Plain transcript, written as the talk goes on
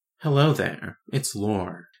Hello there, it's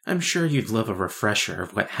Lore. I'm sure you'd love a refresher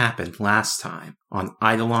of what happened last time on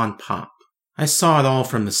Eidolon Pop. I saw it all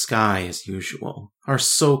from the sky as usual. Our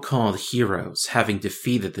so-called heroes, having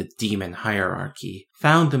defeated the demon hierarchy,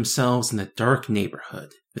 found themselves in a dark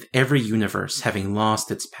neighborhood, with every universe having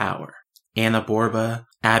lost its power. Anna Borba,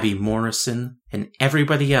 Abby Morrison, and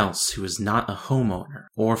everybody else who is not a homeowner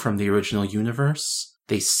or from the original universe,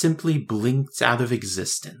 they simply blinked out of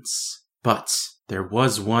existence. But there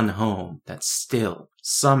was one home that still,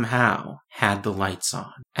 somehow, had the lights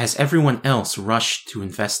on. As everyone else rushed to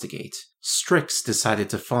investigate, Strix decided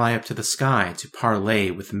to fly up to the sky to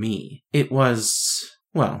parley with me. It was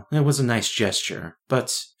a nice gesture,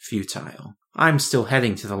 but futile. I'm still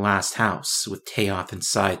heading to the last house with Teoth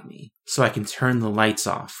inside me, so I can turn the lights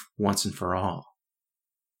off once and for all.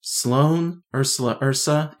 Sloane, Ursula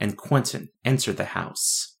Ursa, and Quentin entered the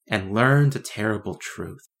house and learned a terrible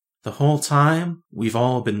truth. The whole time, we've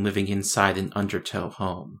all been living inside an Undertow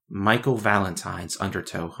home, Michael Valentine's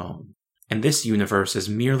Undertow home. And this universe is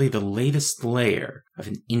merely the latest layer of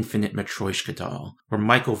an infinite Matryoshka doll, where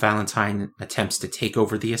Michael Valentine attempts to take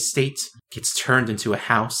over the estate, gets turned into a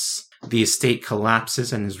house, the estate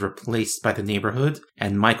collapses and is replaced by the neighborhood,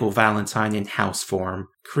 and Michael Valentine in house form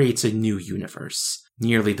creates a new universe,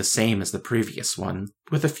 nearly the same as the previous one,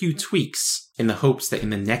 with a few tweaks, in the hopes that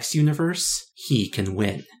in the next universe, he can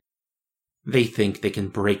win. They think they can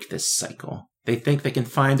break this cycle. They think they can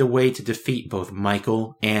find a way to defeat both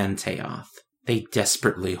Michael and Teoth. They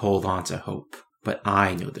desperately hold on to hope, but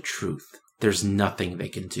I know the truth. There's nothing they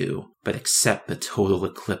can do but accept the total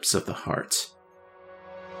eclipse of the heart.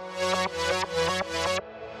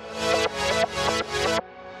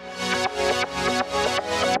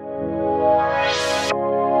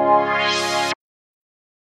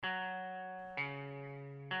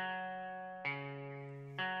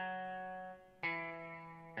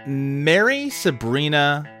 Mary,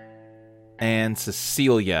 Sabrina, and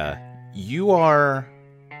Cecilia, you are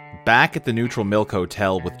back at the Neutral Milk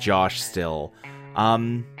Hotel with Josh still.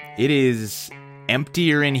 It is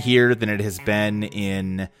emptier in here than it has been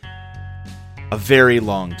in a very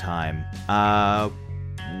long time.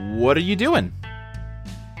 What are you doing?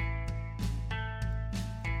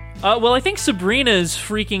 Well, I think Sabrina is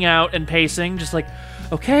freaking out and pacing, just like,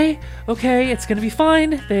 okay, it's gonna be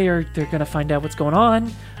fine. They're gonna find out what's going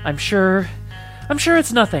on. I'm sure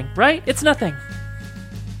it's nothing, right? It's nothing.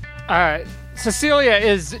 Cecilia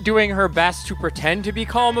is doing her best to pretend to be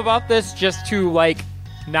calm about this, just to,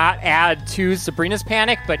 not add to Sabrina's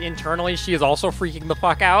panic, but internally she is also freaking the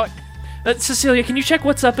fuck out. Cecilia, can you check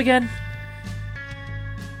what's up again?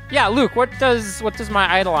 Yeah, Luke, what does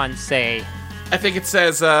my Eidolon say? I think it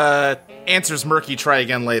says, answers murky, try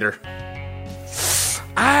again later.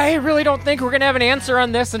 I really don't think we're gonna have an answer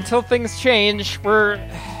on this until things change.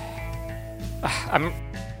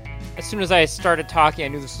 As soon as I started talking, I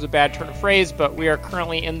knew this was a bad turn of phrase, but we are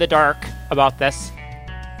currently in the dark about this.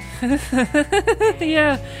 Okay.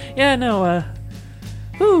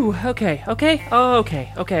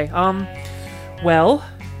 Well.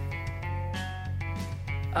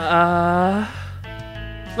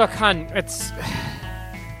 Look, hon, it's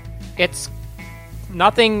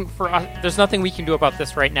nothing for us. There's nothing we can do about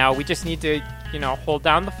this right now. We just need to, hold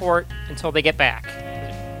down the fort until they get back.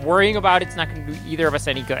 Worrying about it's not going to do either of us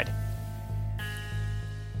any good.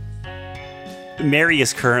 Mary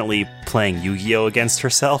is currently playing Yu-Gi-Oh! Against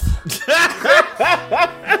herself.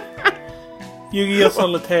 Yu-Gi-Oh!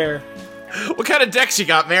 Solitaire. What kind of decks you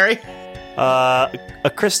got, Mary?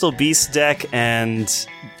 A Crystal Beast deck and...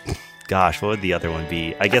 Gosh, what would the other one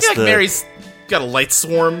be? I guess feel like Mary's got a Light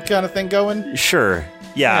Swarm kind of thing going. Sure.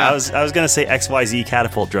 Yeah. I was going to say XYZ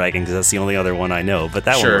Catapult Dragon because that's the only other one I know, but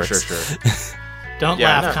that one works. Sure. Don't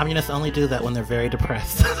laugh. No. Communists only do that when they're very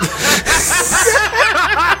depressed.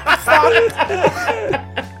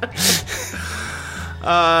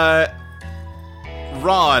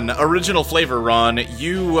 Ron, original flavor Ron,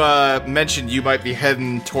 you mentioned you might be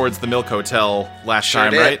heading towards the Milk Hotel last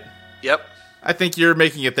time, right? Yep. I think you're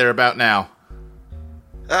making it there about now.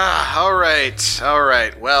 All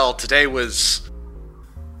right. Well, today was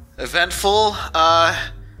eventful.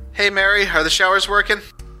 Hey, Mary, are the showers working?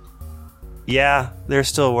 Yeah, they're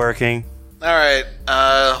still working. All right.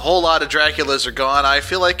 A whole lot of Draculas are gone. I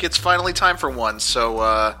feel like it's finally time for one.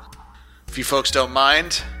 So, if you folks don't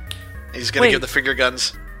mind, he's gonna give the finger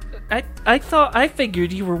guns. I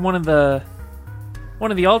figured you were one of the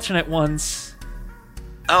alternate ones.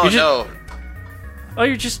 Oh, no. Oh,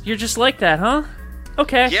 you're just like that, huh?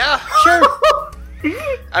 Okay. Yeah. Sure.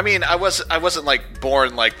 I mean, I wasn't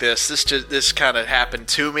born like this. This kind of happened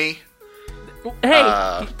to me.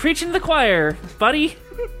 Hey, preaching to the choir, buddy.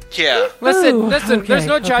 Yeah. Listen, okay, there's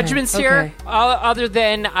no okay, judgments here, okay. other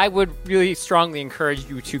than I would really strongly encourage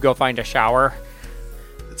you to go find a shower.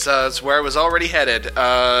 It's where I was already headed.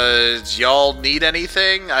 Do y'all need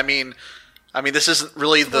anything? I mean, this isn't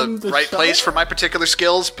really the right place for my particular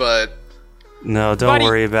skills, but... No, don't Buddy-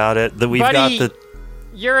 worry about it. We've got Buddy, the...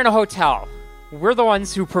 you're in a hotel. We're the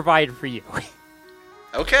ones who provide for you.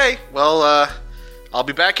 Okay, well, I'll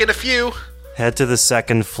be back in a few. Head to the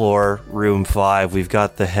second floor, room 5. We've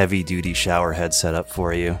got the heavy-duty shower head set up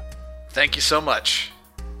for you. Thank you so much.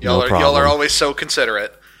 No Y'all problem. are always so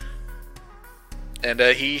considerate. And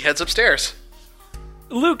he heads upstairs.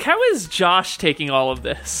 Luke, how is Josh taking all of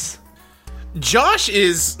this? Josh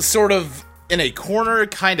is sort of in a corner,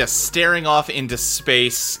 kind of staring off into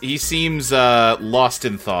space. He seems lost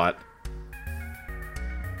in thought.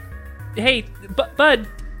 Hey, Bud,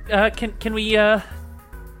 can we, I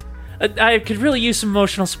could really use some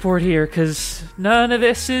emotional support here, because none of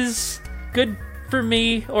this is good for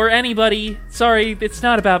me or anybody. Sorry, it's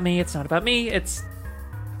not about me, it's...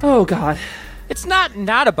 Oh, God. It's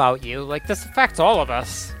not about you. Like, this affects all of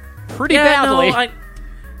us. Pretty Yeah, badly. no,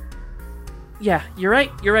 Yeah, you're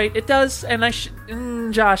right, it does,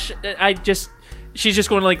 and Josh, she's just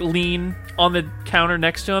going to, like, lean on the counter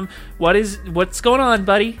next to him. What's going on,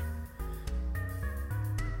 buddy?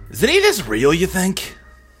 Is any of this real, you think?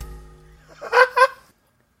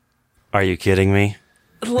 Are you kidding me?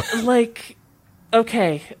 Like,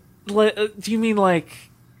 okay, do you mean, like...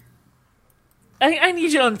 I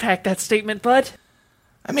need you to unpack that statement, bud.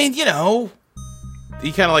 I mean, you know...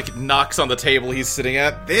 He kind of, like, knocks on the table he's sitting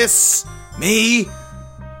at. This... Me...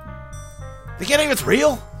 Think any of it's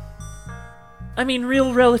real? I mean,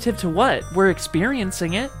 real relative to what? We're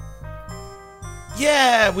experiencing it.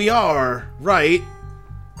 Yeah, we are, right.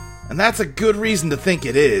 And that's a good reason to think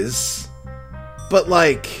it is. But,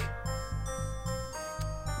 like...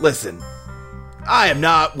 Listen, I am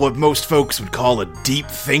not what most folks would call a deep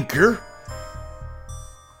thinker.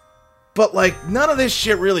 But, like, none of this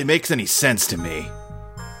shit really makes any sense to me.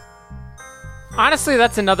 Honestly,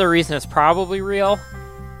 that's another reason it's probably real.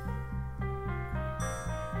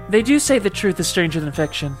 They do say the truth is stranger than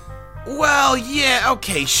fiction. Well, yeah,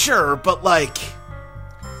 okay, sure, but, like...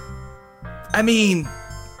 I mean...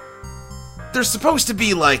 There's supposed to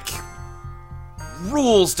be, like...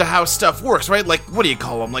 rules to how stuff works, right? Like, what do you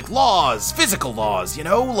call them? Like, laws, physical laws, you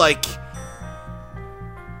know? Like...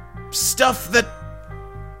 stuff that...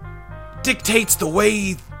 dictates the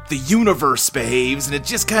way the universe behaves, and it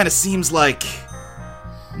just kind of seems like...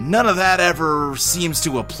 none of that ever seems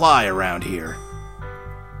to apply around here.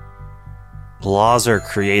 Laws are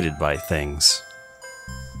created by things.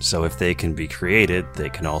 So if they can be created, they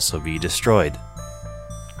can also be destroyed.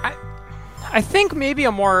 I think maybe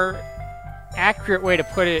a more accurate way to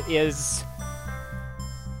put it is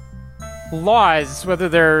laws, whether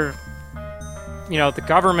they're, you know, the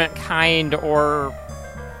government kind or,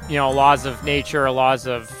 you know, laws of nature or laws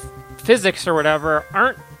of physics or whatever,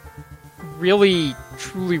 aren't really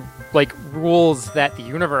truly like rules that the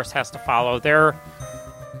universe has to follow. They're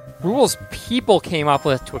rules people came up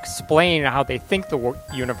with to explain how they think the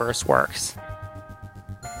universe works.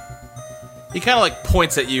 He kind of, like,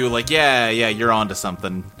 points at you, like, yeah, you're onto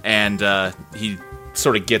something. And, he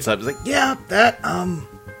sort of gets up. He's like, yeah,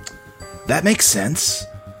 that makes sense.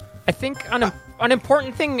 I think an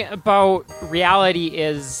important thing about reality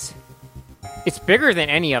is it's bigger than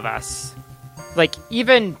any of us. Like,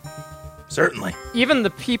 Certainly. even the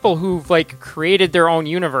people who've, like, created their own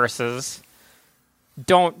universes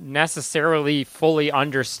don't necessarily fully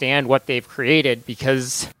understand what they've created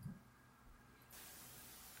because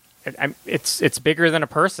it's bigger than a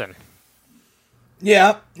person.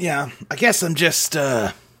 Yeah. I guess I'm just,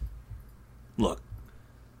 look.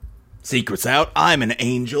 Secret's out. I'm an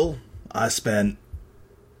angel. I spent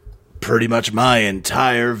pretty much my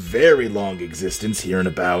entire very long existence hearing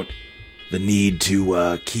about the need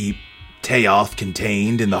to, keep Teoth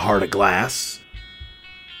contained in the heart of glass.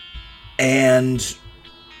 And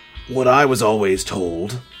what I was always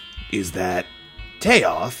told is that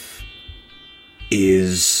Teoth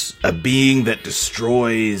is a being that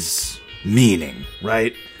destroys meaning,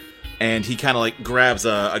 right? And he kind of, like, grabs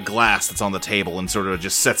a glass that's on the table and sort of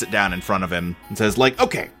just sets it down in front of him and says, like,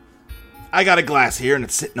 okay, I got a glass here and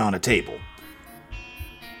it's sitting on a table.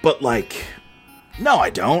 But, like, no, I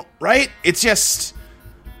don't, right? It's just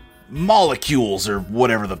molecules or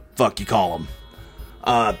whatever the fuck you call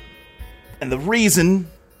them. And the reason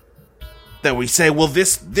that we say, well,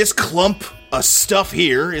 this clump of stuff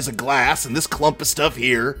here is a glass, and this clump of stuff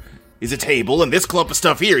here is a table, and this clump of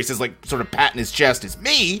stuff here, he says, like, sort of patting his chest, is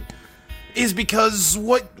me, is because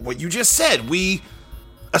what you just said. We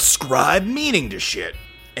ascribe meaning to shit.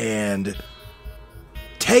 And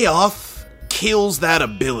Teoth kills that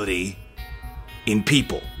ability in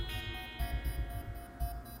people.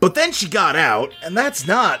 But then she got out, and that's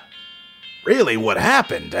not really what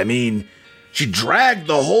happened. I mean, she dragged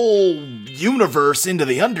the whole universe into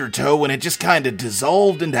the undertow and it just kind of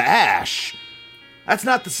dissolved into ash. That's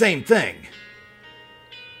not the same thing.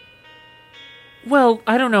 Well,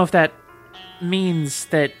 I don't know if that means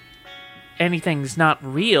that anything's not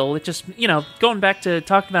real. It just, going back to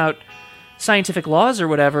talking about scientific laws or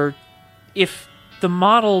whatever, if the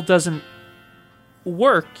model doesn't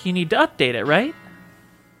work, you need to update it, right?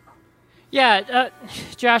 Yeah,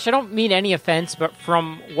 Josh, I don't mean any offense, but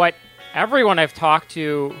from what everyone I've talked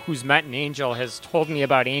to who's met an angel has told me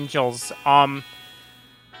about angels, the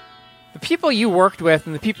people you worked with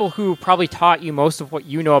and the people who probably taught you most of what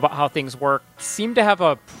you know about how things work seem to have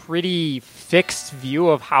a pretty fixed view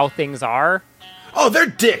of how things are. Oh, they're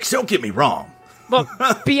dicks, don't get me wrong.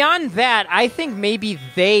 But beyond that, I think maybe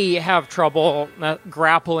they have trouble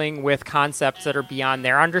grappling with concepts that are beyond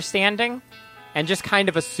their understanding and just kind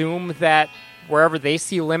of assume that wherever they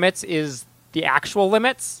see limits is the actual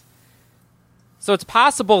limits. So it's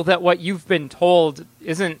possible that what you've been told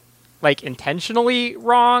isn't, intentionally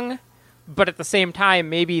wrong, but at the same time,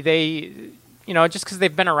 maybe they, just because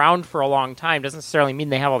they've been around for a long time doesn't necessarily mean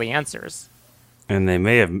they have all the answers. And they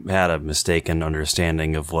may have had a mistaken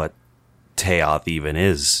understanding of what Teoth even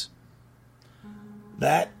is.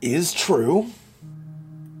 That is true.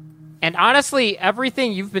 And honestly,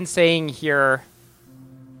 everything you've been saying here,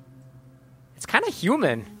 it's kind of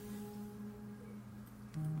human.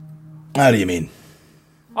 How do you mean?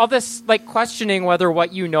 All this, questioning whether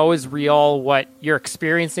what you know is real, what you're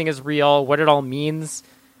experiencing is real, what it all means.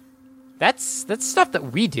 That's stuff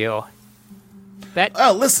that we do.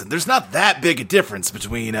 Oh, listen, there's not that big a difference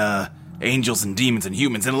between, angels and demons and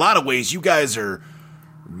humans. In a lot of ways, you guys are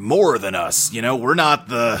more than us,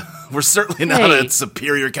 we're certainly not a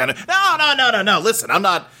superior kind of... No, listen, I'm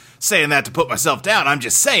not saying that to put myself down, I'm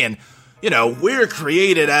just saying... we're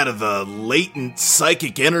created out of the latent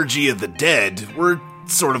psychic energy of the dead. We're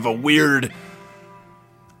sort of a weird...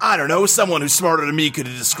 I don't know, someone who's smarter than me could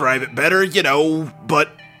describe it better,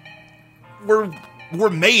 but we're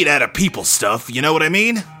made out of people stuff, you know what I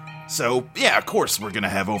mean? So, yeah, of course we're gonna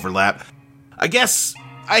have overlap. I guess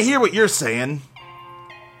I hear what you're saying,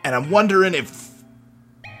 and I'm wondering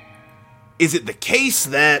is it the case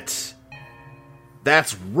that...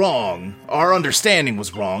 that's wrong, our understanding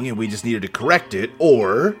was wrong, and we just needed to correct it,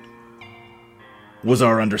 or was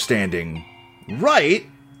our understanding right,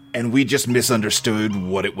 and we just misunderstood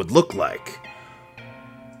what it would look like?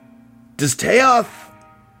 Does Teoth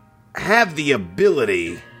have the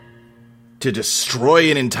ability to destroy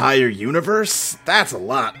an entire universe? That's a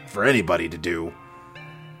lot for anybody to do.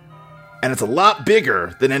 And it's a lot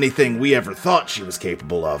bigger than anything we ever thought she was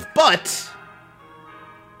capable of, but...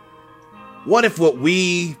 what if what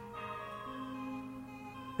we...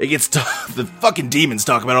 it gets the fucking demons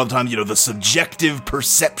talk about all the time, the subjective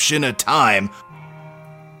perception of time.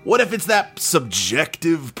 What if it's that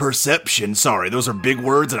subjective perception? Sorry, those are big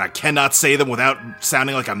words and I cannot say them without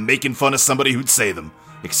sounding like I'm making fun of somebody who'd say them.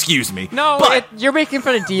 Excuse me. No, you're making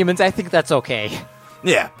fun of demons. I think that's okay.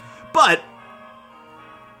 Yeah, but...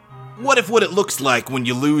 what if what it looks like when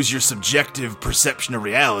you lose your subjective perception of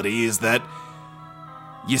reality is that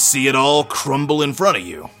you see it all crumble in front of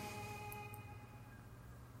you?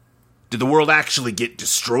 Did the world actually get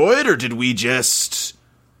destroyed, or did we just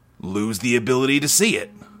lose the ability to see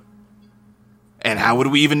it? And how would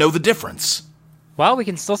we even know the difference? Well, we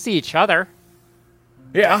can still see each other.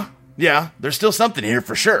 Yeah, there's still something here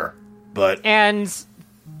for sure, but... and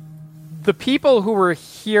the people who were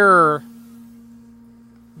here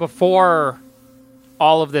before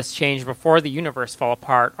all of this changed, before the universe fell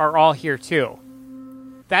apart, are all here too.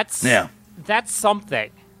 That's something.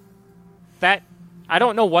 That, I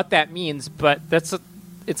don't know what that means, but it's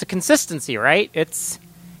a consistency, right? It's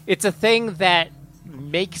a thing that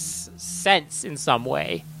makes sense in some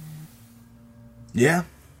way. Yeah.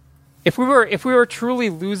 If we were truly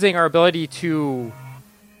losing our ability to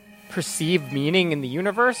perceive meaning in the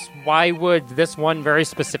universe, why would this one very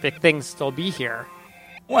specific thing still be here?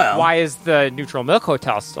 Well, why is the Neutral Milk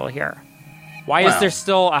Hotel still here? Why is there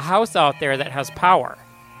still a house out there that has power?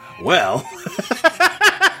 Well,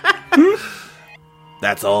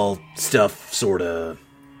 that's all stuff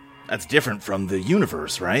that's different from the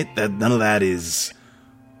universe, right? That none of that is...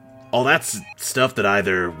 all that's stuff that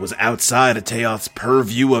either was outside of Teoth's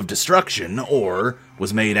purview of destruction, or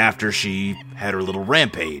was made after she had her little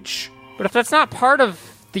rampage. But if that's not part of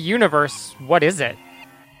the universe, what is it?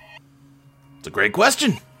 It's a great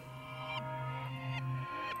question.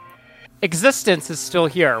 Existence is still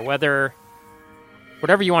here, whatever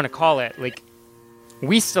you want to call it. Like,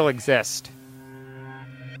 we still exist.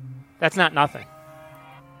 That's not nothing.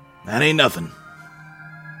 That ain't nothing.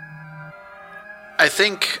 I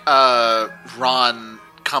think Ron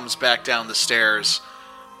comes back down the stairs,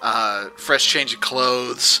 fresh change of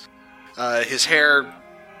clothes, his hair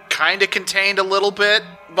kind of contained a little bit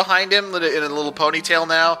behind him in a little ponytail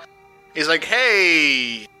now. He's like,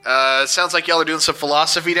 hey, sounds like y'all are doing some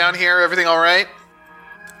philosophy down here. Everything all right?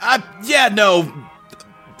 Yeah, no.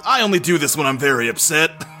 I only do this when I'm very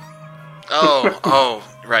upset. Oh,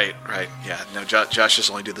 right. Yeah, no, Josh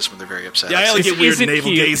just only do this when they're very upset. Yeah, I only get weird and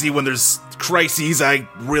navel-gazy when there's crises I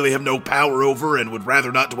really have no power over and would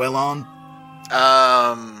rather not dwell on.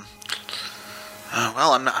 Well,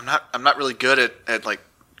 I'm not really good at like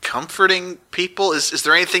comforting people. Is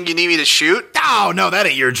there anything you need me to shoot? Oh, no, that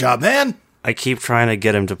ain't your job, man. I keep trying to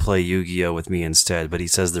get him to play Yu-Gi-Oh! With me instead, but he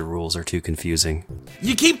says the rules are too confusing.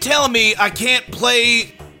 You keep telling me I can't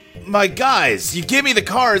play my guys. You give me the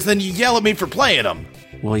cards, then you yell at me for playing them.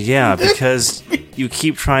 Well, yeah, because you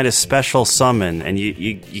keep trying to special summon, and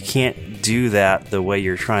you can't do that the way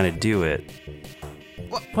you're trying to do it.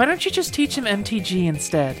 Why don't you just teach him MTG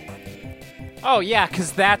instead? Oh, yeah,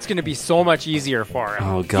 because that's going to be so much easier for him.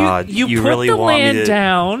 Oh, God. You put really the want land me to...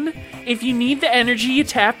 down. If you need the energy, you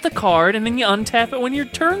tap the card, and then you untap it when your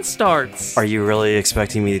turn starts. Are you really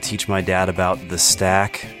expecting me to teach my dad about the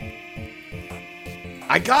stack?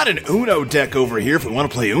 I got an Uno deck over here if we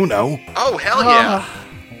want to play Uno. Oh, hell yeah.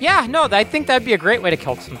 Yeah, no, I think that'd be a great way to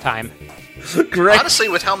kill some time. Great. Honestly,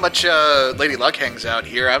 with how much Lady Luck hangs out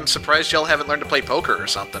here, I'm surprised y'all haven't learned to play poker or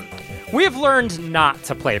something. We have learned not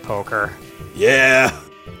to play poker. Yeah.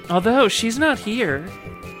 Although, she's not here.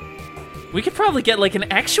 We could probably get, like,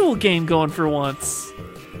 an actual game going for once.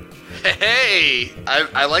 Hey,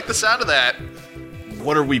 I like the sound of that.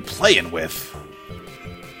 What are we playing with?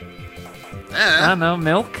 I don't know,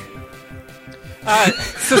 milk?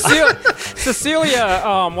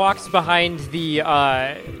 Cecilia walks behind the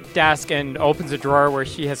desk and opens a drawer where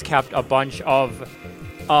she has kept a bunch of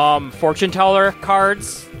fortune teller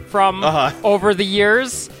cards from over the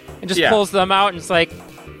years and just pulls them out and it's like,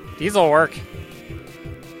 these'll work.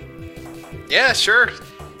 Yeah, sure.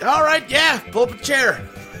 All right, yeah, pull up a chair.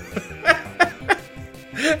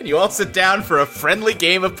 And you all sit down for a friendly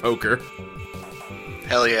game of poker.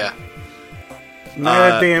 Hell yeah. Not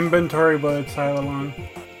at the inventory, but it's Cylon.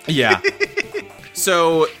 Yeah.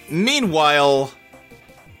 So, meanwhile,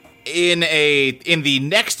 in the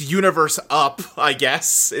next universe up, I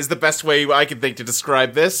guess, is the best way I can think to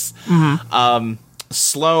describe this. Mm-hmm.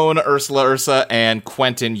 Sloane, Ursula, Ursa, and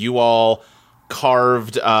Quentin, you all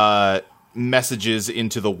carved messages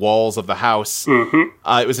into the walls of the house.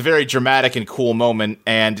 Mm-hmm. It was a very dramatic and cool moment,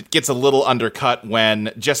 and it gets a little undercut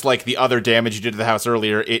when, just like the other damage you did to the house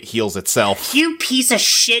earlier, it heals itself. You piece of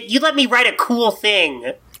shit! You let me write a cool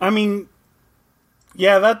thing! I mean,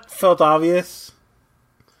 yeah, that felt obvious.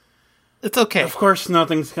 It's okay. Of course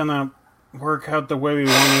nothing's gonna work out the way we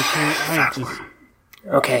want it to.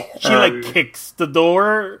 Okay. She, kicks the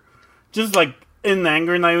door, just, in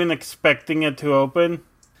anger, not even expecting it to open.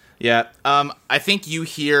 Yeah, I think you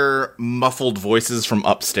hear muffled voices from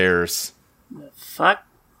upstairs. Fuck?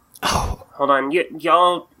 Oh. Hold on,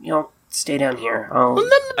 y'all stay down here.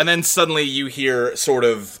 And then suddenly you hear sort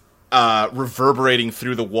of reverberating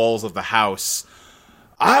through the walls of the house.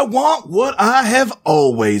 I want what I have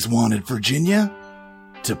always wanted, Virginia.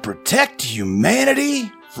 To protect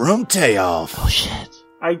humanity from Teof. Oh, shit.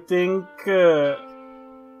 I think,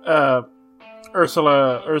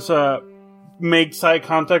 Ursa makes eye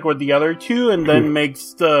contact with the other two and then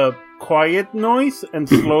makes the quiet noise and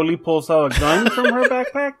slowly pulls out a gun from her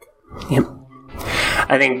backpack. Yep.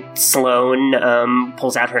 I think Sloane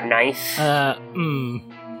pulls out her knife. Yeah,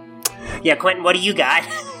 Quentin, what do you got?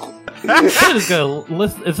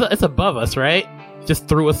 It's above us, right? Just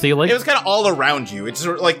through a ceiling? It was kind of all around you. It's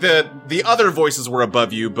like the other voices were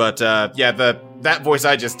above you, but that voice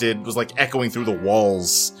I just did was echoing through the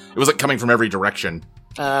walls. It was coming from every direction.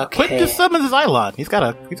 Okay. Quentin just summons his Eidolon. He's got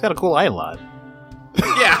a cool Eidolon.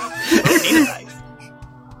 Yeah.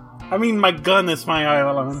 I mean, my gun is my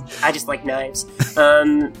Eidolon. I just like knives.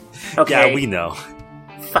 Okay. Yeah, we know.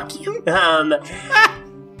 Fuck you.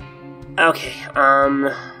 Okay.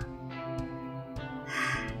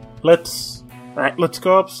 Let's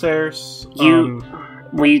go upstairs.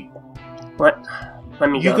 What? Let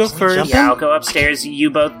me go first. Yeah, I'll go upstairs. You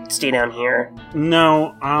both stay down here.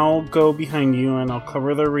 No, I'll go behind you and I'll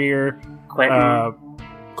cover the rear.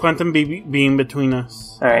 Quentin be in between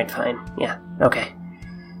us. Alright, fine. Yeah, okay.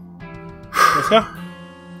 Let's go.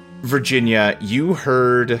 Virginia, you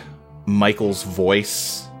heard Michael's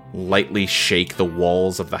voice lightly shake the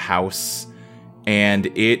walls of the house, and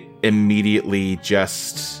it immediately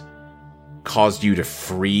just caused you to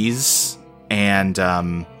freeze, and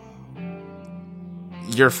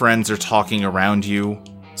your friends are talking around you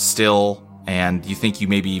still, and you think you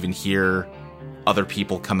maybe even hear other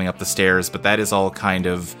people coming up the stairs, but that is all kind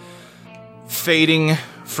of fading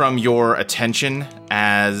from your attention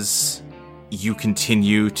as you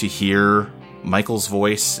continue to hear Michael's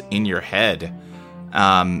voice in your head,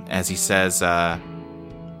 as he says,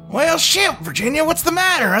 well, shit, Virginia, what's the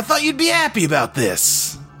matter? I thought you'd be happy about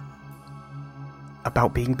this.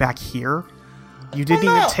 About being back here? You didn't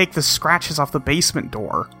even take the scratches off the basement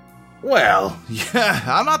door. Well, yeah,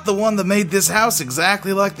 I'm not the one that made this house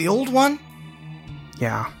exactly like the old one.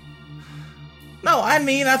 Yeah. No, I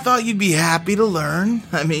mean, I thought you'd be happy to learn.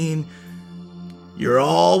 I mean, you're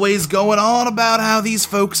always going on about how these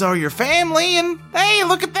folks are your family, and hey,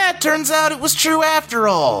 look at that, turns out it was true after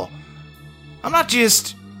all. I'm not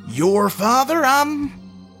just your father, I'm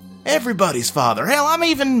everybody's father. Hell, I'm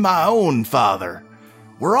even my own father.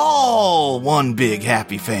 We're all one big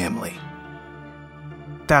happy family.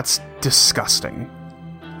 That's disgusting.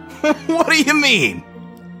 What do you mean?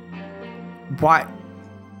 Why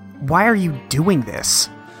are you doing this?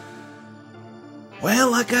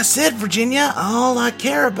 Well, like I said, Virginia, all I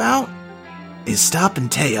care about is stopping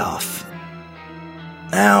Tayoff.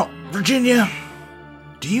 Now, Virginia,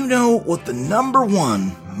 do you know what the number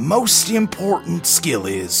one most important skill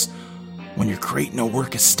is when you're creating a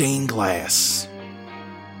work of stained glass?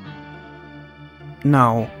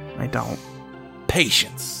 No, I don't.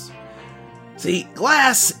 Patience. See,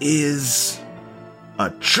 glass is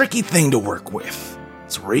a tricky thing to work with.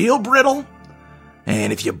 It's real brittle,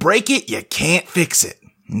 and if you break it, you can't fix it.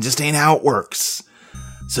 It just ain't how it works.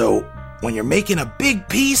 So, when you're making a big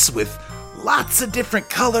piece with lots of different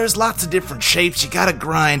colors, lots of different shapes, you gotta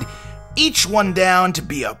grind each one down to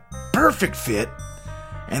be a perfect fit,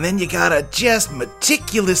 and then you gotta just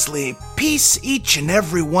meticulously piece each and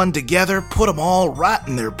every one together, put them all right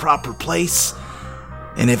in their proper place.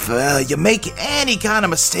 And if you make any kind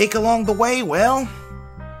of mistake along the way, well,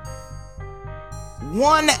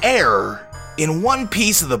 one error in one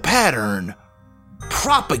piece of the pattern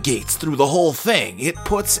propagates through the whole thing. It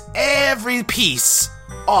puts every piece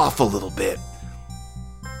off a little bit.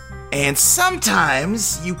 And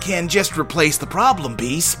sometimes you can just replace the problem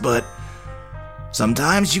piece, but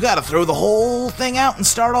sometimes you gotta throw the whole thing out and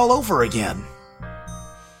start all over again.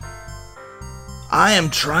 I am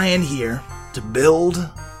trying here to build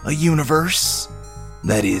a universe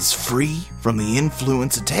that is free from the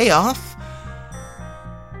influence of Tayoff,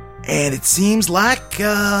 and it seems like,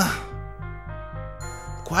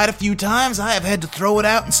 quite a few times I have had to throw it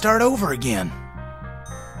out and start over again.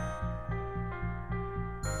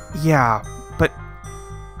 Yeah, but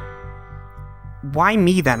why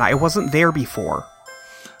me then? I wasn't there before.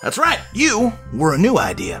 That's right, you were a new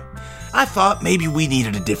idea. I thought maybe we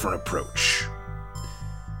needed a different approach.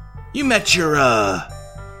 You met your,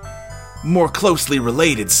 more closely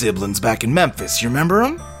related siblings back in Memphis, you remember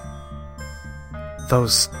them?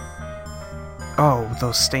 Those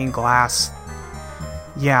stained glass.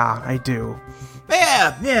 Yeah, I do.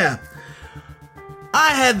 Yeah. I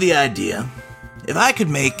had the idea, if I could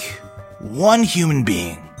make one human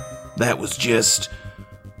being that was just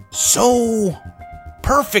so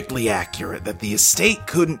perfectly accurate that the estate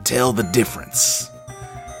couldn't tell the difference,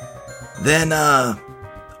 then,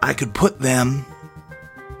 I could put them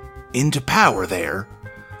into power there.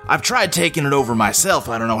 I've tried taking it over myself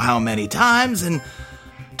I don't know how many times, and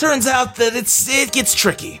turns out that it gets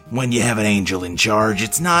tricky when you have an angel in charge.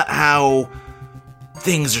 It's not how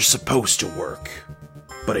things are supposed to work.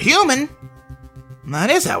 But a human, that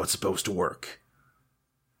is how it's supposed to work.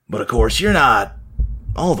 But of course, you're not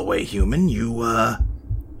all the way human. You're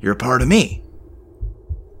a part of me.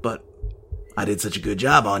 But I did such a good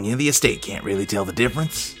job on you, the estate can't really tell the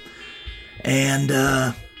difference. And,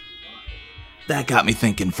 that got me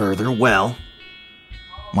thinking further. Well,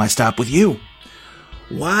 why stop with you?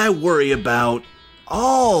 Why worry about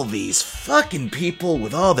all these fucking people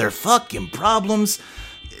with all their fucking problems?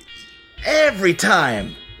 Every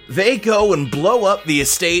time they go and blow up the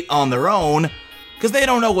estate on their own, because they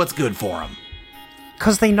don't know what's good for them.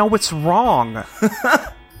 Because they know what's wrong.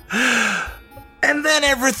 And then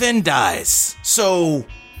everything dies. So,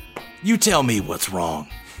 you tell me what's wrong.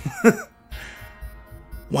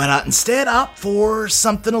 Why not instead opt for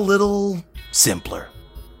something a little simpler?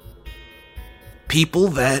 People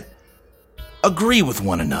that agree with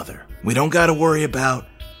one another. We don't gotta worry about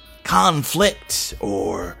conflict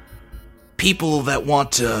or people that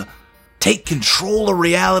want to take control of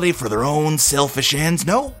reality for their own selfish ends.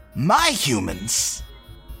 No, my humans,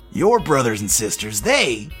 your brothers and sisters,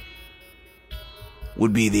 they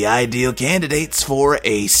would be the ideal candidates for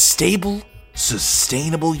a stable,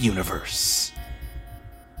 sustainable universe.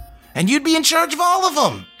 And you'd be in charge of all of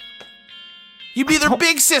them. You'd be their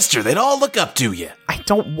big sister. They'd all look up to you. I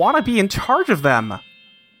don't want to be in charge of them.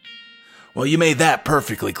 Well, you made that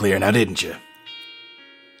perfectly clear now, didn't you?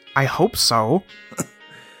 I hope so.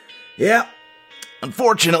 Yeah.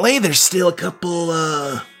 Unfortunately, there's still a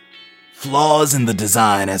couple, flaws in the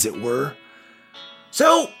design, as it were.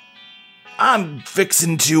 So, I'm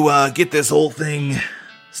fixing to, get this whole thing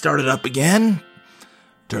started up again.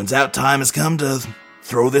 Turns out time has come to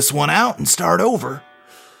throw this one out and start over.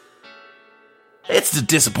 It's a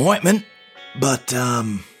disappointment, but,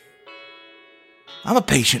 I'm a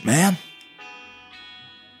patient man.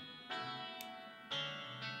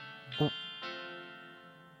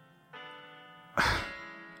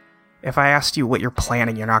 If I asked you what you're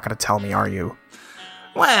planning, you're not going to tell me, are you?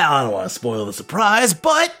 Well, I don't want to spoil the surprise,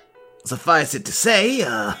 but suffice it to say,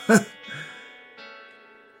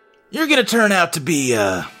 you're going to turn out to be,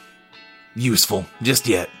 useful. Just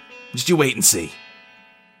yet. Just you wait and see.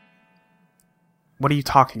 What are you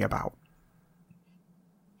talking about?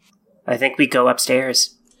 I think we go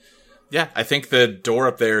upstairs. Yeah, I think the door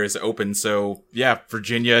up there is open, so yeah,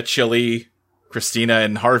 Virginia, Chili, Christina,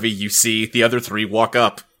 and Harvey, you see the other three walk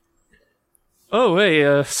up. Oh, hey,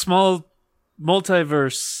 a small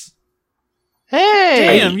multiverse.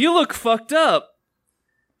 Hey! Damn, you look fucked up.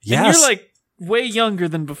 Yes. And you're, like, way younger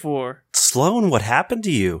than before. Sloan, what happened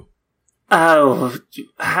to you? Oh,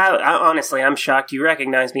 honestly, I'm shocked you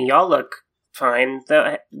recognize me. Y'all look fine.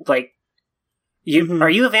 Like, are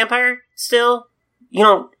you a vampire still? You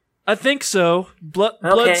know... I think so.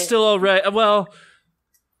 Blood's still alright. Well,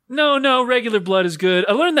 no, regular blood is good.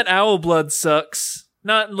 I learned that owl blood sucks.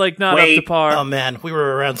 Not up to par. Oh man, we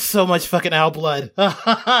were around so much fucking owl blood. So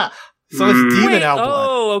it's demon owl blood.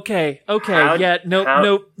 Oh, okay.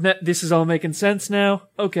 Nope. This is all making sense now.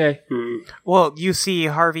 Okay. Well, you see,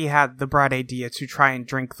 Harvey had the bright idea to try and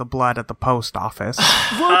drink the blood at the post office.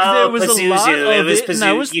 Look, there was a lot of it, and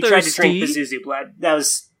I was you thirsty. Tried to drink Pazuzu blood. That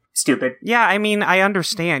was stupid. Yeah, I mean, I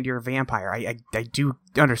understand you're a vampire. I do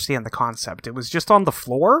understand the concept. It was just on the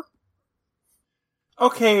floor?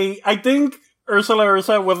 Okay, I think Ursa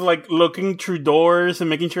was like looking through doors and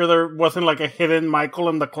making sure there wasn't like a hidden Michael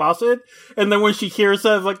in the closet. And then when she hears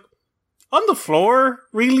that, like, on the floor?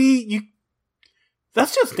 Really?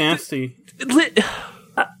 That's just nasty.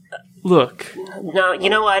 Look. No, you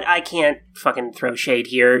know what? I can't fucking throw shade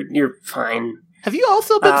here. You're fine. Have you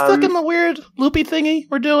also been stuck in the weird loopy thingy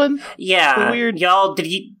we're doing? Yeah, weird. Y'all,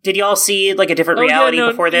 did y'all see like a different reality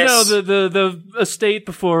before this? No, the estate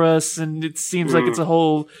before us, and it seems like it's a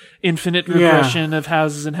whole infinite regression of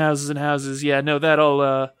houses and houses and houses. Yeah, no, that all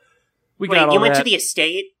we got all that. You went to the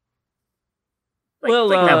estate?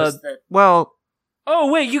 Well.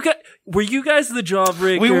 Oh wait, were you guys the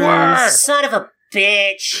Jawbreakers? We were. Son of a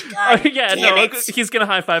bitch! God damn it. He's gonna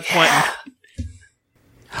high five Quentin.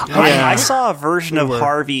 I saw a version of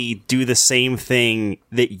Harvey do the same thing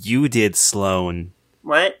that you did, Sloan.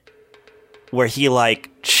 What? Where he,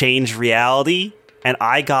 changed reality, and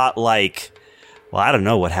I got, I don't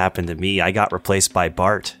know what happened to me. I got replaced by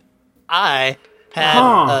Bart. I had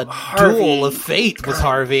a duel of fate with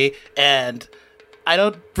Harvey, and I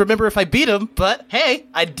don't remember if I beat him, but hey,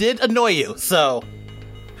 I did annoy you, so...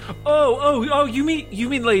 Oh, you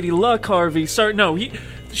mean Lady Luck, Harvey. Sorry, no,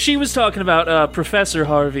 she was talking about Professor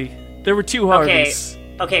Harvey. There were two Harveys.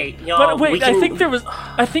 Okay, y'all. But wait, I think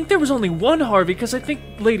there was only one Harvey because I think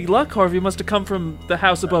Lady Luck Harvey must have come from the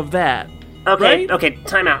house above that. Okay, right? Okay,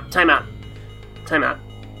 time out.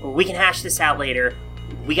 We can hash this out later.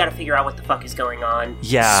 We gotta figure out what the fuck is going on.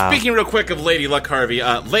 Yeah. Speaking real quick of Lady Luck, Harvey,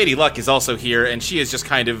 Lady Luck is also here, and she is just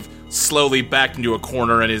kind of slowly backed into a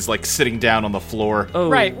corner and is sitting down on the floor. Oh,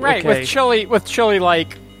 right, okay. with Chili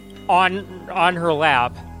on her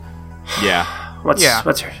lap. Yeah. What's up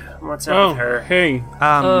with her? Hey.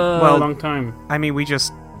 Well, long time. I mean, we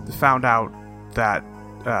just found out that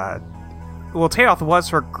Teoth was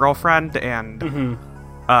her girlfriend, and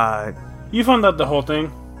you found out the whole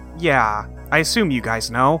thing. Yeah, I assume you guys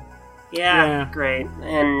know. Yeah. Great.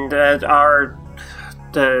 And our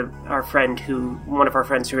friend one of our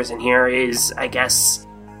friends who isn't here is, I guess,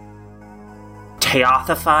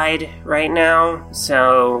 Teothified right now.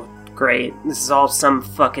 So great. This is all some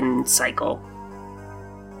fucking cycle.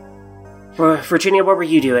 Virginia, what were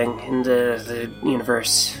you doing in the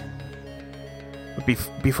universe?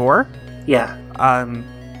 Before? Yeah.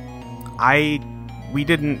 We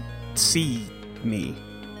didn't see me.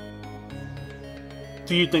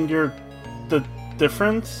 Do you think you're the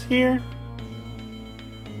difference here?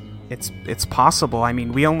 It's possible. I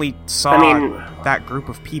mean, we only saw that group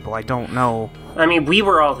of people. I don't know. I mean, we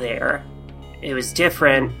were all there. It was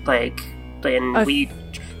different,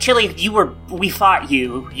 Chili, we fought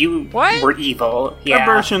you. You were evil. Yeah. A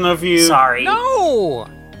version of you. Sorry. No!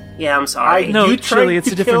 Yeah, I'm sorry. No, Chili,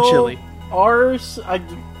 it's a different Chili. Ours?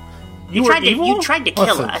 You tried to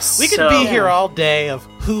kill us. We could be here all day of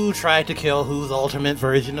who tried to kill whose ultimate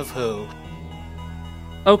version of who.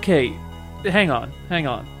 Okay, hang on.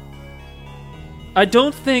 I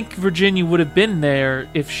don't think Virginia would have been there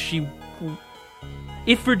if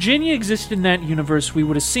Virginia existed in that universe, we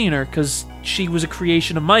would have seen her, because she was a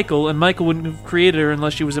creation of Michael, and Michael wouldn't have created her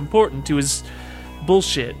unless she was important to his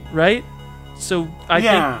bullshit, right? So,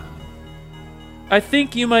 I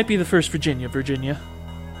think you might be the first Virginia.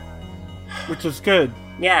 Which is good.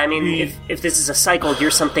 Yeah, I mean, if this is a cycle,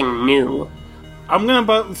 you're something new. I'm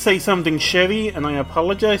gonna say something shitty, and I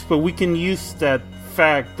apologize, but we can use that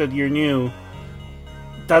fact that you're new.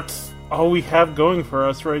 That's all we have going for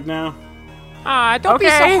us right now. Don't be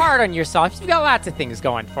so hard on yourself. You've got lots of things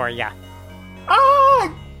going for you.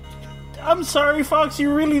 I'm sorry, Fox.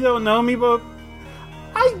 You really don't know me, but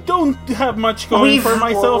I don't have much going for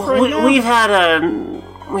myself right now. We've had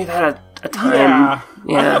a time.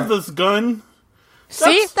 Yeah. I have this gun.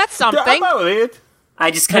 See? That's something. That's about it.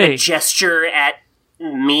 I just kind of gesture at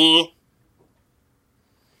me.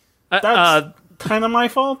 That's kind of my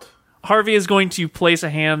fault. Harvey is going to place a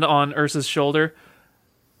hand on Ursa's shoulder.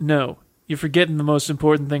 No, you're forgetting the most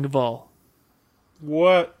important thing of all.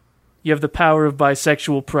 What? You have the power of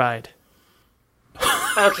bisexual pride.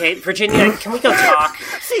 Okay, Virginia, can we go talk?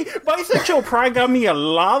 See, bisexual pride got me a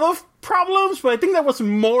lot of problems, but I think that was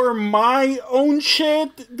more my own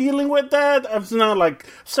shit dealing with that. It's not like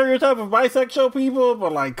stereotype of bisexual people,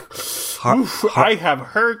 but like I have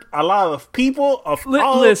hurt a lot of people of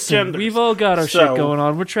all genders. We've all got our shit going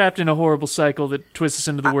on. We're trapped in a horrible cycle that twists us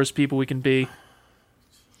into the worst people we can be.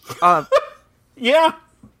 Yeah.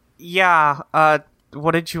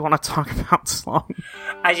 What did you want to talk about, Sloan?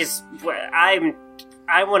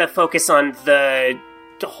 I want to focus on the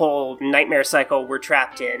whole nightmare cycle we're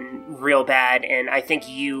trapped in real bad, and I think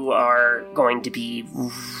you are going to be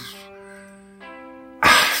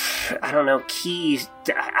I don't know, key.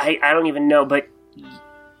 I don't even know, but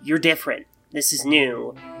you're different. This is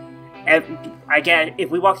new. I get if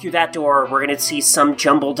we walk through that door, we're going to see some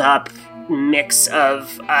jumbled up mix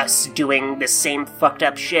of us doing the same fucked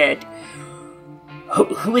up shit.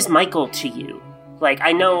 Who is Michael to you? Like,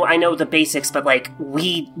 I know the basics, but like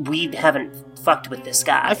we haven't fucked with this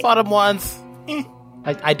guy. I fought him once.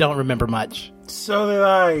 I don't remember much. So did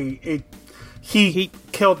I. He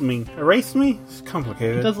killed me. Erased me? It's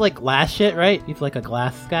complicated. He does like glass shit, right? He's like a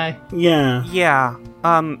glass guy. Yeah. Yeah.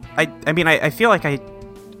 I mean, I feel like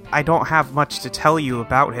I don't have much to tell you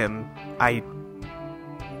about him. I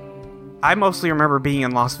mostly remember being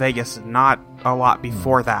in Las Vegas and not a lot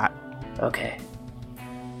before that. Okay.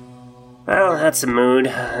 Well, that's a mood.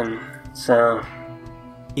 So...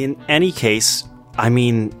 In any case, I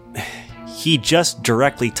mean, he just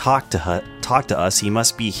directly talked to us. He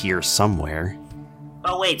must be here somewhere.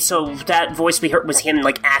 Oh wait, so that voice we heard was him,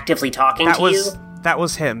 like, actively talking to you? That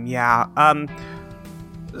was him, yeah.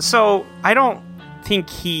 So, I don't think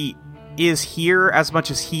he is here as much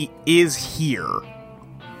as he is here.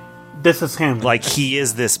 This is him. Like, he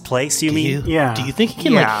is this place, you mean? Yeah. Do you think he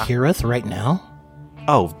can, like, hear us right now?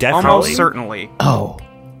 Oh, definitely. Almost certainly. Oh.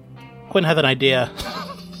 Quinn has an idea.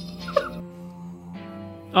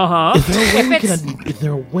 Uh-huh. Is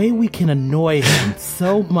there a way we can annoy him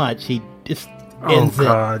so much he just ends it? Oh,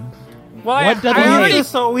 God. Well, What does he Is hate?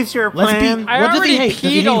 this always your Let's plan? be. What does he hate? Does he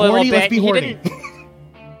hate peed a little horny? Let's bit. be He horny.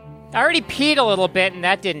 I already peed a little bit, and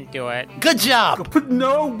that didn't do it. Good job. But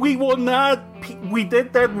no, we will not. We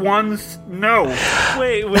did that once. No.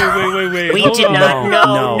 Wait. We Hold did on. not.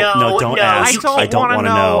 No, don't ask. I don't want to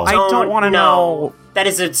know. I don't want to know. That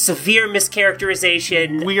is a severe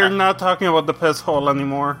mischaracterization. We are not talking about the piss hole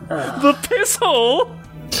anymore. The piss hole?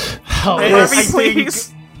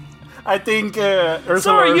 Please. I think Ursula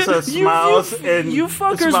Sorry, smiles and you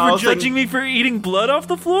fuckers were judging me for eating blood off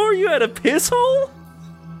the floor? You had a piss hole?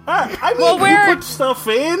 I mean, Well, where- you put stuff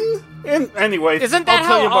in. And anyway, Isn't that I'll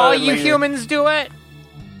tell how you about all it you later. humans do it?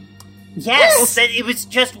 Yes, that it was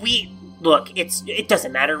just we. Look, it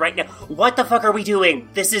doesn't matter right now. What the fuck are we doing?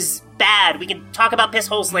 This is bad. We can talk about piss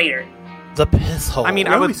holes later. The piss hole. I mean,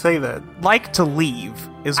 Why I would would we say that? like to leave,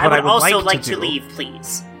 is I what would also like like to to do. leave,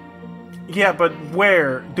 please. Yeah, but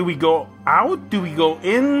where? Do we go out? Do we go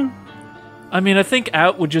in? I mean, I think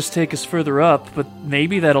out would just take us further up, but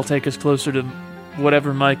maybe that'll take us closer to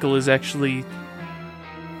whatever Michael is actually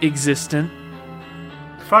existent.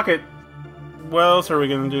 Fuck it. What else are we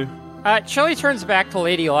gonna do? Chili turns back to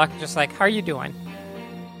Lady Luck, just like, how are you doing?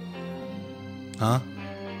 Huh?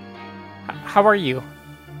 How are you?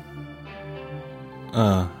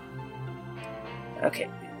 Okay.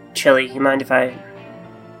 Chili, you mind if I...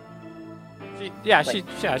 She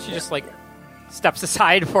just, like, steps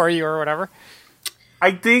aside for you or whatever.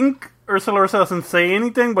 I think Ursa doesn't say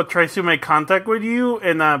anything, but tries to make contact with you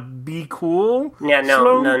and be cool. Yeah,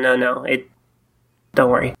 no. Don't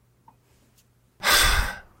worry.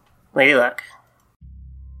 Lady Luck.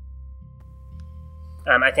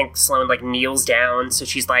 I think Sloane, like, kneels down, so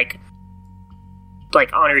she's, like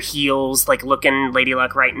on her heels, like, looking Lady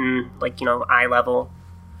Luck right in, like, eye level.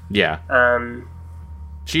 Yeah.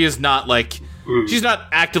 She is not, like... She's not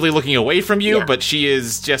actively looking away from you, but she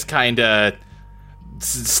is just kind of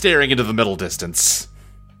staring into the middle distance.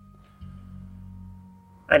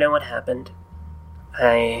 I know what happened.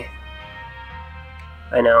 I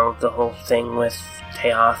know the whole thing with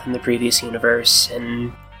Teoth in the previous universe,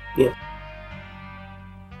 and...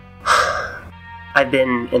 I've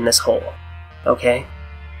been in this hole, okay?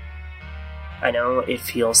 I know it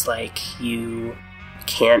feels like you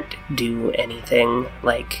can't do anything,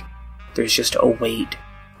 like there's just a weight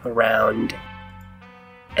around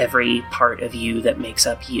every part of you that makes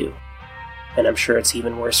up you. And I'm sure it's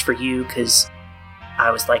even worse for you, because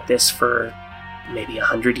I was like this for maybe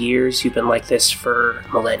 100 years, you've been like this for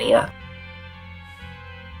millennia.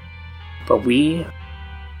 But we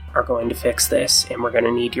are going to fix this, and we're going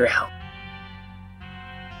to need your help.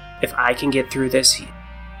 If I can get through this,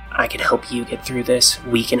 I can help you get through this,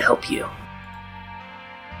 we can help you.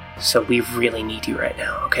 So we really need you right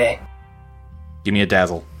now, okay? Give me a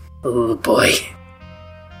dazzle. Oh boy.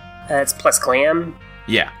 That's plus glam?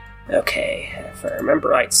 Yeah. Okay, if I remember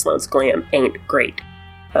right, Sloane's glam ain't great.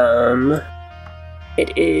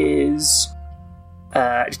 It is...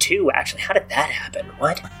 2, actually. How did that happen?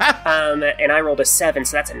 What? And I rolled a 7,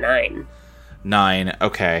 so that's a 9. 9,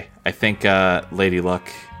 okay. I think, Lady Luck...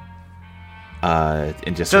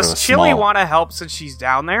 in just Does sort of a Chili small... want to help since she's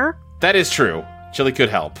down there? That is true. Chili could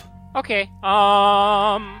help. Okay,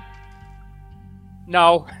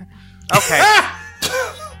 no. Okay.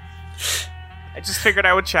 I just figured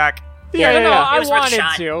I would check. Yeah, no, I It was worth a wanted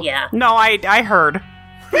shot. to. Yeah. No, I heard.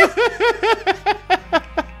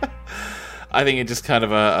 I think in just kind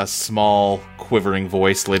of a small, quivering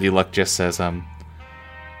voice, Lady Luck just says, I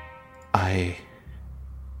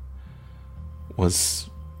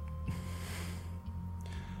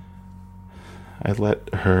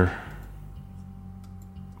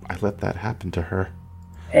let that happen to her.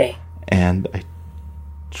 Hey. And I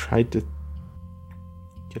tried to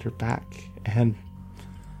get her back, and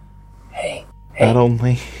Hey. not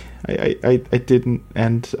only I didn't,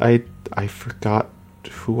 and I forgot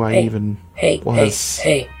who I even was.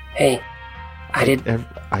 Hey. I did...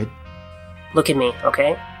 Look at me,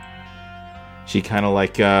 okay? She kind of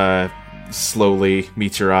like slowly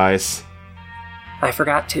meets your eyes. I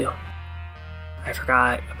forgot to. I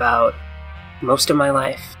forgot about most of my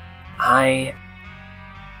life. I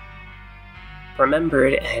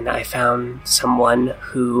remembered, and I found someone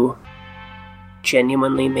who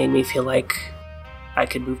genuinely made me feel like I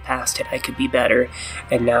could move past it, I could be better,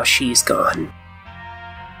 and now she's gone.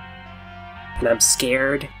 And I'm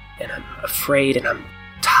scared, and I'm afraid, and I'm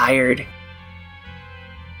tired.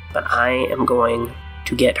 But I am going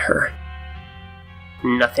to get her.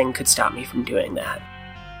 Nothing could stop me from doing that.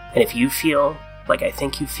 And if you feel like I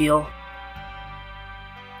think you feel,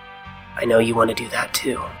 I know you want to do that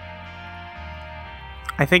too.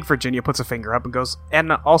 I think Virginia puts a finger up and goes,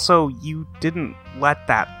 and also, you didn't let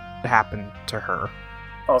that happen to her.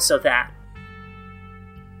 Also that.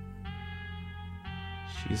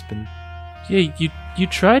 She's been... Yeah, you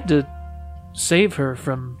tried to save her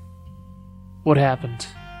from what happened.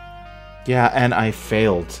 Yeah, and I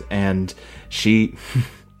failed, and she's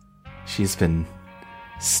been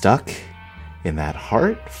stuck in that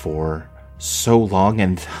heart for so long,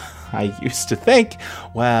 and I used to think,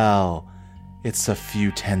 well, it's a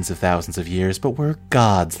few tens of thousands of years, but we're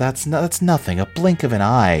gods. That's nothing, a blink of an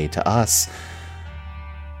eye to us.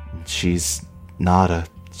 She's not a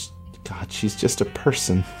god. She's just a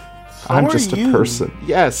person. So I'm just are you. a person.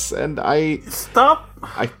 Yes, and Stop.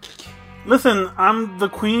 Listen, I'm the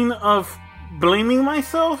queen of blaming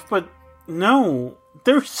myself, but no.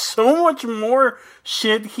 There's so much more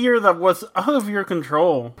shit here that was out of your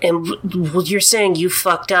control. And well, you're saying you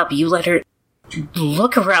fucked up. You let her...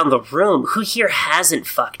 Look around the room. Who here hasn't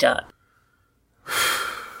fucked up?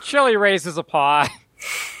 Chili raises a paw.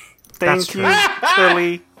 Thank you,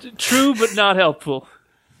 Chili. True, but not helpful.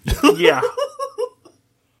 Yeah.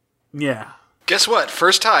 Yeah. Guess what?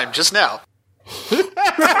 First time, just now. Oh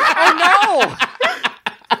no!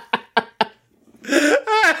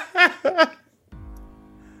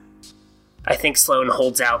 I think Sloane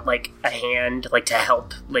holds out, like, a hand, like, to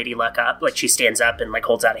help Lady Luck up. Like, she stands up and, like,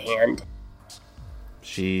 holds out a hand.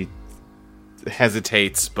 She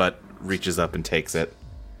hesitates, but reaches up and takes it.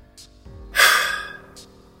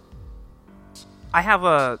 I have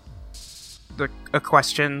a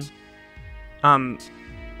question.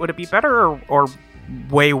 Would it be better or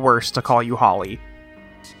way worse to call you Holly?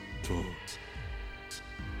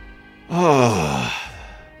 Oh.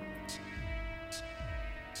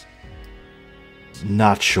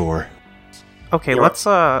 Not sure. Okay, let's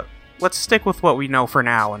stick with what we know for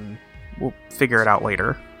now, and we'll figure it out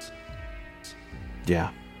later.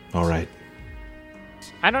 Yeah. All right.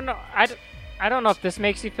 I don't know. I don't know if this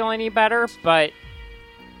makes you feel any better, but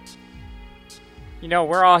you know,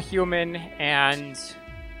 we're all human, and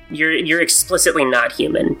You're explicitly not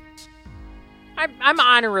human. I'm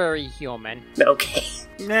honorary human. Okay.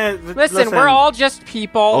 Listen, we're all just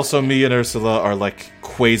people. Also, me and Ursula are like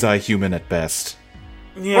quasi-human at best.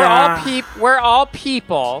 Yeah. We're all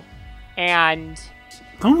people, and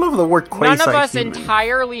Don't love the word quasi-human. none of us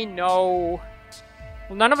entirely know.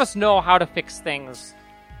 Well, none of us know how to fix things,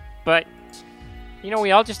 but you know,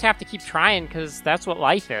 we all just have to keep trying because that's what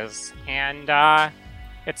life is, and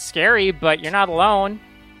it's scary, but you're not alone.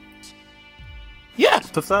 Yeah.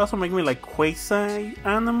 Does that also make me like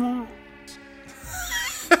quasi-animal?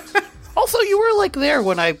 Also, you were like there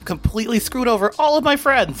when I completely screwed over all of my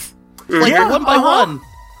friends. Like Yeah, one by one.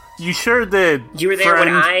 You sure did. You were there when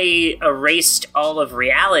friend. I erased all of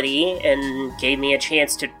reality and gave me a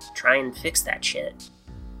chance to try and fix that shit.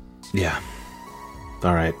 Yeah.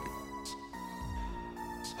 All right.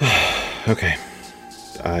 Okay.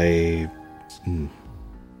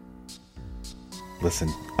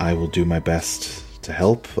 Listen, I will do my best to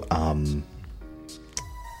help.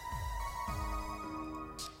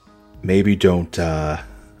 Maybe don't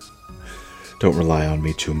rely on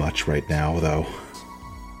me too much right now, though.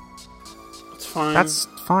 It's fine. That's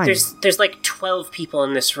fine. There's like 12 people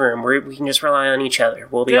in this room. We can just rely on each other.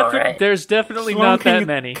 We'll be alright. There's definitely Sloan, not can that you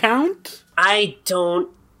many. Count? I don't...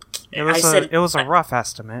 It was a rough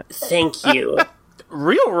estimate. Thank you.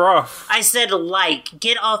 Real rough. I said like,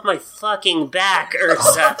 get off my fucking back,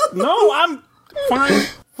 Ursa. No, I'm fine.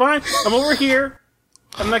 Fine. I'm over here.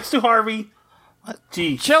 I'm next to Harvey.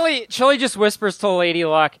 Gee. Chili just whispers to Lady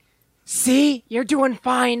Luck, "See, you're doing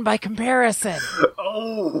fine by comparison."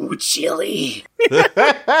 Oh, Chili. Ursa,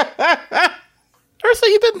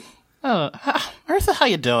 you've been... Ursa, how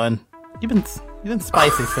you doing? You've been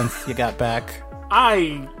spicy since you got back.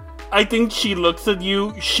 I think she looks at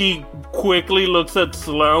you, she quickly looks at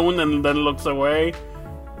Sloane and then looks away.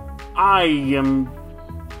 I'm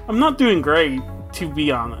not doing great, to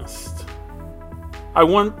be honest. I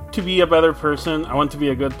want to be a better person, I want to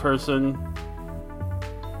be a good person.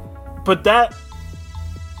 But the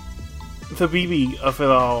BB of it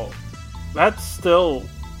all, that's still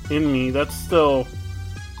in me, that's still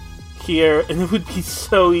here, and it would be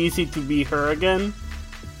so easy to be her again.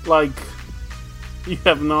 Like... You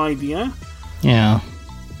have no idea? Yeah.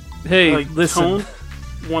 Hey, Like, listen. don't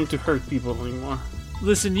want to hurt people anymore.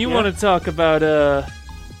 Listen, you Yeah? want to talk about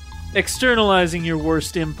externalizing your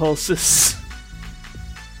worst impulses.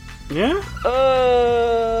 Yeah?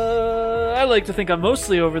 I like to think I'm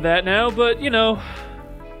mostly over that now, but you know,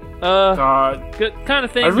 God. kind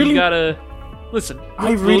of thing. I really- You gotta listen.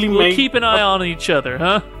 I really we'll made keep an eye on each other,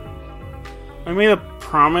 huh? I made a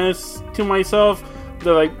promise to myself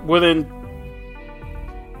that I wouldn't...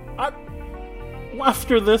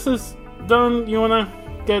 after this is done, you wanna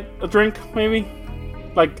get a drink, maybe?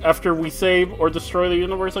 Like, after we save or destroy the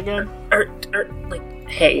universe again?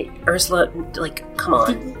 Hey, Ursula, like, come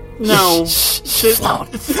on. No. Sloan,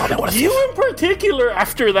 You in particular,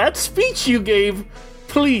 after that speech you gave,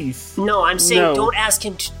 please. No, I'm saying No. don't ask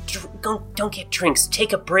him to... Don't get drinks.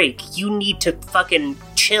 Take a break. You need to fucking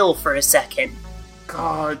chill for a second.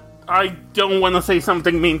 God, I don't want to say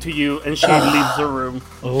something mean to you, and she leaves the room.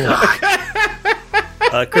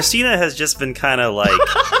 Christina has just been kind of like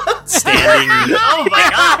standing Oh my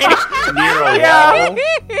god! near a wall,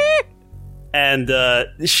 and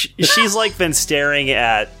she's like been staring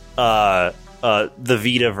at the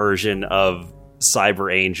Vita version of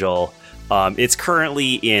Cyber Angel. It's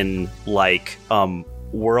currently in like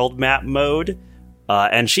world map mode,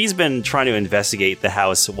 and she's been trying to investigate the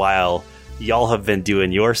house while y'all have been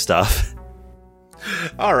doing your stuff.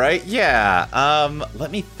 All right, yeah.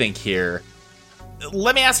 Let me think here.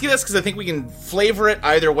 Let me ask you this, because I think we can flavor it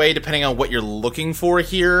either way depending on what you're looking for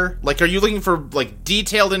here. Like, are you looking for, like,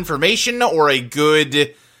 detailed information or a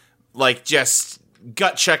good, like, just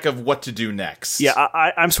gut check of what to do next? Yeah,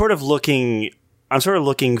 I'm sort of looking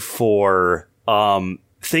for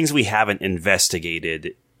things we haven't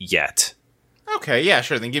investigated yet. Okay, yeah,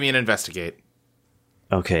 sure. Then give me an investigate.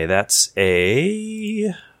 Okay, that's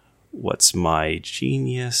what's my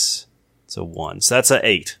genius? It's a 1. So that's a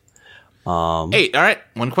 8. 8, all right.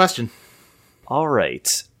 One question. All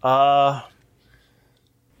right.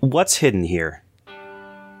 What's hidden here?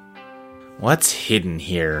 What's hidden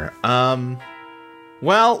here?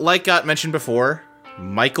 Well, like got mentioned before,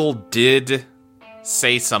 Michael did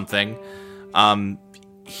say something.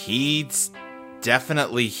 He's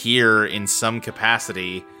definitely here in some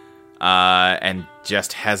capacity, and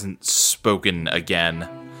just hasn't spoken again.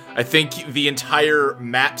 I think the entire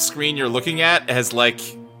map screen you're looking at has, like,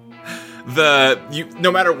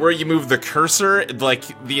 no matter where you move the cursor, like,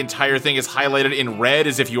 the entire thing is highlighted in red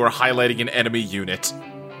as if you are highlighting an enemy unit.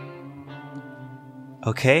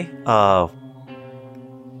 Okay, well,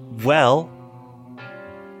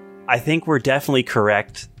 I think we're definitely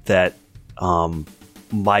correct that,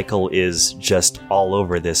 Michael is just all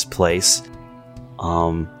over this place.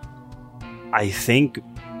 I think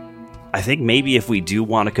maybe if we do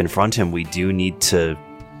want to confront him, we do need to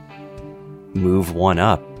move one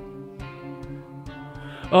up.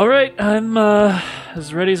 All right, I'm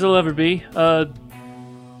as ready as I'll ever be.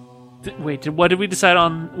 Wait, what did we decide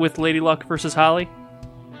on with Lady Luck versus Holly?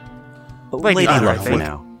 Lady Luck for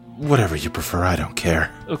now. Whatever you prefer, I don't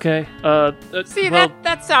care. Okay. See, well,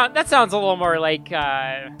 that sounds a little more like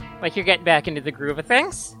you're getting back into the groove of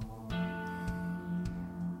things.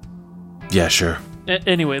 Yeah, sure.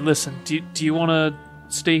 Anyway, listen. Do you want to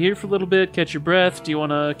stay here for a little bit, catch your breath? Do you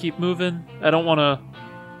want to keep moving? I don't want to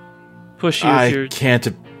push you. I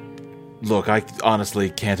can't. Look, I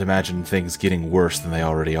honestly can't imagine things getting worse than they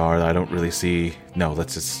already are. I don't really see. No,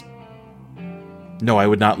 let's just. No, I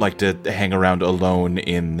would not like to hang around alone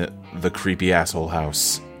in the creepy asshole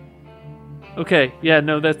house. Okay, yeah,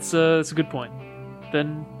 no, that's a good point.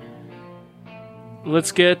 Then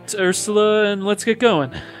let's get Ursula and let's get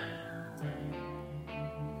going.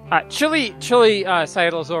 Chili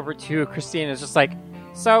sidles over to Christine and is just like,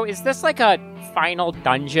 so is this like a final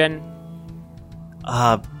dungeon?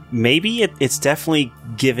 Maybe it's definitely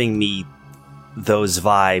giving me those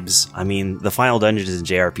vibes. I mean, the final dungeons in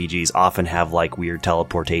JRPGs often have like weird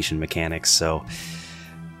teleportation mechanics, so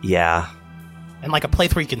yeah. And like a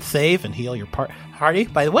place where you can save and heal your party.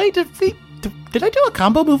 By the way, did I do a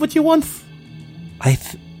combo move with you once? I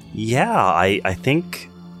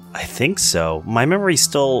think so. My memory's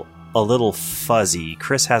still a little fuzzy.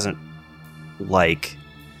 Chris hasn't, like,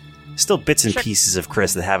 still bits and pieces of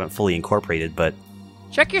Chris that haven't fully incorporated, but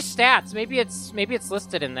check your stats. Maybe it's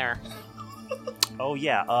listed in there. Oh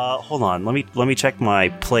yeah. Hold on. Let me check my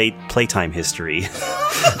playtime history.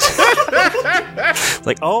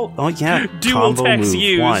 Like, oh yeah. Dual combo text move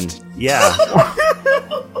used. 1. Yeah.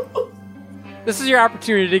 This is your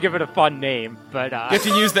opportunity to give it a fun name, but You have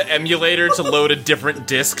to use the emulator to load a different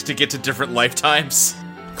disc to get to different lifetimes.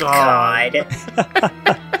 God.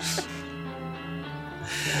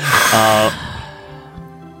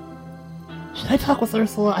 Should I talk with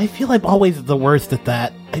Ursula? I feel I'm always the worst at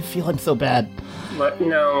that. I feel I'm so bad. But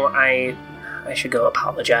no, I should go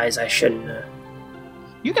apologize. I shouldn't.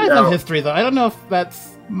 You guys have history, though. I don't know if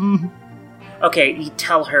that's. Okay, you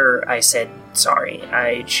tell her I said sorry.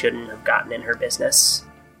 I shouldn't have gotten in her business.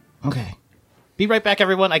 Okay. Be right back,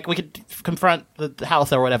 everyone. We could confront the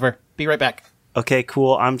house or whatever. Be right back. Okay,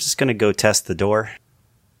 cool. I'm just gonna go test the door.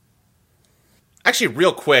 Actually,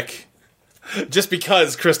 real quick, just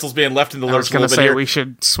because Crystal's being left in the lurch. I was gonna say we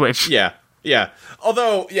should switch. Yeah.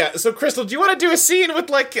 Although, yeah. So, Crystal, do you want to do a scene with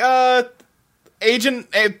like Agent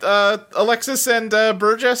Alexis and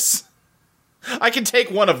Burgess? I can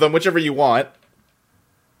take one of them, whichever you want.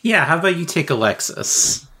 Yeah, how about you take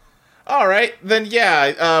Alexis? All right, then.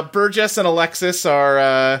 Yeah, Burgess and Alexis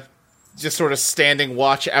are just sort of standing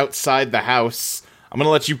watch outside the house. I'm gonna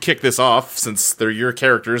let you kick this off since they're your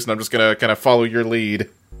characters, and I'm just gonna kind of follow your lead.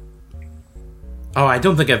 Oh, I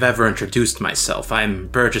don't think I've ever introduced myself. I'm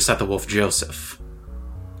Burgess at the Wolf Joseph.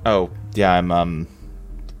 Oh, yeah, I'm, I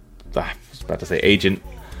was about to say Agent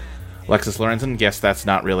Alexis Lorenzen. Guess that's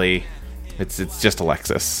not really... It's just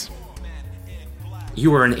Alexis.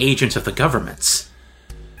 You are an agent of the government.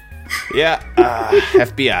 Yeah,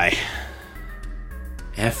 FBI.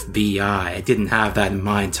 FBI. I didn't have that in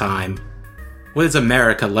my time. What is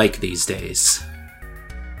America like these days?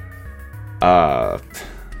 I'm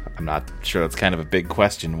not sure. That's kind of a big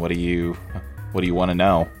question. What do you want to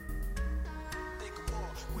know?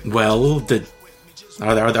 Well,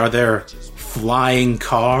 are there flying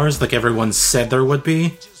cars like everyone said there would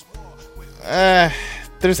be?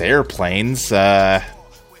 There's airplanes. I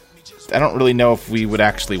don't really know if we would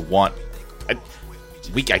actually want...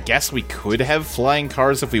 I guess we could have flying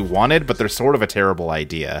cars if we wanted, but they're sort of a terrible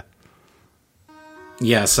idea.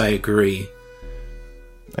 Yes, I agree.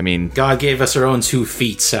 I mean... God gave us our own 2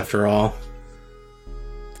 feet, after all.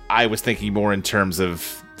 I was thinking more in terms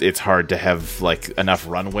of it's hard to have, like, enough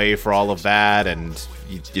runway for all of that, and,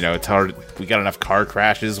 you know, it's hard... We got enough car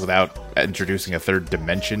crashes without introducing a third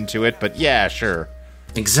dimension to it, but yeah, sure.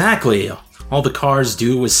 Exactly. All the cars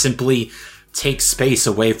do is simply take space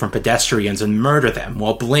away from pedestrians and murder them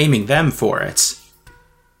while blaming them for it.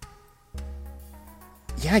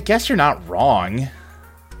 Yeah, I guess you're not wrong.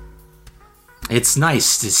 It's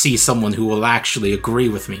nice to see someone who will actually agree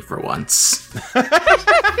with me for once.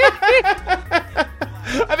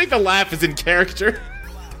 I think the laugh is in character.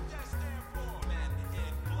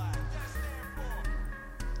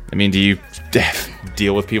 I mean, do you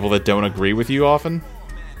deal with people that don't agree with you often?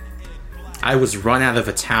 I was run out of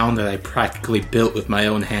a town that I practically built with my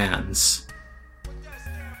own hands.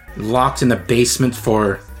 Locked in the basement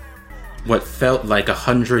for what felt like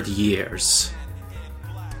 100 years.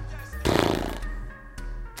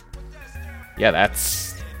 Yeah, that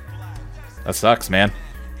sucks, man.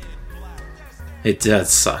 It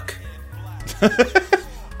does suck.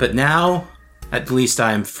 But now, at least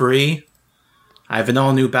I am free. I have an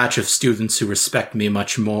all-new batch of students who respect me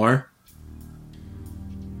much more.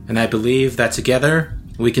 And I believe that together,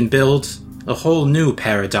 we can build a whole new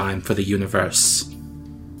paradigm for the universe.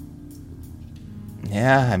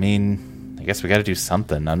 Yeah, I mean, I guess we gotta do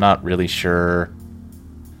something. I'm not really sure.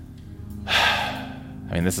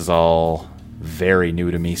 I mean, this is all very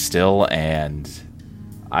new to me still, and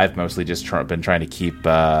I've mostly just been trying to keep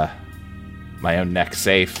my own neck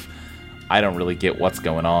safe. I don't really get what's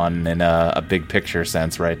going on in a big picture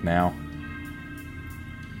sense right now.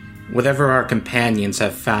 Whatever our companions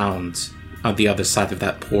have found on the other side of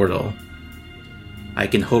that portal, I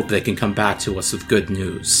can hope they can come back to us with good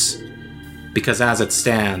news. Because as it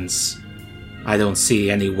stands, I don't see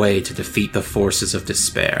any way to defeat the forces of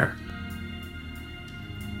despair.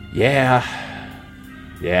 Yeah.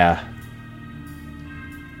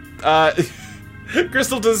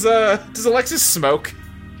 Crystal, does Alexis smoke?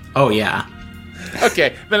 Oh, yeah.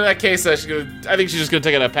 Okay, then in that case, I think she's just gonna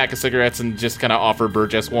take out a pack of cigarettes and just kind of offer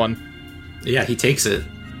Burgess one. Yeah, he takes it.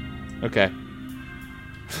 Okay.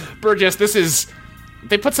 Burgess,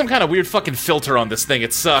 they put some kind of weird fucking filter on this thing.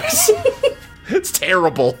 It sucks. It's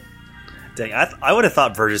terrible. Dang, I would have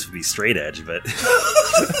thought Burgess would be straight edge, but...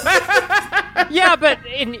 Yeah, but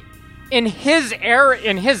in his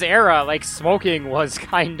era, like, smoking was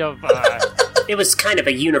kind of... It was kind of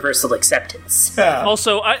a universal acceptance.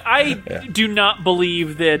 Also, I do not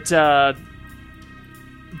believe that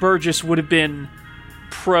Burgess would have been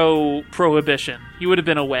pro-prohibition. He would have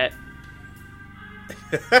been a wet.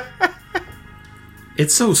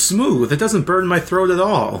 It's so smooth, it doesn't burn my throat at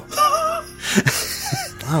all.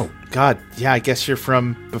 Oh, God. Yeah, I guess you're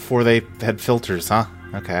from before they had filters, huh?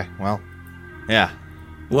 Okay, well, yeah.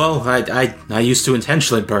 Well, I used to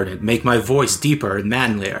intentionally burn it, make my voice deeper and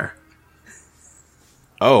manlier.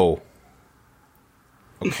 Oh.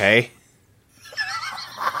 Okay.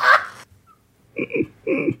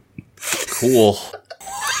 Cool.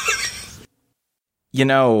 You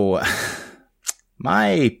know,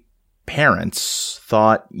 my parents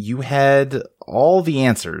thought you had all the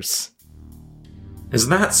answers. Is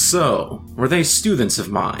that so? Were they students of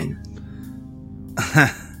mine?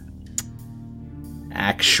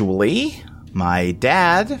 Actually, my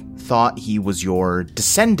dad thought he was your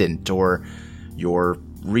descendant, or your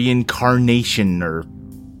reincarnation, or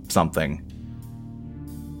something.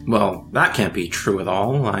 Well, that can't be true at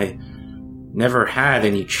all. I never had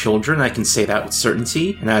any children, I can say that with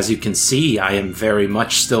certainty, and as you can see, I am very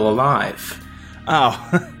much still alive.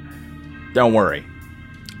 Oh, don't worry.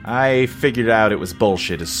 I figured out it was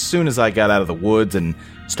bullshit as soon as I got out of the woods and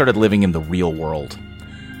started living in the real world.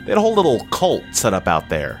 They had a whole little cult set up out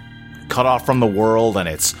there, cut off from the world and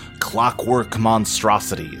its clockwork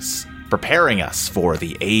monstrosities, preparing us for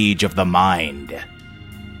the age of the mind.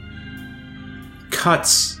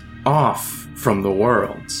 Cuts off from the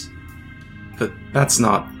world? But that's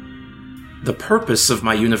not... The purpose of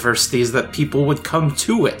my university is that people would come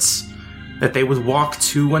to it. That they would walk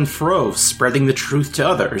to and fro, spreading the truth to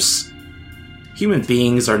others. Human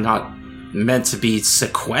beings are not meant to be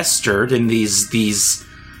sequestered in these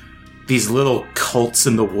these little cults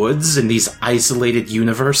in the woods in these isolated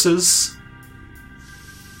universes?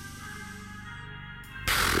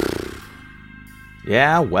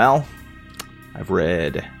 Yeah, well, I've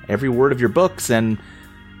read every word of your books, and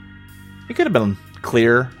you could have been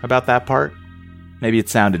clear about that part. Maybe it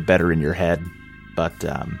sounded better in your head, but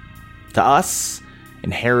to us,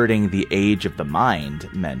 inheriting the age of the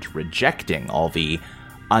mind meant rejecting all the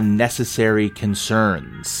unnecessary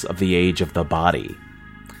concerns of the age of the body.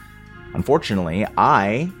 Unfortunately,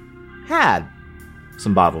 I had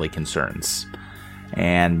some bodily concerns,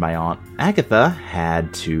 and my Aunt Agatha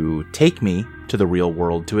had to take me to the real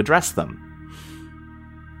world to address them.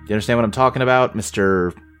 Do you understand what I'm talking about,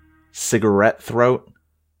 Mr. Cigarette Throat?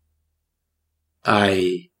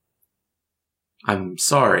 I'm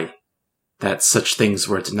sorry that such things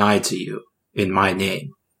were denied to you in my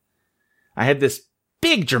name. I had this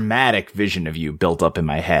big dramatic vision of you built up in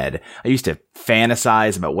my head. I used to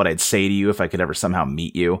fantasize about what I'd say to you if I could ever somehow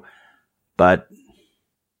meet you. But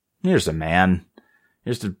here's a man.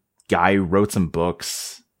 Here's a guy who wrote some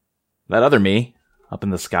books. That other me, up in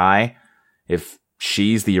the sky, if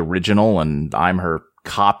she's the original and I'm her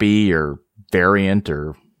copy or variant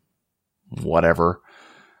or whatever,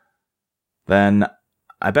 then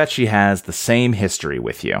I bet she has the same history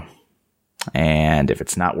with you. And if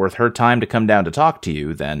it's not worth her time to come down to talk to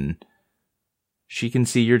you, then she can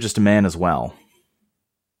see you're just a man as well.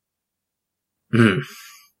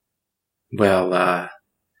 Well,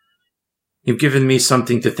 you've given me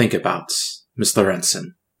something to think about, Miss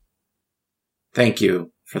Lorenzen. Thank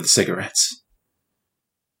you for the cigarettes.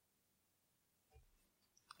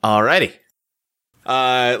 Alrighty.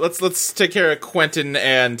 Let's take care of Quentin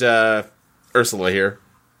and Ursula here.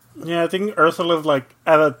 Yeah, I think Ursula's like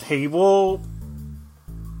at a table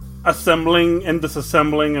assembling and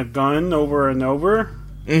disassembling a gun over and over.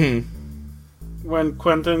 Mm-hmm. When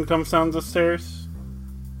Quentin comes down the stairs.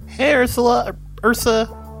 Hey, Ursa. What's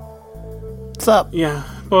up? Yeah,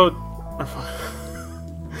 but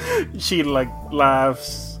she like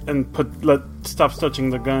laughs and stops touching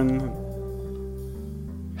the gun.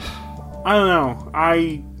 I don't know.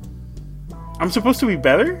 I'm supposed to be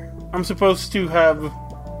better? I'm supposed to have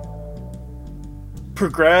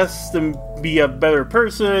progressed and be a better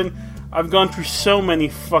person. I've gone through so many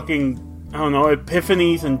fucking, I don't know,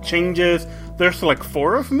 epiphanies and changes. There's like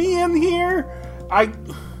 4 of me in here. And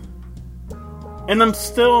I'm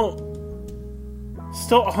still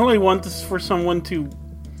all I want is for someone to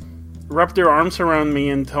wrap their arms around me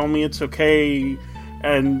and tell me it's okay.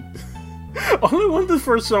 And all I want is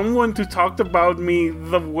for someone to talk about me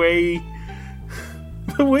the way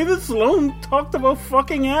that Sloane talked about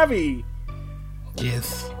fucking Abby.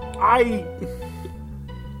 Yes. I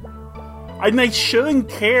shouldn't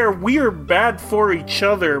care. We are bad for each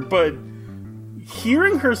other, but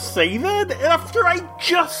hearing her say that after I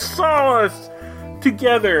just saw us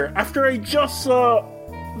together, after I just saw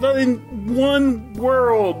that in one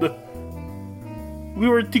world we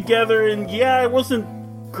were together, and yeah, it wasn't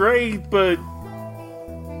great, but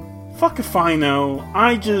fuck if I know.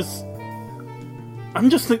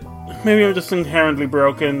 Maybe I'm just inherently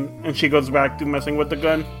broken. And she goes back to messing with the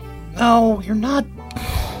gun. No, you're not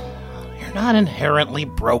inherently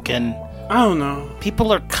broken. I don't know.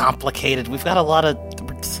 People are complicated. We've got a lot of,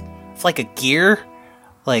 it's like a gear,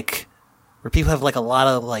 like where people have like a lot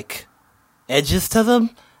of like edges to them,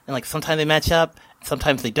 and like sometimes they match up,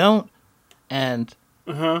 sometimes they don't. And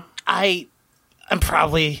I'm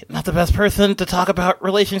probably not the best person to talk about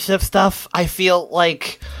relationship stuff. I feel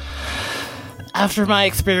like after my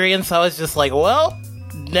experience, I was just like, well,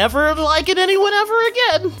 never liking anyone ever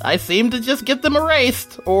again. I seem to just get them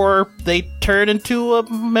erased, or they turn into a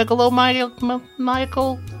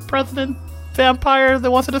megalomaniacal president vampire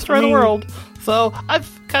that wants to destroy the world. So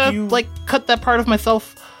I've kind of like cut that part of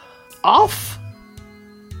myself off.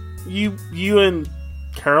 You and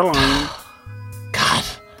Caroline. God.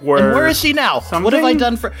 And where is she now? Something? What have I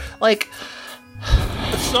done for, like...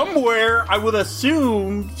 Somewhere, I would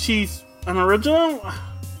assume she's an original?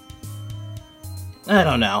 I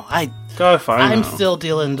don't know. I'm still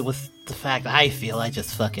dealing with the fact that I feel I'm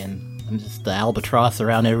just the albatross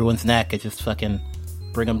around everyone's neck. I just fucking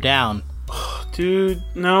bring them down. Dude,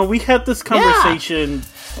 no, we had this conversation.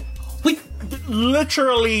 Yeah. We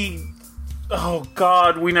literally... Oh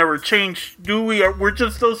god, we never changed, do we? We're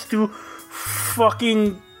just those two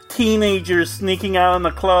fucking teenagers sneaking out in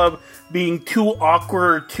the club, being too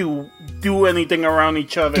awkward to do anything around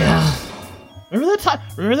each other. Remember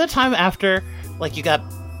that time after, like, you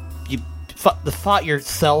fought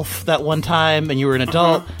yourself that one time, and you were an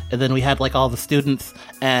adult, and then we had like all the students,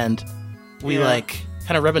 and we like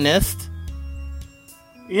kind of reminisced.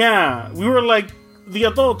 Yeah, we were like the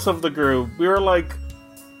adults of the group. We were like,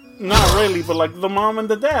 not really, but like the mom and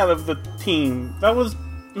the dad of the team. That was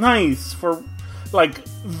nice for like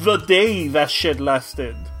the day that shit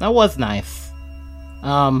lasted. That was nice.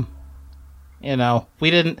 You know,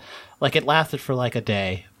 we didn't like it lasted for like a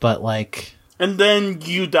day, but like. And then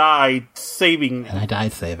you died saving me. And I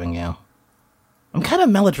died saving you. I'm kind of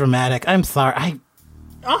melodramatic. I'm sorry.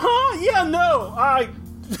 Yeah, no,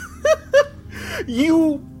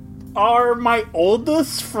 You are my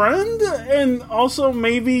oldest friend, and also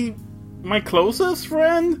maybe my closest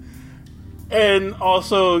friend, and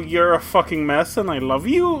also you're a fucking mess, and I love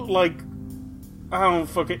you. Like, I don't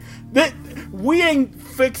fucking... We ain't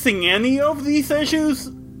fixing any of these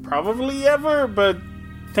issues, probably ever, but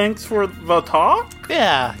thanks for the talk?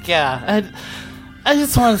 Yeah. I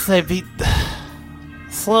just want to say,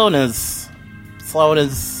 Sloan is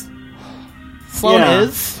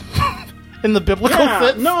in the biblical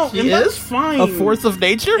sense. No, she and is that's fine. A force of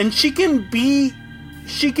nature, and she can be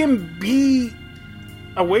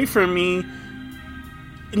away from me,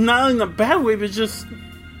 not in a bad way, but just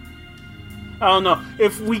I don't know.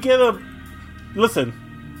 If we get listen,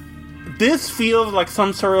 this feels like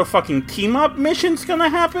some sort of fucking team up mission's gonna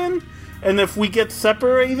happen, and if we get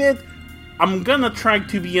separated, I'm gonna try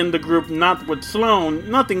to be in the group, not with Sloan,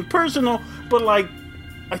 nothing personal, but like,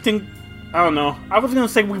 I think, I don't know, I was gonna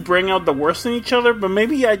say we bring out the worst in each other, but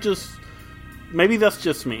maybe that's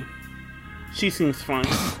just me. She seems fine.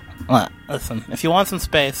 Well, listen, if you want some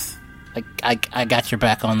space, I got your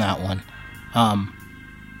back on that one.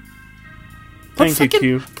 Thank you,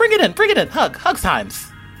 Q. Bring it in, hug times.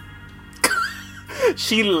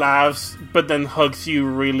 She laughs, but then hugs you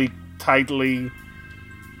really tightly.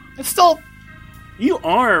 It's still... You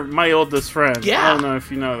are my oldest friend. Yeah. I don't know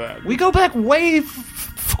if you know that. We go back way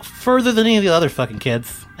further than any of the other fucking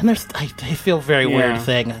kids. And I feel very weird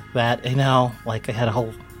saying that, you know, like I had a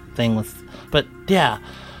whole thing with... But, yeah.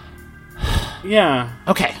 Yeah.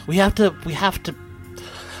 Okay, we have to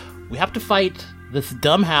fight this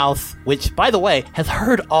dumb house, which, by the way, has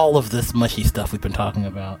heard all of this mushy stuff we've been talking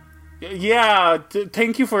about. Yeah,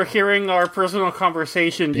 thank you for hearing our personal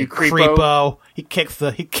conversation, you creepo. He kicks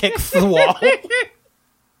the wall.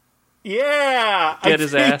 Yeah, Get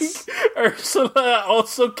his ass. Ursula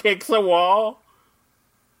also kicks a wall.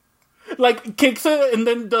 Like, kicks it and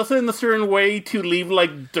then does it in a certain way to leave,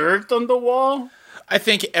 like, dirt on the wall. I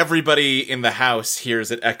think everybody in the house hears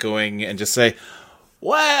it echoing and just say,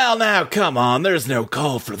 "Well, now, come on, there's no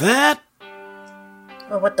call for that."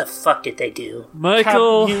 Well, what the fuck did they do?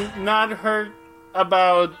 Michael... Have you not heard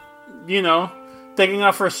about, taking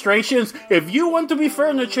off frustrations? If you want to be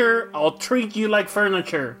furniture, I'll treat you like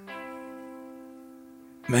furniture.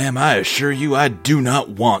 Ma'am, I assure you I do not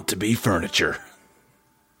want to be furniture.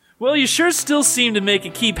 Well, you sure still seem to make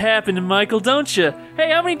it keep happening, Michael, don't you?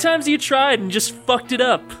 Hey, how many times have you tried and just fucked it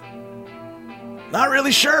up? Not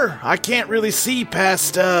really sure. I can't really see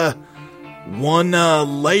past, one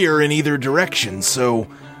layer in either direction, so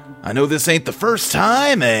I know this ain't the first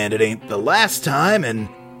time, and it ain't the last time, and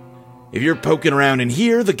if you're poking around in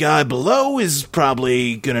here, the guy below is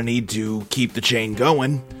probably gonna need to keep the chain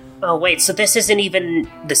going. Oh, wait, so this isn't even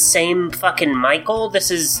the same fucking Michael?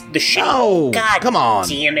 This is the shit. No, God come on.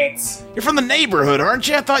 Damn it. You're from the neighborhood, aren't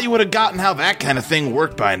you? I thought you would have gotten how that kind of thing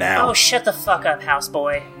worked by now. Oh, shut the fuck up,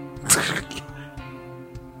 houseboy.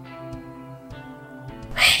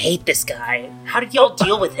 I hate this guy. How did y'all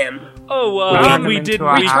deal with him? We turned him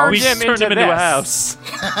into a house.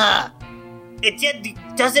 It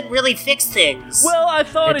doesn't really fix things. Well, I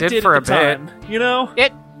thought it did for at the a bit. time, you know?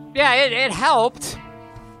 It helped.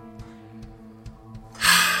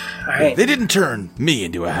 Alright. They didn't turn me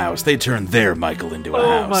into a house. They turned their Michael into a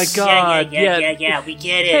house. Oh my god. Yeah, we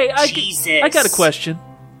get it. Hey, Jesus. I got a question.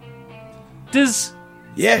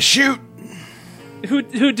 Yeah, shoot.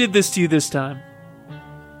 Who did this to you this time?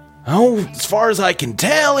 Oh, as far as I can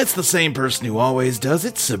tell, it's the same person who always does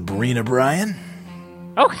it, Sabrina Bryan.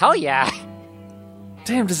 Oh, hell yeah.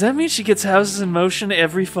 Damn, does that mean she gets houses in motion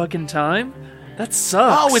every fucking time? That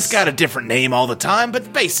sucks. Oh, it's got a different name all the time, but the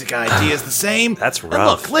basic idea is the same. That's rough. And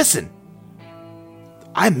look, listen.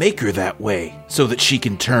 I make her that way so that she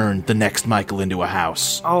can turn the next Michael into a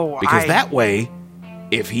house. Oh, Because that way,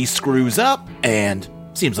 if he screws up, and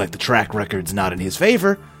seems like the track record's not in his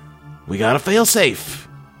favor, we gotta fail safe.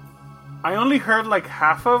 I only heard like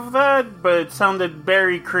half of that, but it sounded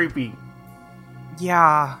very creepy.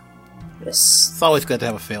 Yeah. It's always good to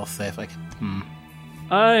have a fail-safe.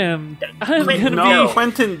 I'm Quentin, gonna no. be...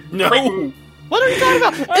 Quentin, no. What are you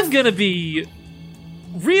talking about? I'm gonna be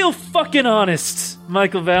real fucking honest,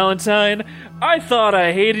 Michael Valentine. I thought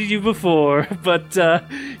I hated you before, but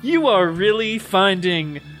you are really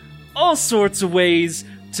finding all sorts of ways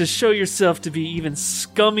to show yourself to be even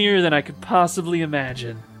scummier than I could possibly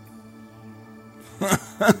imagine.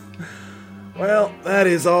 Well, that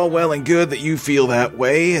is all well and good that you feel that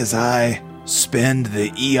way, as I spend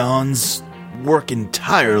the eons working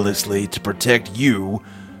tirelessly to protect you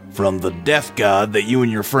from the death god that you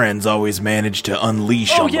and your friends always manage to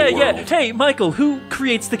unleash on the world. Yeah. Hey, Michael, who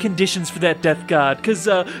creates the conditions for that death god? Because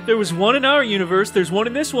there was one in our universe, there's one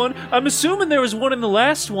in this one. I'm assuming there was one in the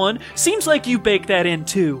last one. Seems like you baked that in,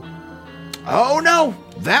 too. Oh, no.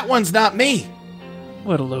 That one's not me.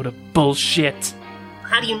 What a load of bullshit.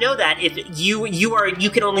 How do you know that if you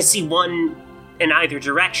can only see one in either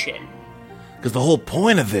direction? Because the whole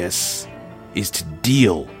point of this is to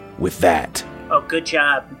deal with that. Oh, good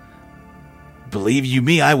job. Believe you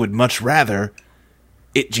me, I would much rather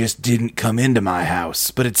it just didn't come into my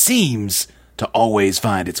house, but it seems to always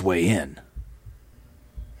find its way in.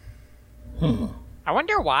 I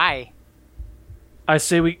wonder why. I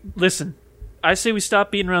say we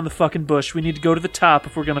stop beating around the fucking bush. We need to go to the top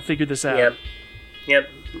if we're gonna figure this out. Yep.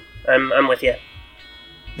 I'm with you.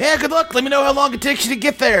 Yeah, good luck. Let me know how long it takes you to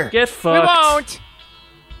get there. Get fucked. We won't.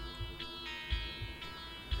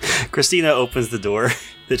 Christina opens the door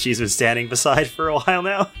that she's been standing beside for a while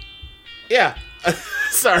now. Yeah.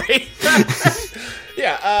 Sorry.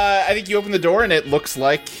 I think you open the door and it looks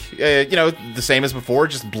like, the same as before,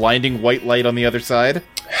 just blinding white light on the other side.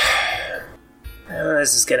 Oh,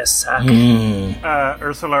 this is gonna suck.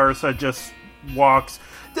 Ursa just walks.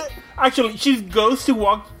 Actually, she goes to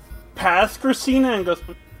walk past Christina and goes,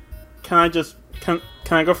 Can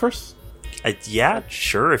I go first? Yeah,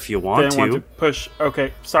 sure, if you want Want to push.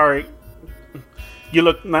 Okay, sorry. You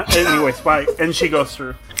look not. Anyways, bye. And she goes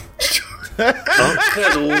through. Oh,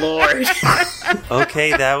 good lord.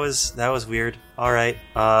 Okay, that was weird. All right.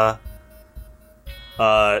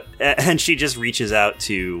 And she just reaches out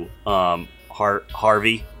to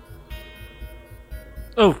Harvey.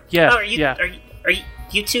 Oh yeah. Are you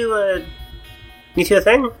two a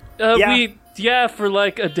thing? Yeah, for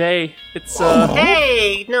like a day. It's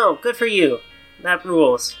Hey, no, good for you. That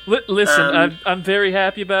rules. Listen, I'm very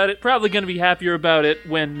happy about it. Probably going to be happier about it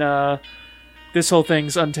when this whole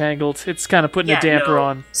thing's untangled. It's kind of putting a damper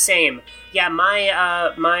on. Same. Yeah,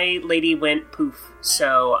 my lady went poof,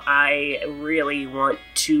 so I really want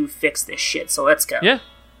to fix this shit. So let's go. Yeah.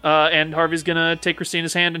 And Harvey's gonna take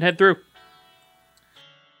Christina's hand and head through.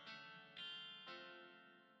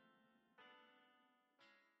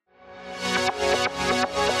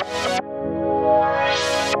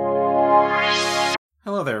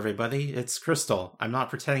 Hello there, everybody. It's Crystal. I'm not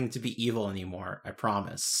pretending to be evil anymore, I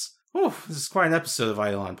promise. Whew, this is quite an episode of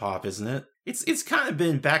Eidolon Pop, isn't it? It's kind of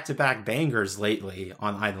been back-to-back bangers lately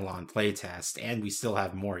on Eidolon Playtest, and we still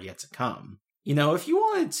have more yet to come. You know, if you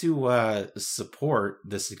wanted to support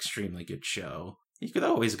this extremely good show, you could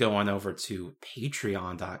always go on over to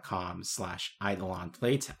patreon.com/Eidolon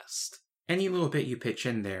Playtest. Any little bit you pitch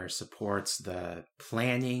in there supports the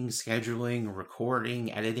planning, scheduling,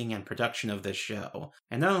 recording, editing, and production of this show.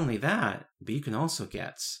 And not only that, but you can also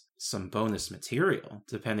get some bonus material,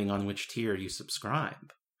 depending on which tier you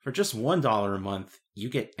subscribe. For just $1 a month, you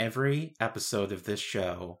get every episode of this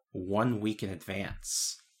show 1 week in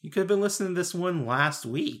advance. You could have been listening to this one last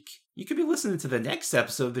week. You could be listening to the next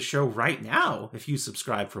episode of the show right now if you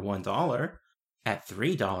subscribe for $1. At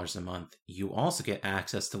 $3 a month, you also get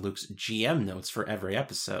access to Luke's GM notes for every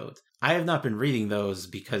episode. I have not been reading those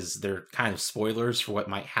because they're kind of spoilers for what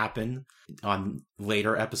might happen on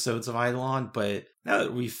later episodes of Eidolon, but now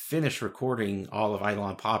that we've finished recording all of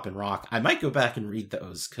Eidolon Pop and Rock, I might go back and read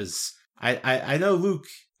those, because I know Luke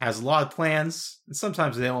has a lot of plans, and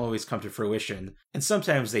sometimes they don't always come to fruition, and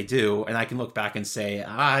sometimes they do, and I can look back and say,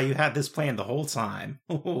 you had this plan the whole time.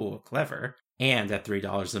 Oh, clever. And at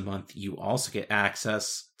 $3 a month, you also get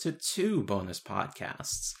access to 2 bonus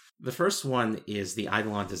podcasts. The first one is the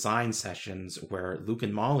Eidolon Design Sessions, where Luke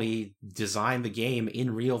and Molly design the game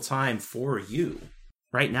in real time for you.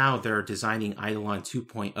 Right now, they're designing Eidolon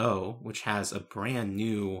 2.0, which has a brand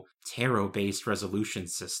new tarot-based resolution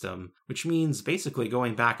system, which means basically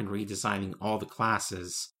going back and redesigning all the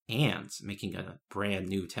classes and making a brand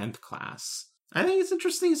new 10th class. I think it's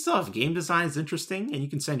interesting stuff. Game design is interesting, and you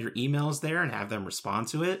can send your emails there and have them respond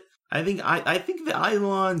to it. I think the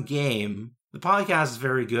Eidolon game, the podcast is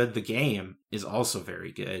very good. The game is also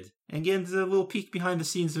very good. And getting a little peek behind the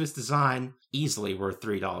scenes of its design, easily worth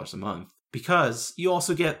 $3 a month. Because you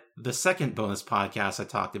also get the second bonus podcast I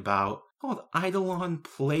talked about, called Eidolon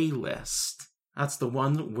Playlist. That's the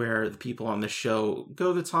one where the people on the show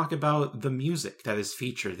go to talk about the music that is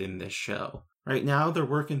featured in this show. Right now, they're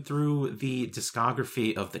working through the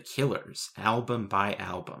discography of The Killers, album by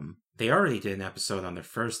album. They already did an episode on their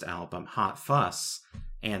first album, Hot Fuss,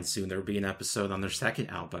 and soon there will be an episode on their second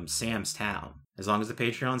album, Sam's Town. As long as the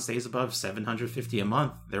Patreon stays above $750 a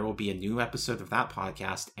month, there will be a new episode of that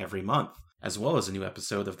podcast every month, as well as a new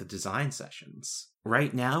episode of the design sessions.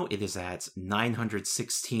 Right now, it is at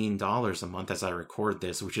 $916 a month as I record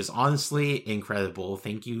this, which is honestly incredible.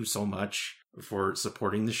 Thank you so much for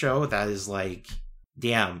supporting the show. That is like,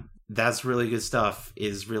 damn, that's really good stuff. It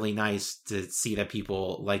is really nice to see that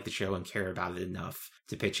people like the show and care about it enough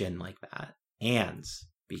to pitch in like that. And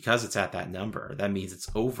because it's at that number, that means it's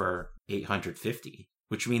over $850,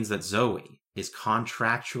 which means that Zoe is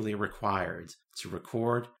contractually required to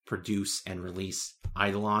record, produce, and release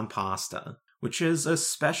Eidolon Pasta, which is a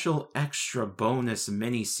special extra bonus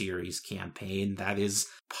mini-series campaign that is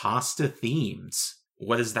pasta-themed.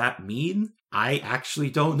 What does that mean? I actually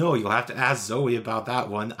don't know. You'll have to ask Zoe about that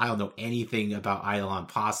one. I don't know anything about Eidolon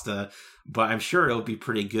Pasta, but I'm sure it'll be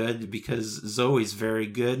pretty good because Zoe's very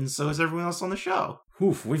good and so is everyone else on the show.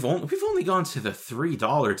 Oof, we've only gone to the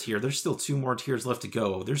 $3 tier. There's still 2 more tiers left to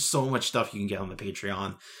go. There's so much stuff you can get on the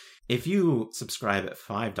Patreon. If you subscribe at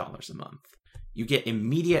 $5 a month, you get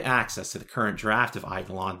immediate access to the current draft of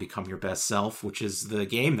Eidolon Become Your Best Self, which is the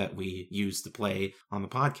game that we use to play on the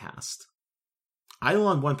podcast.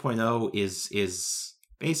 Eidolon 1.0 is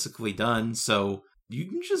basically done, so you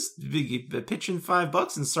can just pitch in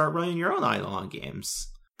 $5 and start running your own Eidolon games.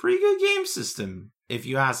 Pretty good game system, if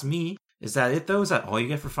you ask me. Is that it, though? Is that all you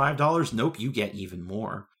get for $5? Nope, you get even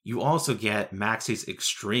more. You also get Maxie's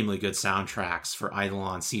extremely good soundtracks for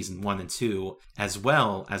Eidolon Season 1 and 2, as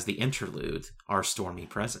well as the interlude, Our Stormy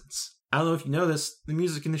Presence. I don't know if you noticed, the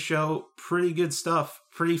music in the show, pretty good stuff.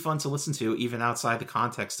 Pretty fun to listen to, even outside the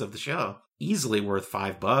context of the show. Easily worth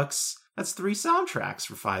 $5. That's 3 soundtracks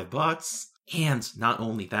for $5. And not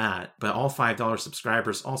only that, but all $5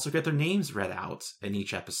 subscribers also get their names read out in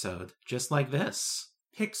each episode, just like this.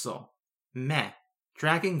 Pixel, Meh,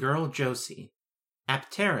 Dragon Girl Josie,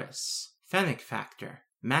 Apteris, Fennec Factor,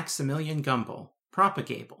 Maximilian Gumble,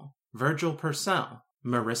 Propagable, Virgil Purcell,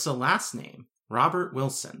 Marissa Last Name, Robert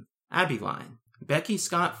Wilson, Abyline, Becky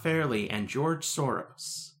Scott Fairley and George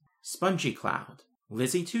Soros, Spongy Cloud,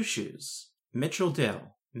 Lizzie Two Shoes, Mitchell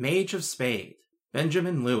Dill, Mage of Spade,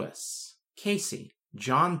 Benjamin Lewis, Casey,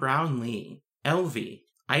 John Brown Lee, LV,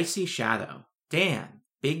 Icy Shadow, Dan,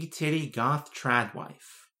 Big Titty Goth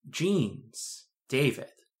Tradwife, Jeans,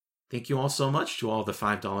 David. Thank you all so much to all the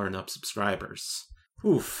 $5 and up subscribers.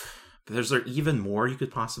 Oof. But is there even more you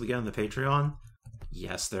could possibly get on the Patreon?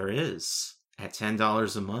 Yes, there is. At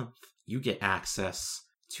 $10 a month, you get access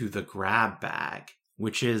to the Grab Bag,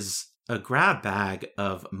 which is a grab bag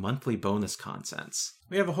of monthly bonus contents.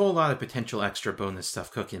 We have a whole lot of potential extra bonus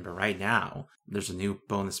stuff cooking, but right now, there's a new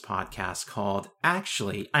bonus podcast called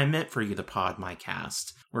Actually, I Meant For You to Pod My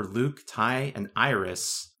Cast, where Luke, Ty, and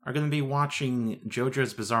Iris are going to be watching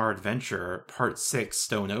JoJo's Bizarre Adventure Part 6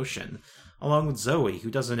 Stone Ocean, along with Zoe, who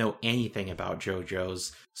doesn't know anything about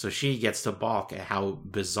JoJo's, so she gets to balk at how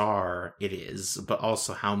bizarre it is, but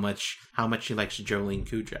also how much she likes Jolene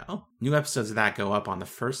Cujo. New episodes of that go up on the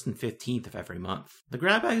 1st and 15th of every month. The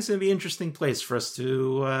Grab Bag is going to be an interesting place for us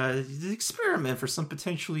to experiment for some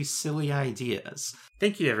potentially silly ideas.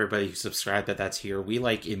 Thank you to everybody who subscribed that's here. We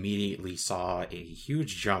immediately saw a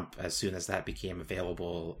huge jump as soon as that became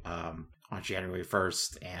available on January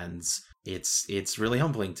 1st, and it's really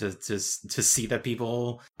humbling to see that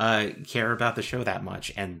people care about the show that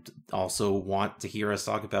much and also want to hear us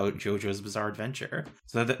talk about JoJo's Bizarre Adventure.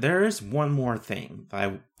 So there is one more thing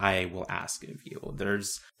that I will ask of you.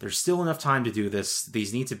 There's still enough time to do this.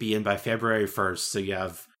 These need to be in by February 1st, so you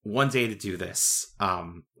have one day to do this.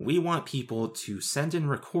 We want people to send in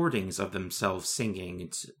recordings of themselves singing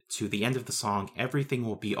to the end of the song Everything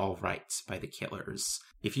Will Be Alright by The Killers.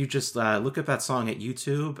 If you just look up that song at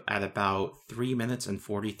YouTube at about 3 minutes and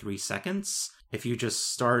 43 seconds, if you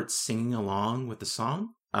just start singing along with the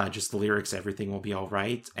song, just the lyrics, Everything Will Be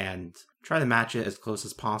Alright, and try to match it as close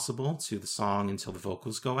as possible to the song until the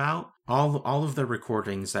vocals go out. All of the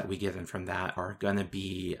recordings that we get in from that are going to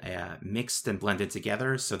be mixed and blended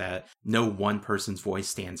together so that no one person's voice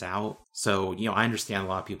stands out. So, I understand a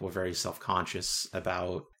lot of people are very self-conscious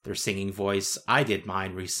about their singing voice. I did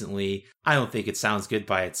mine recently. I don't think it sounds good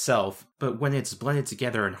by itself, but when it's blended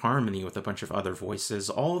together in harmony with a bunch of other voices,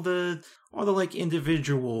 all the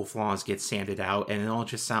individual flaws get sanded out and it all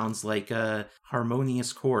just sounds like a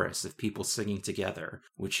harmonious chorus of people people singing together,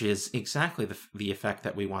 which is exactly the effect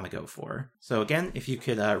that we want to go for. So again, if you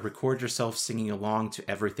could record yourself singing along to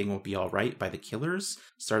Everything Will Be Alright by The Killers,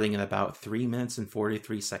 starting in about 3 minutes and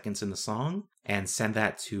 43 seconds in the song, and send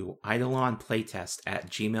that to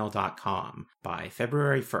eidolonplaytest@gmail.com by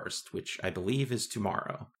February 1st, which I believe is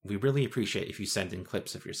tomorrow. We really appreciate if you send in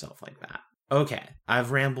clips of yourself like that. Okay,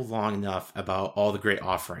 I've rambled long enough about all the great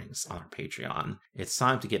offerings on our Patreon. It's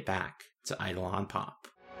time to get back to Eidolon Pop.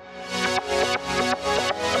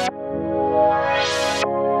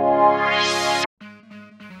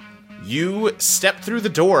 You step through the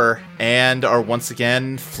door and are once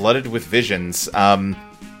again flooded with visions.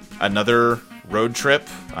 Another road trip,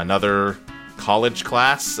 another college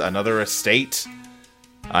class, another estate,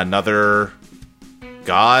 another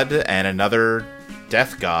god, and another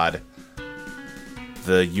death god.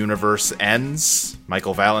 The universe ends.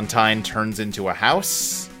 Michael Valentine turns into a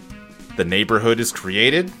house. The neighborhood is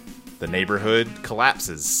created. The neighborhood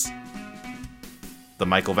collapses. The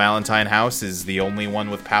Michael Valentine house is the only one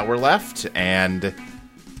with power left, and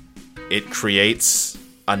it creates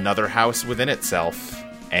another house within itself,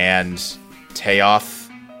 and Teoth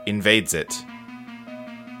invades it.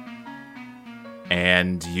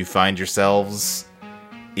 And you find yourselves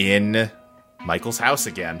in Michael's house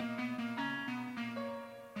again.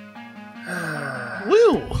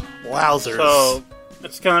 Woo! Wowzers. So,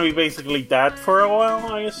 it's gonna be basically that for a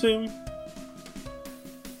while, I assume?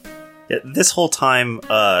 Yeah, this whole time,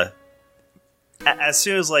 as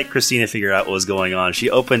soon as, like, Christina figured out what was going on, she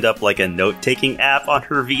opened up, like, a note-taking app on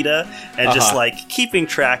her Vita, and just, like, keeping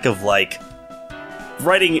track of, like,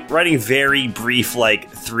 writing very brief,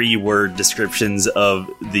 like, 3-word descriptions of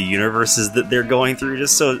the universes that they're going through,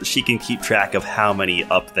 just so she can keep track of how many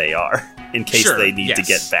up they are, in case they need to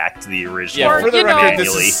get back to the original. Yeah, for the record,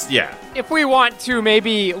 this is, if we want to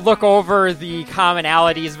maybe look over the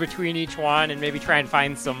commonalities between each one and maybe try and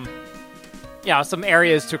find some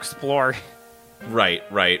areas to explore. Right.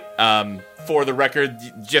 For the record,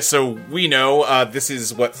 just so we know, this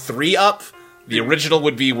is, 3 up? The original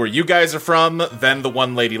would be where you guys are from, then the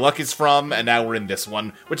one Lady Luck is from, and now we're in this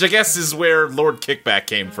one, which I guess is where Lord Kickback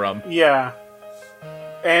came from. Yeah.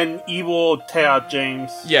 And evil Teoth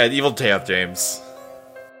James. Yeah, evil Teoth James.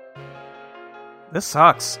 This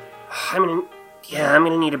sucks. I'm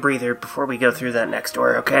gonna need a breather before we go through that next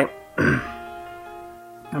door, okay? Am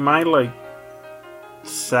I, like,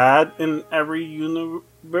 sad in every universe?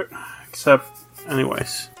 Except,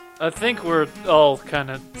 anyways. I think we're all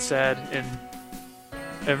kind of sad in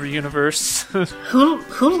every universe.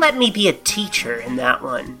 Who let me be a teacher in that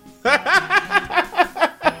one?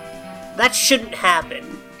 That shouldn't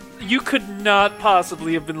happen. You could not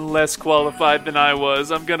possibly have been less qualified than I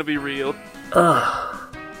was. I'm gonna be real.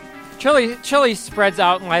 Chili spreads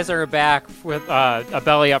out and lies on her back with a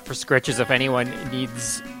belly up for scritches if anyone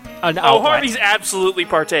needs an outlet. Oh, Harvey's absolutely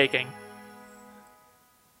partaking.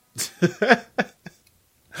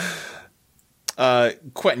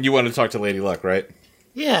 Quentin, you want to talk to Lady Luck, right?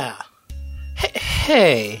 Yeah.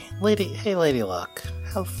 Hey, Lady Luck.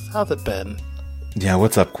 How's it been? Yeah,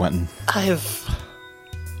 what's up, Quentin?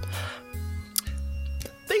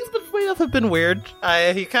 Things between us have been weird.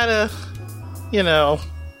 You kind of,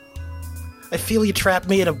 I feel you trapped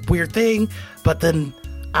me in a weird thing, but then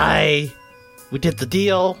we did the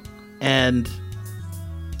deal, and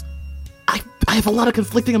I have a lot of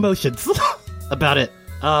conflicting emotions about it.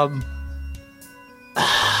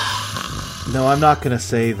 No, I'm not going to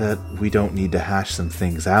say that we don't need to hash some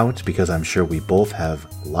things out, because I'm sure we both have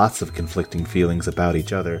lots of conflicting feelings about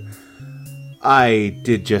each other. I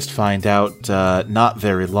did just find out not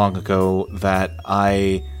very long ago that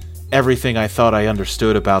everything I thought I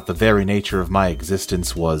understood about the very nature of my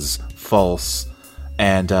existence was false,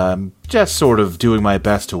 and just sort of doing my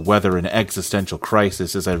best to weather an existential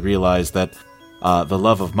crisis as I realized that the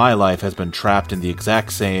love of my life has been trapped in the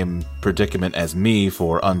exact same predicament as me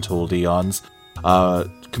for untold eons,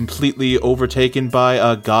 completely overtaken by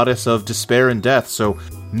a goddess of despair and death, so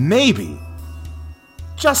maybe,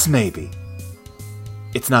 just maybe,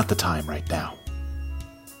 it's not the time right now.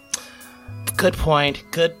 Good point.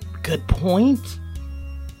 Good point.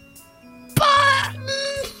 But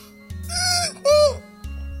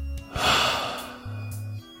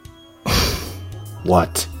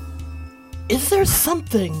What? Is there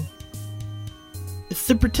something? Is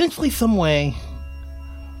there potentially some way?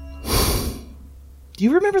 Do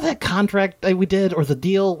you remember that contract we did, or the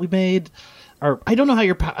deal we made? Or I don't know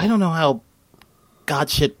how God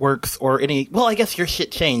shit works, or any. Well, I guess your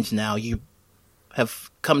shit changed now. You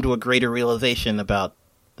have come to a greater realization about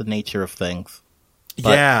the nature of things.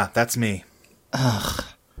 But, yeah, that's me. I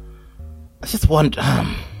just wonder.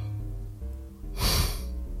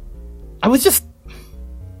 I was just...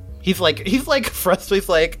 He's like frustrated,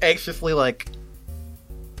 like, anxiously, like...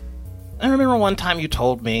 I remember one time you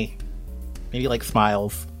told me, maybe like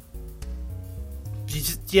smiles, do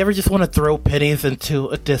you ever just want to throw pennies into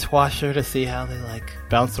a dishwasher to see how they, like,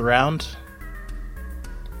 bounce around?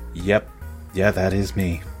 Yep. Yeah, that is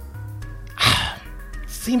me.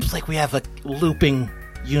 Seems like we have a looping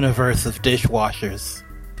universe of dishwashers.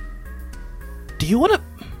 Do you want to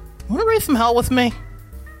raise some hell with me?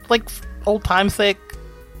 Like, old time's sake?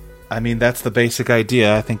 I mean, that's the basic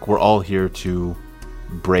idea. I think we're all here to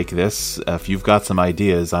break this. If you've got some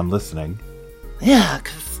ideas, I'm listening. Yeah,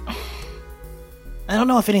 because I don't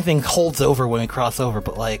know if anything holds over when we cross over,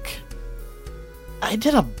 but, like, I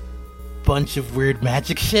did a bunch of weird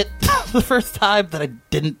magic shit the first time that I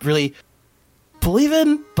didn't really believe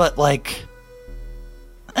in, but, like,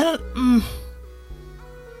 I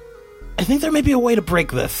think there may be a way to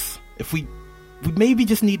break this. If we maybe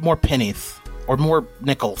just need more pennies or more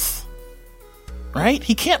nickels, right?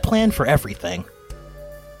 He can't plan for everything.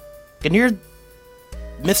 And you're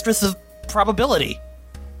mistress of probability.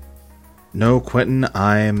 No, Quentin,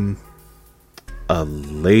 I'm a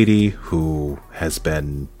lady who has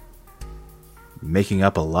been making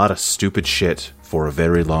up a lot of stupid shit for a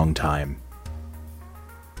very long time.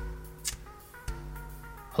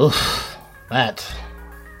 Oof, that...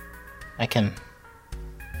 I can...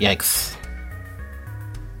 Yikes.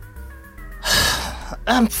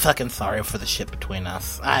 I'm fucking sorry for the shit between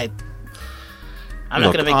us. I'm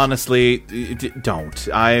not gonna make... honestly, don't.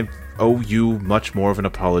 I owe you much more of an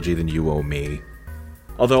apology than you owe me.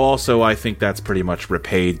 Although also, I think that's pretty much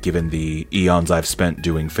repaid given the eons I've spent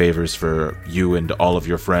doing favors for you and all of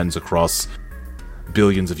your friends across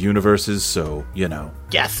billions of universes, so, you know.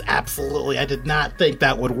 Yes, absolutely. I did not think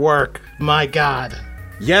that would work. My god.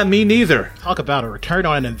 Yeah, me neither. Talk about a return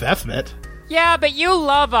on an investment. Yeah, but you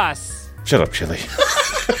love us. Shut up, Chili.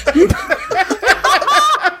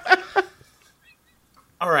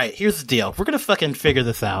 Alright, here's the deal. We're gonna fucking figure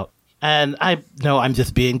this out. And I know I'm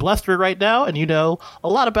just being blustered right now, and you know a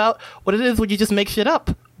lot about what it is when you just make shit up.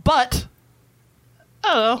 But,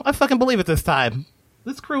 I don't know, I fucking believe it this time.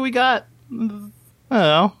 This crew we got, I don't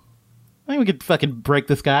know. I think we could fucking break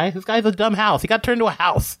this guy. This guy's a dumb house. He got turned into a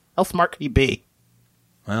house. How smart could he be?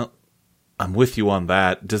 Well, I'm with you on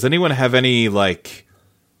that. Does anyone have any, like,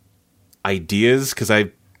 ideas? Because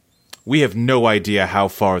we have no idea how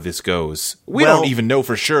far this goes. We don't even know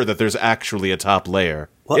for sure that there's actually a top layer.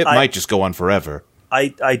 Well, it might just go on forever.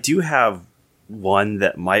 I do have one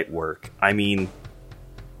that might work. I mean,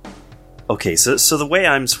 okay, so the way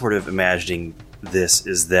I'm sort of imagining this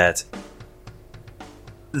is that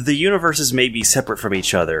the universes may be separate from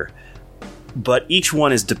each other, but each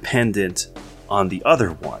one is dependent on the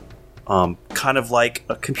other one. Kind of like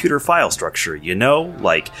a computer file structure, you know?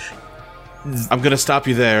 Like, I'm gonna stop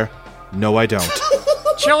you there. No, I don't.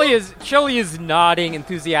 Chili is nodding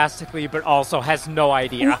enthusiastically, but also has no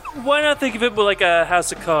idea. Why not think of it more like a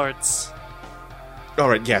house of cards?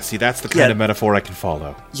 Alright, yeah, see, that's the kind of metaphor I can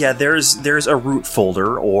follow. Yeah, there's a root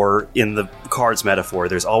folder, or in the cards metaphor,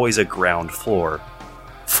 there's always a ground floor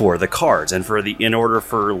for the cards. And in order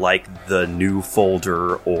for, like, the new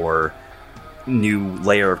folder or new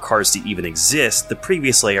layer of cards to even exist, the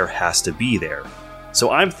previous layer has to be there.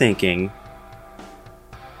 So I'm thinking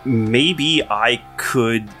maybe I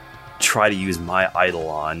could try to use my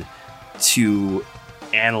Eidolon to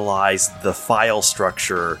analyze the file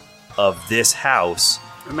structure of this house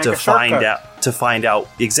to find out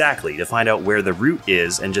where the root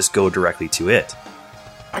is and just go directly to it.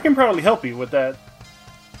 I can probably help you with that.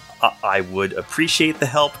 I would appreciate the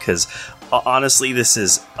help, because honestly, this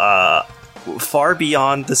is far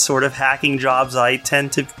beyond the sort of hacking jobs I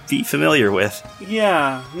tend to be familiar with.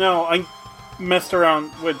 Yeah, no, I messed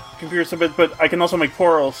around with computers a bit, but I can also make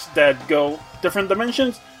portals that go different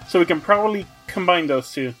dimensions, so we can probably combine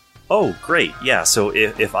those two. Oh, great. Yeah, so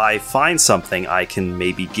if I find something, I can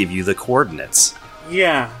maybe give you the coordinates.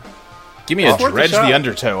 Yeah. Give me a Dredge the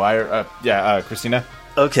Undertow. Christina?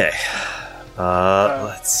 Okay.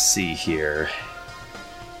 Let's see here.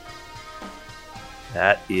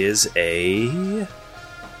 That is a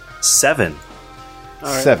 7. All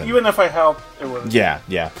right. 7. Even if I help, it would. Yeah.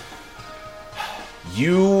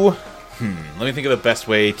 You... let me think of the best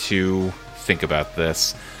way to think about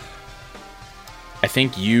this. I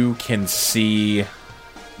think you can see...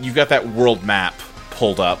 You've got that world map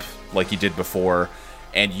pulled up like you did before,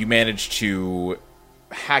 and you managed to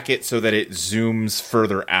hack it so that it zooms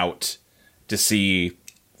further out to see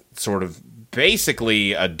sort of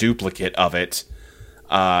basically a duplicate of it,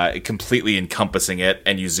 completely encompassing it,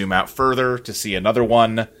 and you zoom out further to see another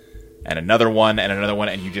one, and another one, and another one,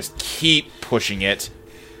 and you just keep pushing it.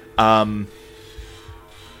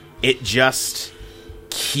 It just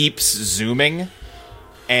keeps zooming,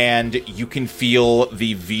 and you can feel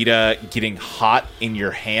the Vita getting hot in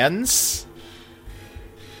your hands.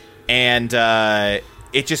 And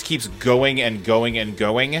it just keeps going and going and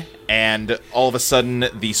going, and all of a sudden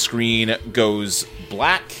the screen goes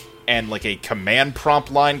black, and like a command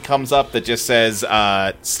prompt line comes up that just says,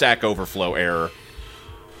 Stack Overflow error.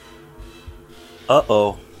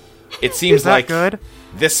 Uh-oh. It seems like good?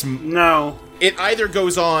 This... No. It either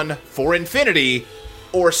goes on for infinity,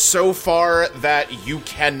 or so far that you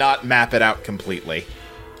cannot map it out completely.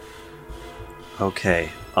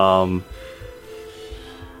 Okay.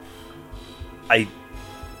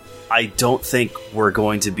 I don't think we're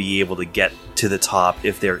going to be able to get to the top,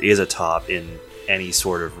 if there is a top, in any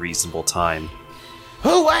sort of reasonable time.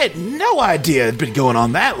 Oh, I had no idea it'd been going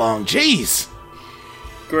on that long. Jeez.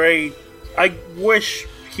 Great. I wish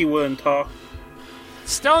he wouldn't talk.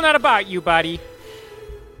 Still not about you, buddy.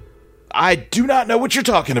 I do not know what you're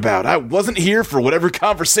talking about. I wasn't here for whatever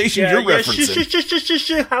conversation you're referencing.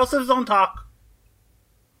 Shh. House of Zone talk.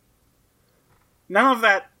 None of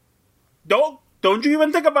that. Don't you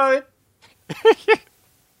even think about it.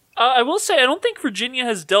 I will say, I don't think Virginia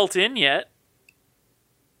has dealt in yet.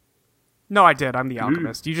 No, I did. I'm the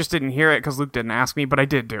alchemist. You just didn't hear it because Luke didn't ask me, but I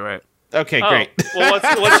did do it. Okay, great. Well,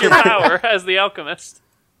 what's your power as the alchemist?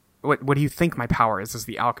 What do you think my power is as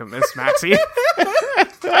the alchemist, Maxie?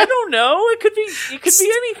 I don't know. It could be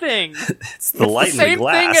anything. It's the light in the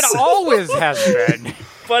glass. Same thing it always has been.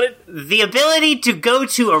 But the ability to go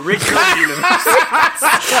to original universe.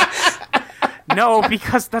 No,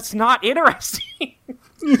 because that's not interesting.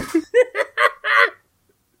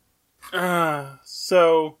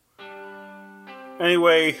 So,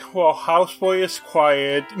 anyway, while Houseboy is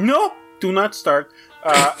quiet... No! Do not start.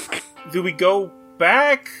 Do we go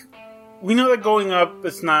back? We know that going up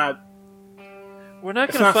is not... We're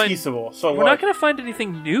not going to find... feasible. So we're not going to find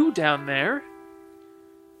anything new down there.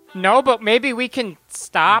 No, but maybe we can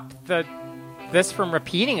stop this from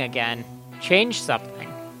repeating again. Change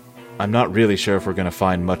something. I'm not really sure if we're going to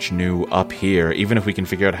find much new up here, even if we can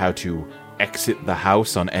figure out how to exit the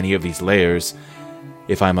house on any of these layers.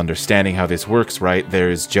 If I'm understanding how this works right,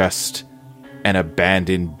 there's just an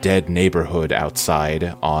abandoned dead neighborhood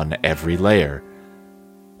outside on every layer.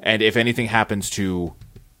 And if anything happens to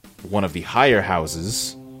one of the higher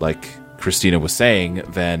houses, like Christina was saying,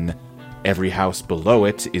 then every house below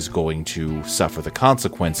it is going to suffer the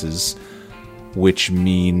consequences, which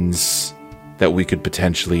means that we could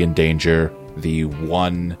potentially endanger the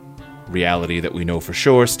one reality that we know for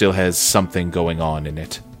sure still has something going on in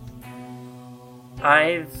it.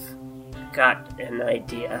 I've got an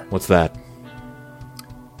idea. What's that?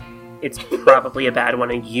 It's probably a bad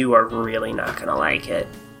one, and you are really not gonna like it.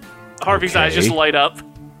 Harvey's eyes just light up.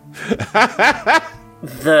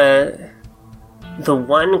 The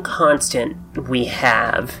one constant we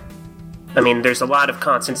have... I mean, there's a lot of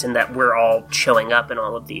constants in that we're all showing up in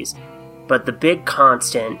all of these. But the big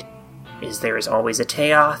constant is there is always a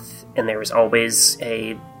Teoth, and there is always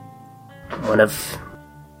one of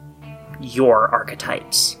your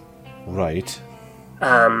archetypes. Right.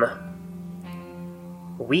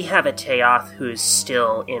 We have a Teoth who's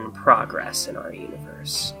still in progress in our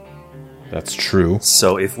universe. That's true.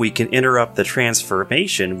 So if we can interrupt the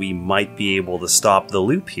transformation, we might be able to stop the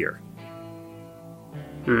loop here.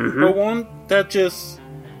 Mm-hmm. But won't that just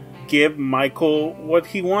give Michael what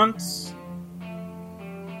he wants?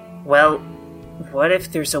 Well, what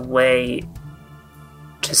if there's a way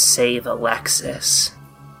to save Alexis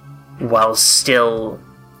while still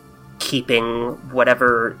keeping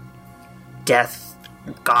whatever death,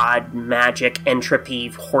 god, magic, entropy,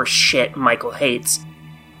 horse shit Michael hates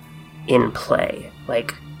in play?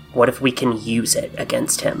 Like, what if we can use it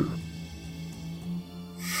against him?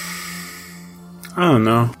 I don't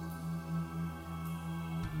know.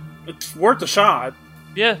 It's worth a shot.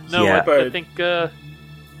 Yeah, no, Yeah. I think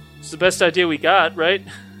it's the best idea we got, right?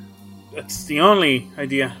 It's the only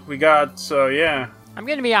idea we got, so yeah. I'm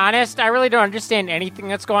gonna be honest, I really don't understand anything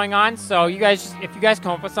that's going on, so if you guys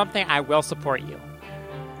come up with something, I will support you.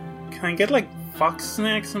 Can I get, like, fox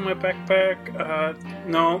snacks in my backpack?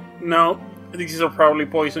 No. These are probably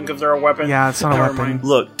poison because they're a weapon. Yeah, it's not a Never weapon. mind.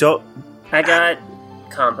 Look, don't... I got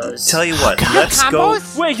combos. Tell you what, let's go...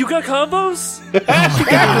 Wait, you got combos? Oh my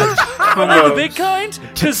god. Are they the big kind?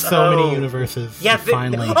 Took so many universes Yeah, to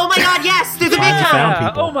finally oh my god, yes! They're the big finally kind!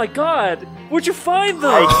 found people. Oh my god! Where'd you find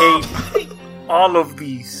them? I hate all of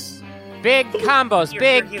these. Big combos, Here,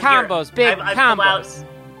 big here, here. combos, big I've pulled out- combos.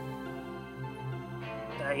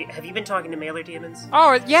 Have you been talking to Mailer Demons?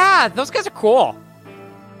 Oh, yeah, those guys are cool.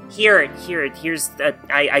 Here's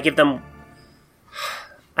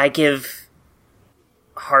I give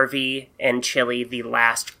Harvey and Chili the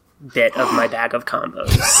last bit of my bag of combos.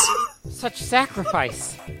 Such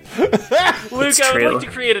sacrifice. Luke, I would like to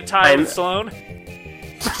create a tie with Sloan.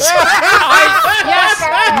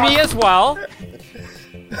 Yes, me as well.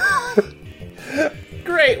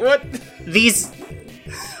 Great, what? These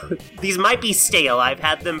might be stale. I've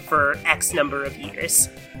had them for X number of years.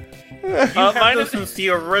 You've had this since the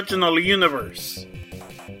original universe.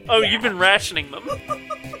 Oh, you've been rationing them.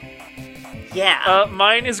 Yeah.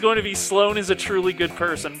 Mine is going to be Sloan is a truly good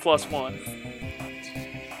person, +1.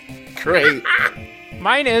 Great.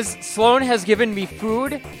 Mine is Sloan has given me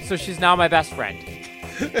food, so she's now my best friend.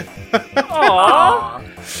 Aww.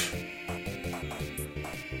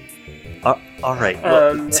 All right.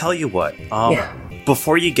 Well, tell you what.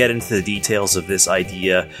 Before you get into the details of this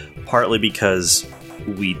idea, partly because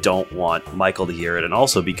we don't want Michael to hear it, and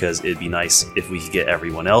also because it'd be nice if we could get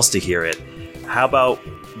everyone else to hear it, how about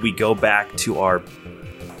we go back to our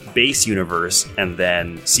base universe and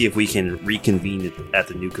then see if we can reconvene at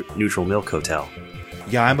the Neutral Milk Hotel?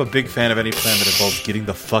 Yeah, I'm a big fan of any plan that involves getting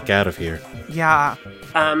the fuck out of here. Yeah.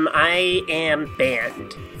 I am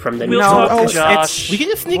banned from the We'll Neutral talk Milk to Hotel. Josh. We can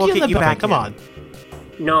just sneak We'll in get the you back. back Come in. on.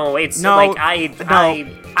 No, it's No, like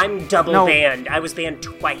I'm double No. banned. I was banned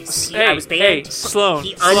twice. Hey, I was banned. hey, Sloan,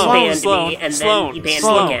 He Sloan, unbanned Sloan, me, and Sloan, then he banned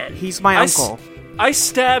Sloan. me again. He's my uncle. I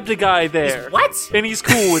stabbed a guy there. What? And he's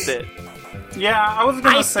cool with it. Yeah, I was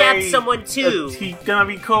gonna I say stabbed someone too. that he's gonna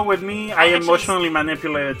be cool with me. I emotionally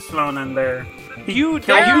manipulated Sloan in there.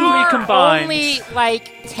 There are only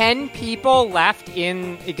like 10 people left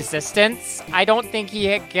in existence. I don't think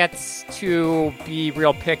he gets to be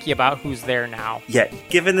real picky about who's there now. Yeah,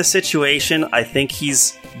 given the situation, I think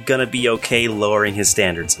he's gonna be okay lowering his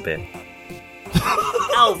standards a bit.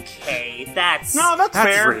 Okay, that's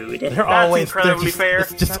fair. rude. They're always incredibly just, fair.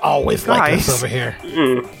 It's just always like Guys. this over here.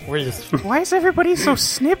 We're just. Why is everybody so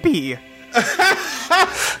snippy?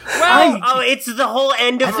 Oh, it's the whole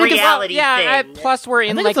end of reality thing. Plus, we're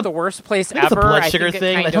in think like it's a- the worst place I think it's a ever. blood I sugar think it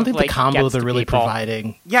thing. kind I don't of, think the like, combos gets are to really people.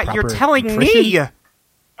 providing. Yeah, you're proper telling nutrition. me.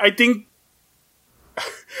 I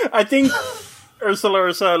think Ursa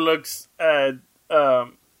looks at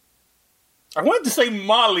I wanted to say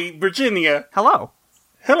Molly, Virginia. Hello.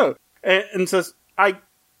 And says,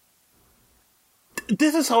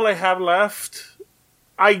 this is all I have left.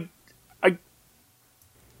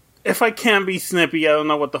 If I can't be snippy, I don't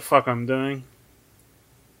know what the fuck I'm doing.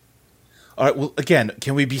 All right, well, again,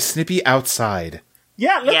 can we be snippy outside?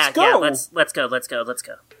 Yeah, let's go. Yeah, let's go.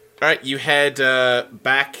 All right, you head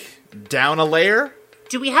back down a layer.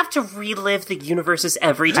 Do we have to relive the universes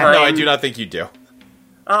every time? No, I do not think you do.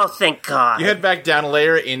 Oh, thank God. You head back down a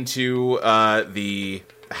layer into the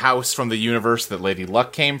house from the universe that Lady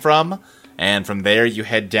Luck came from, and from there you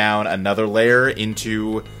head down another layer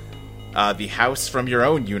into the house from your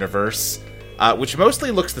own universe, which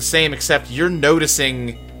mostly looks the same, except you're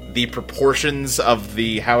noticing the proportions of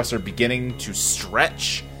the house are beginning to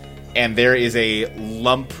stretch, and there is a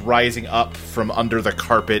lump rising up from under the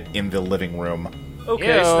carpet in the living room.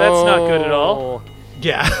 Okay, so that's not good at all.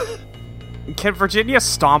 Yeah. Can Virginia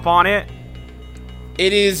stomp on it?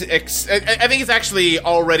 It is, I think it's actually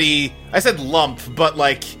already, I said lump, but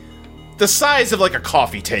like the size of like a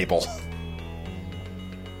coffee table.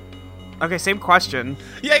 Okay, same question.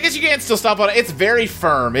 Yeah, I guess you can still stomp on it. It's very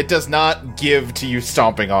firm. It does not give to you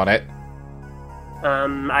stomping on it.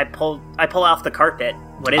 I pull off the carpet.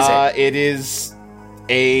 What is it? It is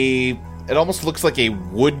it almost looks like a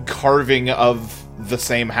wood carving of the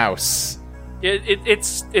same house.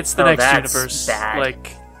 It's the Oh, next that's universe. bad.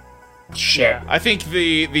 Like, Shit. I think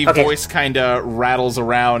the Okay. voice kind of rattles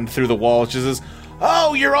around through the wall. It just says,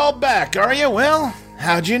 "Oh, you're all back, are you? Well,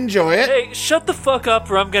 how'd you enjoy it?" hey, shut the fuck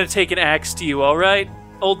up or I'm gonna take an axe to you, alright,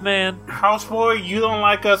 old man? Houseboy, you don't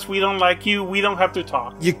like us, we don't like you, we don't have to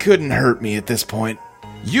talk. You couldn't hurt me at this point.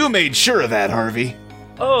 You made sure of that, Harvey.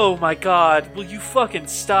 Oh my god, will you fucking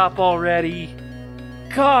stop already?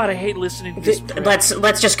 God, I hate listening to this.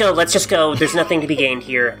 Let's just go. There's nothing to be gained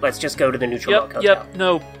here. Let's just go to the Neutral Milk Hotel. Yep,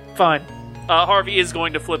 no, fine. Harvey is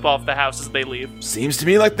going to flip off the house as they leave. Seems to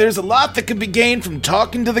me like there's a lot that could be gained from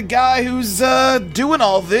talking to the guy who's doing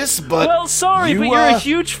all this, but Well, sorry, but you're a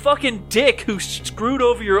huge fucking dick who screwed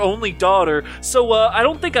over your only daughter, so I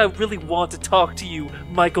don't think I really want to talk to you,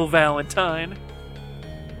 Michael Valentine.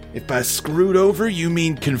 If by screwed over you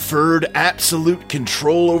mean conferred absolute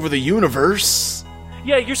control over the universe.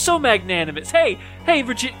 Yeah, you're so magnanimous. Hey,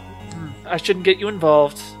 Virginia. I shouldn't get you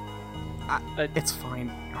involved. It's fine,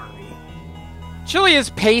 Harvey. Chili is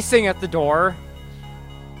pacing at the door.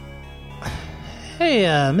 Hey,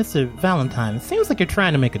 Mr. Valentine, it seems like you're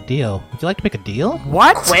trying to make a deal. Would you like to make a deal?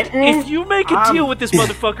 What? Quentin? If you make a deal with this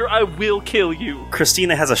motherfucker, I will kill you.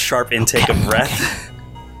 Christina has a sharp intake of breath.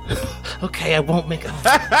 Okay, I won't make a...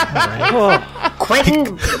 Alright.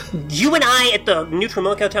 Quentin, you and I at the Neutral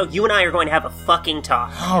Milk Hotel, you and I are going to have a fucking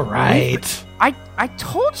talk. Alright. I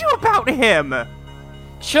told you about him.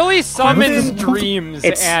 Chili summons Dreams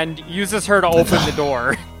and uses her to open the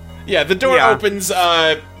door. Yeah, the door opens,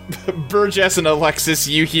 Burgess and Alexis,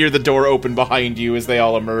 you hear the door open behind you as they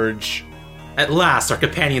all emerge. At last, our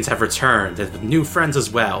companions have returned, and with new friends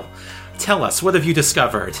as well. Tell us, what have you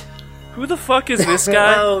discovered? Who the fuck is this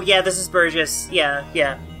guy? Oh, yeah, this is Burgess.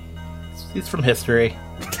 Yeah. He's from history.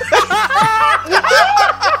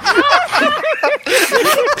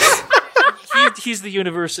 He's the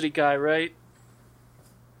university guy, right?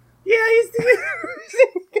 Yeah, he's the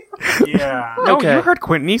Yeah. No, Okay. you heard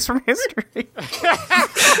Quentin. He's from history.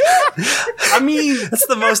 I mean, That's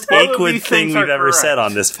the most all of Aquid these thing things we've are ever correct. said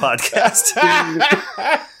on this podcast.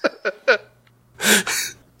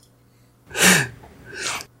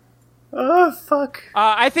 Oh, fuck.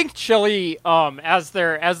 I think Chili, as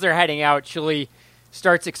they're heading out, Chili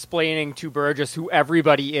starts explaining to Burgess who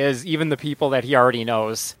everybody is, even the people that he already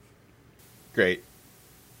knows. Great.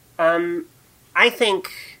 I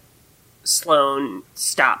think Sloane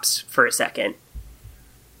stops for a second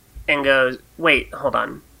and goes, wait, hold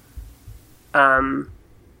on.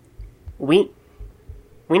 We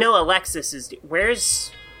know Alexis is...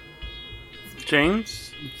 Where's...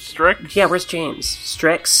 James? Strix? Yeah, where's James?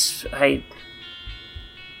 Strix?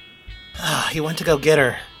 He went to go get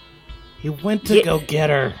her. He went to go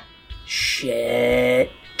get her.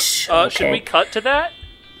 Shit. Should we cut to that?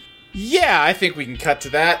 Yeah, I think we can cut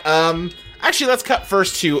to that. Actually, let's cut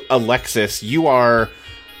first to Alexis. You are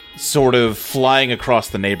sort of flying across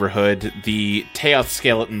the neighborhood. The Teoth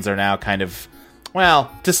skeletons are now kind of...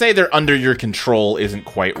 Well, to say they're under your control isn't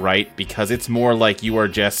quite right, because it's more like you are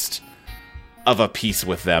just of a piece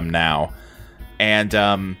with them now.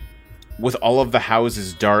 And with all of the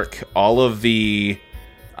houses dark, all of the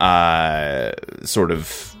sort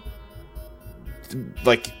of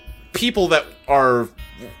like people that are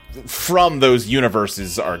from those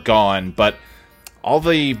universes are gone, but all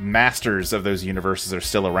the masters of those universes are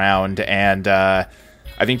still around, and I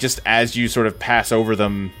think just as you sort of pass over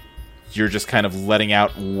them, you're just kind of letting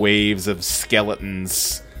out waves of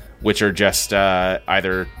skeletons, which are just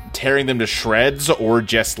either tearing them to shreds or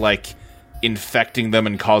just, like, infecting them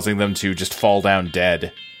and causing them to just fall down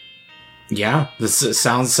dead. Yeah, this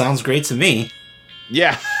sounds great to me.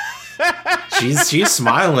 Yeah. she's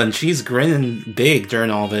smiling. She's grinning big during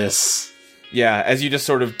all this. Yeah, as you just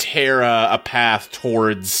sort of tear a path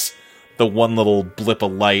towards the one little blip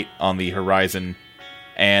of light on the horizon.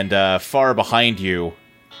 And far behind you,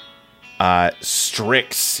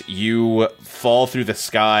 Strix, you fall through the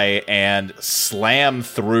sky and slam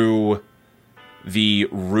through the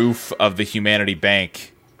roof of the Humanity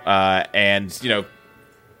Bank. And, you know,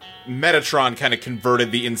 Metatron kind of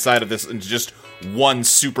converted the inside of this into just one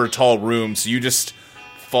super tall room, so you just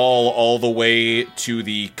fall all the way to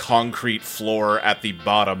the concrete floor at the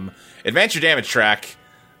bottom. Advance your damage track,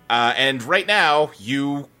 and right now,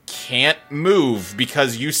 you can't move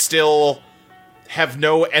because you still have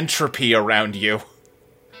no entropy around you.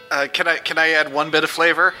 Can I add one bit of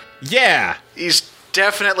flavor? Yeah! He's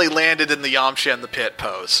definitely landed in the Yamcha in the pit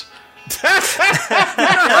pose.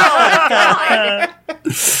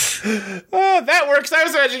 Oh, that works. I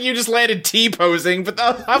was imagining you just landed T-posing, but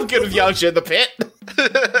I'm good with Yamcha in the pit.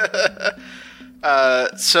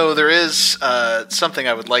 So there is something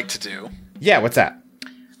I would like to do. Yeah, what's that?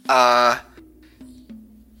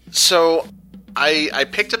 So I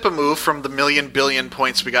picked up a move from the million billion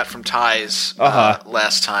points we got from Ties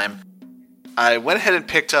last time. I went ahead and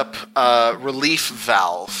picked up Relief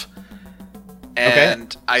Valve.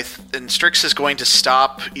 And and Strix is going to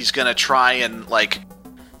stop. He's going to try and, like,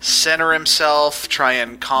 center himself, try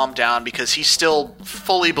and calm down, because he still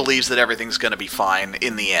fully believes that everything's going to be fine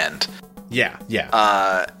in the end. Yeah.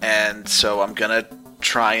 And so I'm going to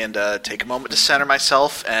try and take a moment to center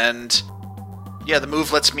myself, and yeah, the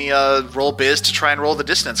move lets me roll Biz to try and roll the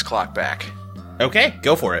distance clock back. Okay,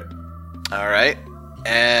 go for it. Alright,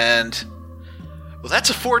 and... Well,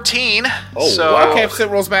 that's a 14. Oh, so, wow. Okay, so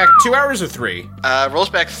it rolls back 2 hours or 3?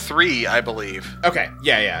 Rolls back 3, I believe. Okay,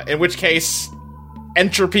 yeah. In which case,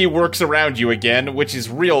 entropy works around you again, which is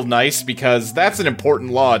real nice, because that's an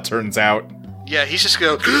important law, it turns out. Yeah, he's just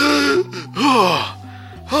go,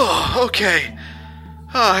 okay.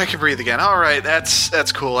 Oh, I can breathe again. Alright,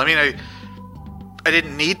 that's cool. I mean,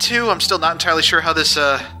 didn't need to. I'm still not entirely sure how this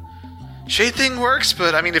shade thing works,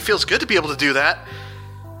 but I mean, it feels good to be able to do that.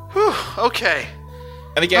 Whew, okay.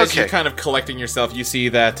 I think as you're kind of collecting yourself, you see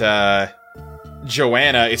that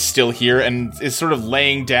Joanna is still here and is sort of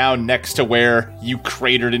laying down next to where you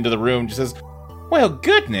cratered into the room. She says, "Well,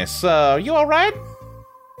 goodness, you all right?"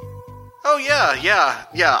 Oh,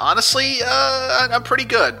 yeah. Honestly, I'm pretty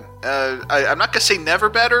good. I'm not gonna say never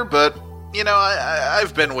better, but, you know,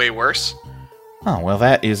 I've been way worse. Oh, well,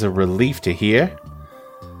 that is a relief to hear.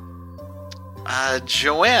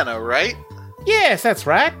 Joanna, right? Yes, that's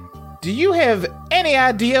right. Do you have any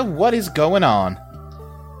idea what is going on?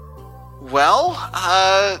 Well,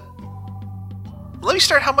 let me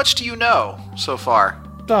start. How much do you know so far?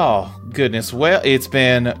 Oh, goodness. Well, it's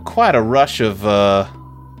been quite a rush of,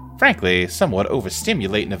 frankly, somewhat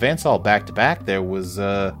overstimulating events all back to back. There was,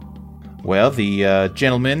 the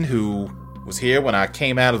gentleman who was here when I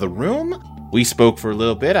came out of the room. We spoke for a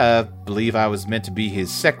little bit. I believe I was meant to be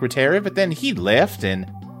his secretary, but then he left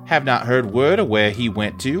and have not heard word of where he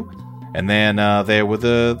went to. And then there were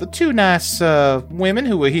the two nice women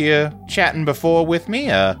who were here chatting before with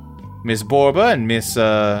me, Miss Borba and Miss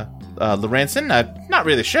Lorenzen. I'm not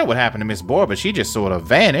really sure what happened to Miss Borba. She just sort of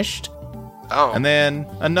vanished. Oh. And then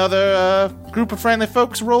another group of friendly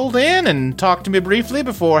folks rolled in and talked to me briefly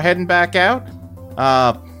before heading back out.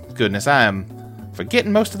 Goodness, I am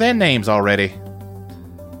forgetting most of their names already.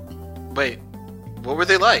 Wait, what were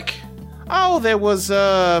they like? Oh, there was,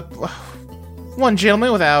 one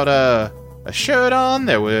gentleman without a shirt on.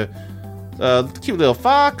 There were a cute little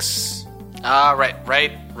fox. Right.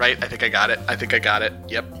 I think I got it.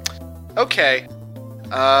 Yep. Okay.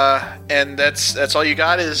 And that's all you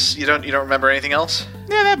got is you don't remember anything else?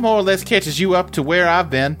 Yeah, that more or less catches you up to where I've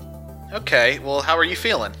been. Okay, well, how are you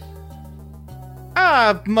feeling?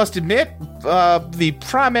 I must admit, the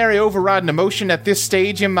primary overriding emotion at this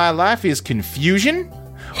stage in my life is confusion,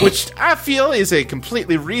 which I feel is a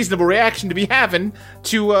completely reasonable reaction to be having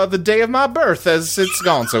to the day of my birth as it's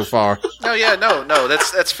gone so far. No,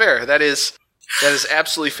 that's fair. That is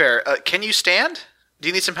absolutely fair. Can you stand? Do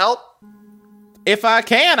you need some help? If I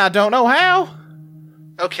can, I don't know how.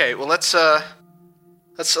 Okay, well let's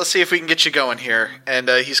see if we can get you going here. And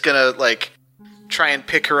he's gonna try and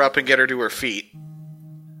pick her up and get her to her feet.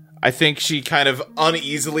 I think she kind of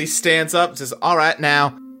uneasily stands up and says, "All right,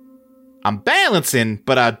 now, I'm balancing,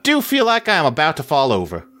 but I do feel like I am about to fall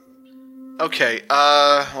over." Okay,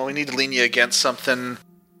 well, we need to lean you against something.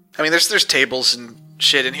 I mean, there's tables and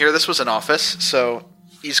shit in here. This was an office, so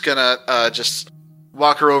he's gonna just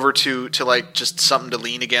walk her over to just something to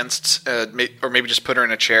lean against, or maybe just put her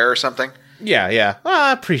in a chair or something. Yeah. Well,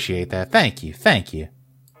 I appreciate that. Thank you.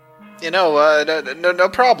 You know, no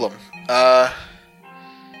problem.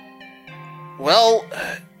 Well,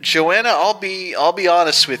 Joanna, I'll be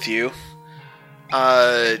honest with you.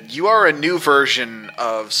 You are a new version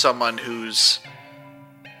of someone who's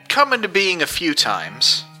come into being a few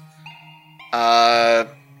times.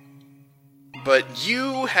 But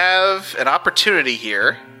you have an opportunity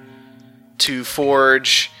here to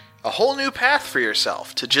forge a whole new path for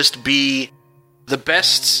yourself, to just be the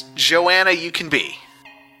best Joanna you can be.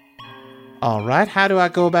 All right, how do I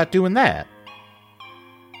go about doing that?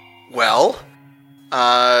 Well,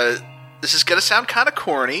 this is going to sound kind of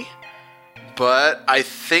corny, but I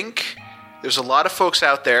think there's a lot of folks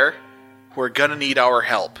out there who are going to need our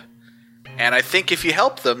help. And I think if you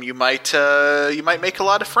help them, you might make a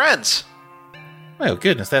lot of friends. Well,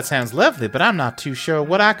 goodness, that sounds lovely, but I'm not too sure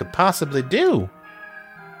what I could possibly do.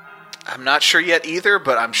 I'm not sure yet either,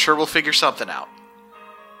 but I'm sure we'll figure something out.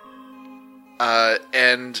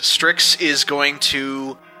 And Strix is going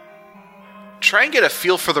to try and get a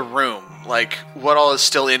feel for the room, like what all is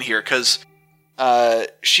still in here, because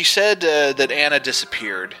she said that Anna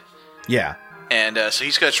disappeared. Yeah. And so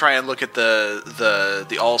he's going to try and look at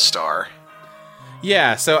the All-Star.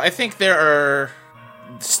 Yeah, so I think there are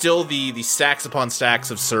still the stacks upon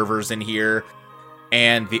stacks of servers in here,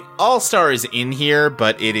 and the All-Star is in here,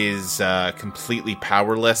 but it is completely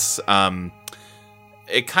powerless.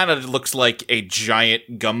 It kind of looks like a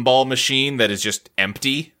giant gumball machine that is just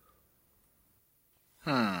empty.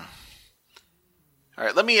 All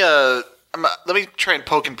right, let me try and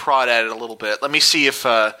poke and prod at it a little bit. Let me see if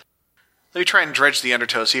let me try and dredge the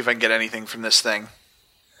undertow, see if I can get anything from this thing.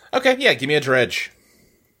 Okay, yeah, give me a dredge.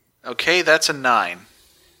 Okay, that's a 9.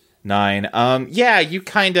 9. Yeah, you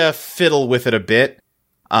kind of fiddle with it a bit.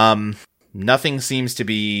 Nothing seems to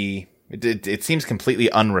be... It seems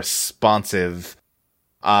completely unresponsive.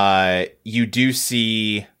 You do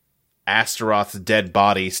see Astaroth's dead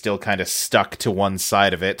body still kind of stuck to one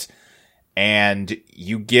side of it. and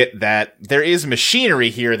you get that there is machinery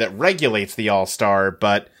here that regulates the All-Star,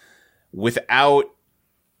 but without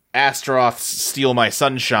Astaroth's Steal My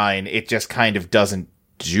Sunshine, it just kind of doesn't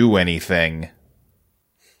do anything.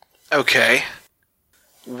 Okay.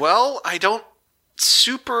 Well, I don't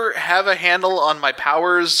super have a handle on my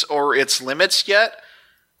powers or its limits yet,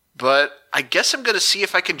 but I guess I'm going to see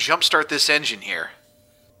if I can jumpstart this engine here.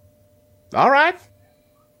 All right.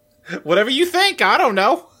 Whatever you think, I don't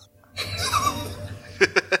know.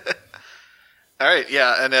 All right,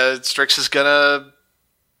 yeah, and Strix is gonna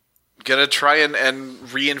try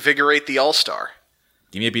and reinvigorate the All-Star.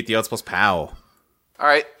 Give me a beat the odds plus pow. All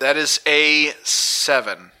right, that is a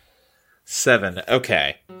 7. 7,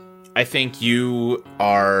 okay. I think you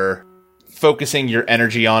are focusing your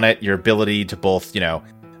energy on it, your ability to both,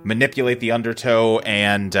 manipulate the undertow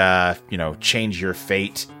and, change your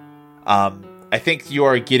fate. I think you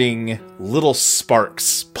are getting little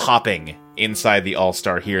sparks popping inside the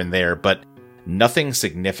All-Star here and there, but nothing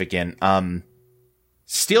significant.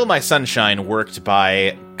 Steal My Sunshine worked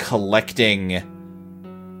by collecting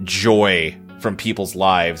joy from people's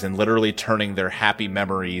lives and literally turning their happy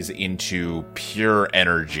memories into pure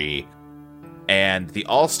energy. And the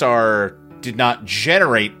All-Star did not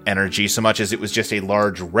generate energy so much as it was just a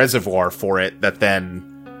large reservoir for it that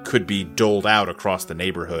then could be doled out across the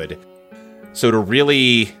neighborhood. So to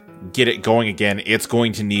really get it going again, it's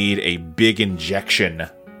going to need a big injection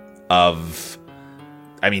of,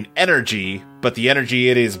 energy, but the energy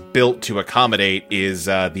it is built to accommodate is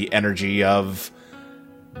the energy of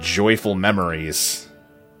joyful memories.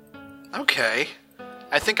 Okay.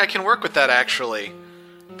 I think I can work with that, actually.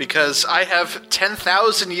 Because I have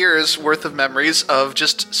 10,000 years worth of memories of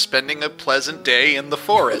just spending a pleasant day in the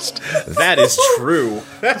forest. That is true.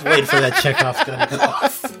 I was waiting for that Chekhov's gun to go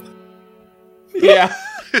off. Yeah.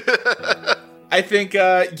 I think,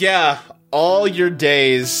 all your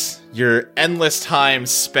days, your endless time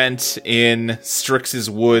spent in Strix's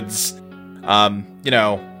woods,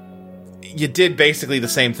 you did basically the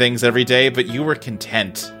same things every day, but you were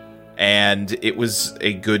content, and it was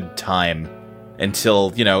a good time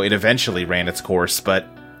until, it eventually ran its course, but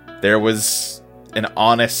there was an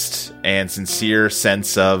honest and sincere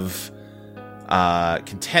sense of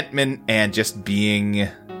contentment and just being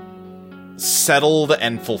settled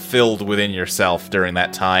and fulfilled within yourself during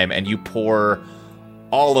that time, and you pour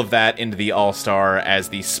all of that into the All-Star as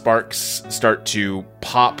the sparks start to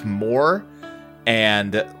pop more,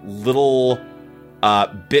 and little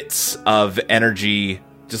bits of energy,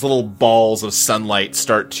 just little balls of sunlight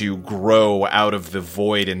start to grow out of the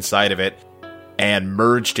void inside of it and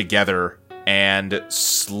merge together and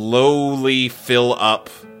slowly fill up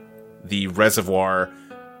the reservoir.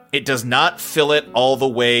 It does not fill it all the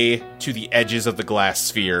way to the edges of the glass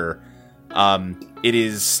sphere. It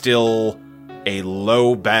is still a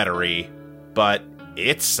low battery, but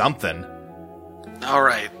it's something. All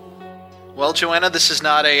right. Well, Joanna, this is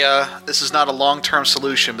not a long-term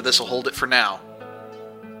solution, but this will hold it for now.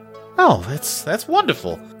 Oh, that's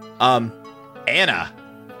wonderful. Anna,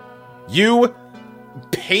 you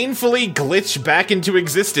painfully glitch back into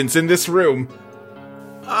existence in this room.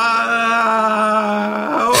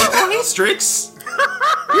 Hey, Strix.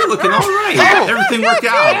 You're looking all right. Everything worked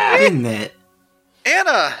out, didn't it?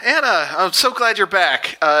 Anna, I'm so glad you're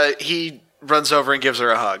back. He runs over and gives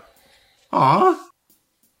her a hug. Aw.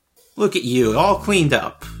 Look at you, all cleaned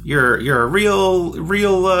up. You're a real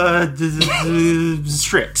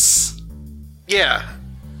Strix. Yeah,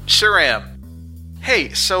 sure am.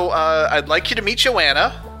 Hey, so I'd like you to meet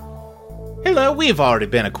Joanna. Hello, we've already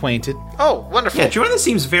been acquainted. Oh, wonderful. Yeah, Joanna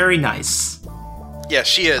seems very nice. Yeah,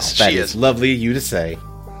 she is. That is lovely of you to say.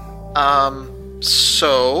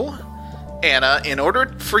 So, Anna, in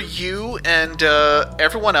order for you and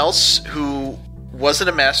everyone else who wasn't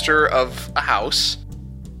a master of a house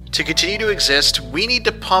to continue to exist, we need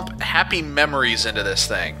to pump happy memories into this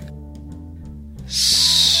thing.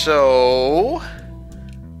 So,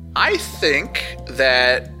 I think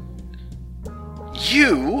that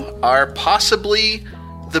you are possibly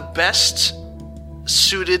the best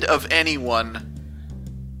suited of anyone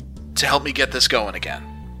to help me get this going again.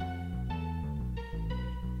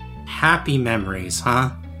 Happy memories,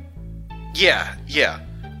 huh? Yeah.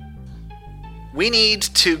 We need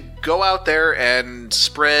to go out there and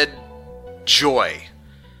spread joy.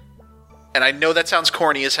 And I know that sounds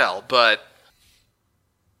corny as hell, but...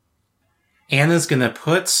 Anna's gonna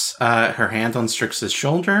put her hand on Strix's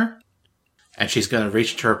shoulder, and she's gonna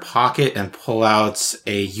reach into her pocket and pull out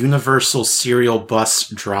a Universal Serial Bus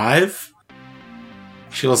drive.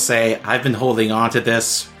 She'll say, I've been holding on to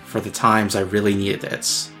this for the times I really needed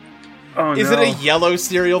it. Oh, Is no. it a yellow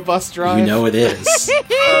cereal bus drive? You know it is.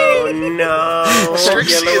 Oh no!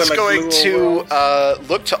 Strix Yellow is and, like, going blue to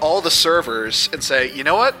look to all the servers and say, you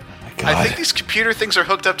know what? I think these computer things are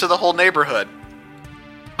hooked up to the whole neighborhood.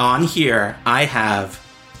 On here, I have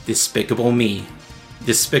Despicable Me,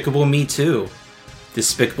 Despicable Me 2,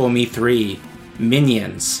 Despicable Me 3,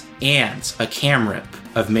 Minions, and a camrip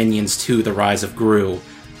of Minions 2 The Rise of Gru.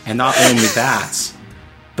 And not only that,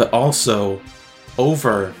 but also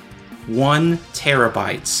over 1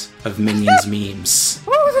 terabyte of Minions memes.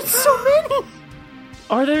 Oh, that's so many!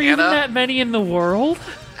 Are there even that many in the world?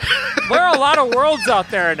 There are a lot of worlds out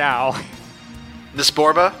there now. Miss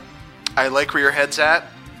Borba, I like where your head's at.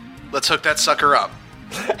 Let's hook that sucker up.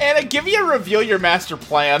 Anna, give me a reveal your master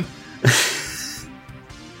plan.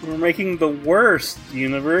 We're making the worst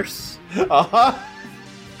universe. Uh-huh.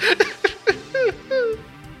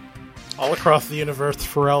 All across the universe,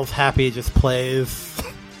 Pharrell's Happy just plays.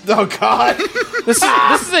 Oh, God. This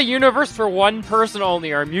is a universe for one person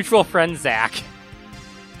only, our mutual friend, Zach.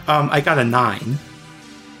 I got a 9.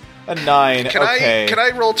 A 9, okay. Can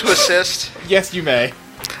I roll to assist? Yes, you may.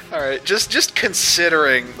 All right, just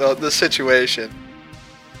considering the situation.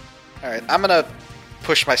 All right, I'm gonna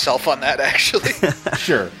push myself on that, actually.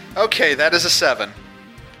 Sure. Okay, that is a 7.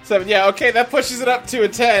 7, yeah, okay, that pushes it up to a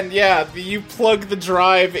 10. Yeah, you plug the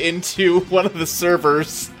drive into one of the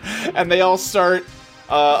servers, and they all start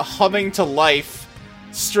humming to life.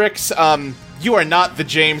 Strix, you are not the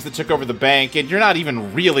James that took over the bank, and you're not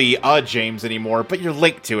even really a James anymore, but you're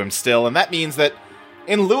linked to him still, and that means that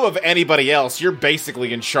in lieu of anybody else, you're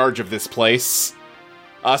basically in charge of this place.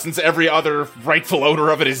 Since every other rightful owner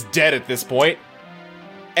of it is dead at this point.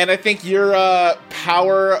 And I think your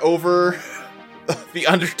power over the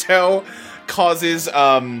Undertow causes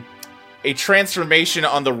a transformation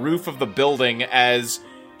on the roof of the building as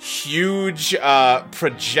huge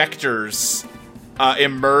projectors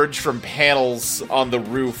emerge from panels on the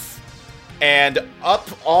roof. And up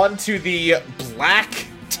onto the black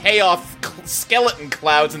Teoth skeleton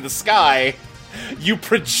clouds in the sky, you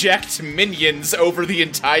project minions over the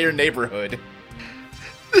entire neighborhood.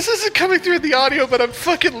 This isn't coming through in the audio, but I'm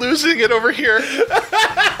fucking losing it over here.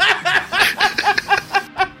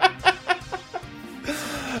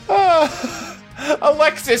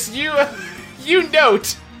 Alexis, you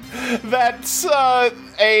note that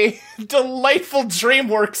a delightful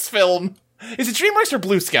DreamWorks film. Is it DreamWorks or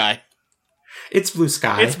Blue Sky? It's Blue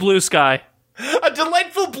Sky. It's Blue Sky. A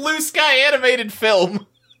delightful Blue Sky animated film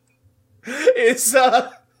is,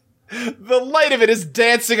 the light of it is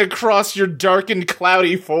dancing across your dark and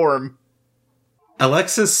cloudy form.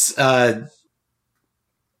 Alexis,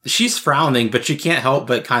 she's frowning, but she can't help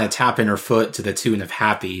but kind of tapping her foot to the tune of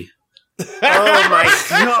Happy. Oh my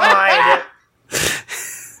god!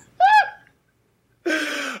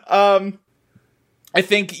 I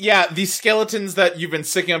think, yeah, these skeletons that you've been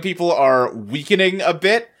sticking on people are weakening a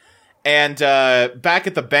bit. And back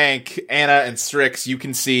at the bank, Anna and Strix, you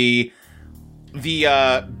can see the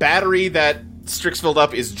battery that Strix filled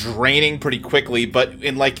up is draining pretty quickly, but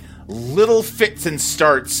in like little fits and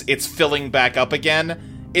starts, it's filling back up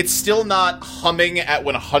again. It's still not humming at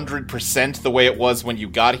 100% the way it was when you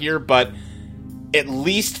got here, but at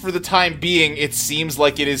least for the time being, it seems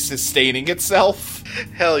like it is sustaining itself.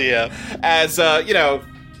 Hell yeah. As,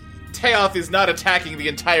 Teoth is not attacking the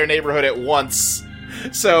entire neighborhood at once.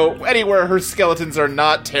 So, anywhere her skeletons are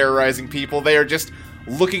not terrorizing people, they are just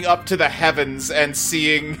looking up to the heavens and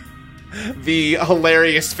seeing the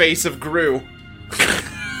hilarious face of Gru.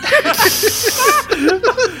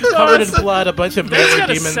 Covered in blood, a bunch of That's got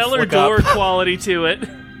a demons cellar look door up. quality to it.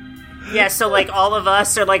 Yeah, so like all of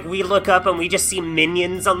us are like, we look up and we just see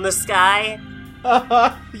minions on the sky.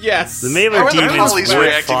 Yes. The Mailer How are the demons Hollies will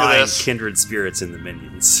reacting to find this? kindred spirits in the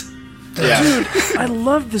minions. Yeah. Dude, I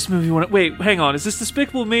love this movie. Wait, hang on. Is this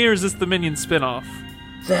Despicable Me or is this the Minion spinoff?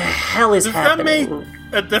 The hell is Does happening? that make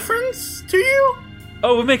a difference to you?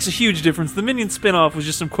 Oh, it makes a huge difference. The Minion spinoff was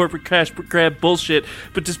just some corporate cash grab bullshit.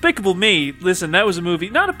 But Despicable Me, listen, that was a movie.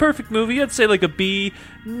 Not a perfect movie. I'd say like a B,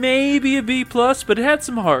 maybe a B+, but it had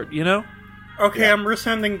some heart, you know? Okay, I'm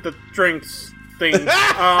rescinding the drinks thing.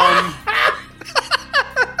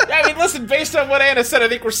 I mean, listen, based on what Anna said, I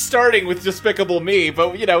think we're starting with Despicable Me,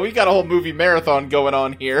 but, you know, we got a whole movie marathon going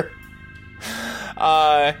on here.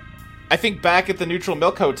 I think back at the Neutral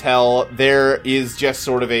Milk Hotel, there is just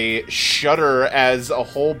sort of a shudder as a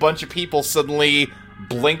whole bunch of people suddenly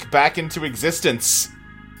blink back into existence.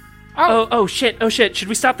 Oh shit. Should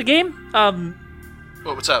we stop the game?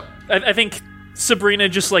 What's up? I think Sabrina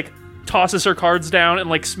just, like, tosses her cards down and,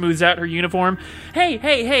 like, smooths out her uniform.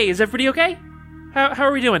 Hey, is everybody okay? How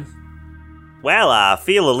are we doing? Well, I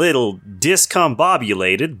feel a little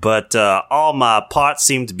discombobulated, but all my parts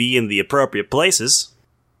seem to be in the appropriate places.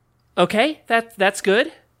 Okay, that's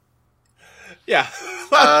good. Yeah.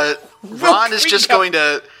 Ron is just going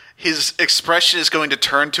to... His expression is going to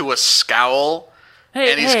turn to a scowl,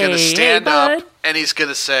 and he's going to stand up, and he's going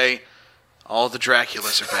to say, all the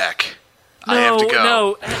Draculas are back. I have to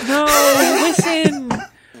go. No, listen.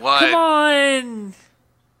 What? Come on.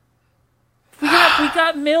 We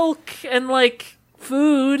got milk and, like,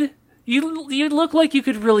 food. You look like you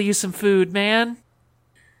could really use some food, man.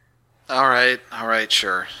 All right,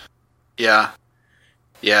 sure. Yeah,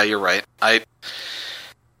 you're right.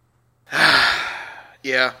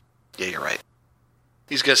 Yeah, you're right.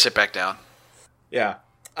 He's gonna sit back down. Yeah.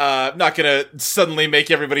 Not gonna suddenly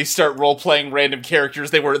make everybody start role-playing random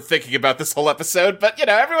characters they weren't thinking about this whole episode, but,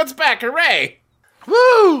 everyone's back, hooray!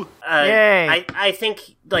 Woo! Yay! I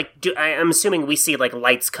think, I'm assuming we see,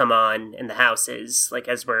 lights come on in the houses,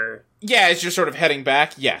 as we're... Yeah, as you're sort of heading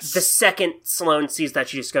back, yes. The second Sloane sees that,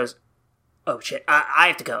 she just goes, oh shit, I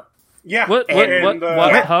have to go. Yeah. What,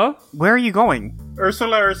 huh? Where are you going?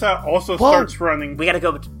 Ursa also starts running. We gotta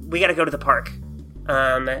go to the park.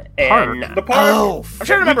 Park? The park? Oh, I'm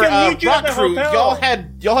trying to remember, Rock Crew, y'all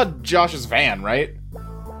had Josh's van, right?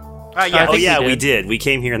 Yeah. We did. We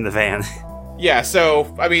came here in the van. Yeah,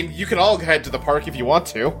 so, you can all head to the park if you want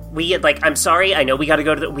to. I'm sorry, I know we gotta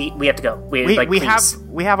go to we have to go. We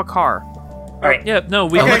have a car. Alright. Yeah, no,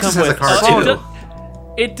 we can come has a with. car, too.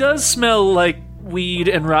 It does smell like weed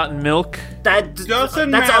and rotten milk. Doesn't that's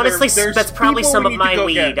matter. honestly There's that's probably people some we of need to my go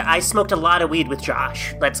weed. get. I smoked a lot of weed with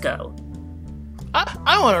Josh. Let's go.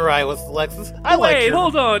 I want to ride with Alexis. I like Wait, her.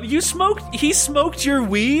 hold on. He smoked your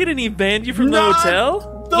weed and he banned you from the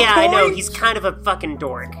hotel? Yeah, I know. He's kind of a fucking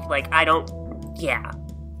dork. Yeah.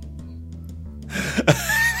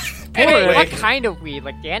 Anyway, what kind of weed?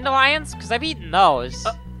 Like dandelions? Because I've eaten those.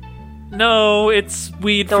 No, it's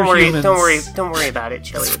weed Don't for worry. humans. Don't worry about it,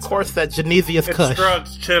 Chili. Of course, that Genesius It's Kush.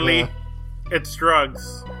 drugs, Chili. Yeah. It's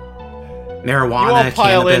drugs. Marijuana, You all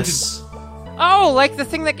pile cannabis. Oh, like the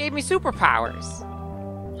thing that gave me superpowers.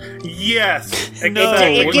 Yes. No,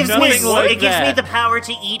 It gives nothing like me that. the power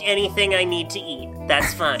to eat anything I need to eat.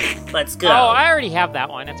 That's fine. Let's go. Oh, I already have that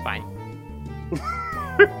one. It's fine.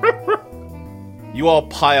 You all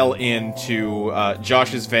pile into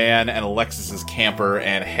Josh's van and Alexis's camper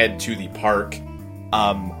and head to the park.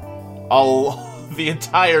 The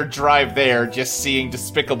entire drive there, just seeing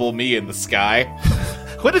Despicable Me in the sky.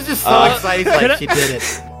 What is just so exciting? Like, she did it.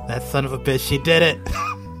 That son of a bitch, she did it.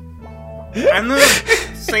 I'm gonna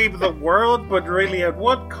save the world, but really, at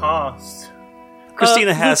what cost?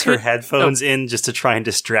 Christina has her headphones in just to try and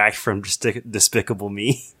distract from Despicable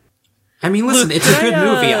Me. Listen, it's a good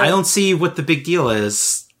movie. I don't see what the big deal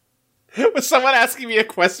is. Was someone asking me a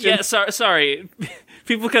question? Yeah, sorry.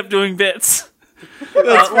 People kept doing bits.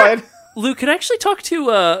 That's fine. Luke, could I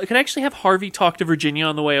actually have Harvey talk to Virginia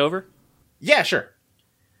on the way over? Yeah, sure.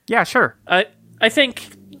 Yeah, sure. I think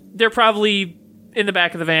they're probably in the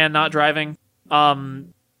back of the van, not driving.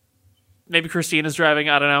 Maybe Christina's driving,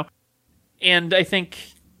 I don't know. And I think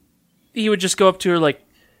he would just go up to her like,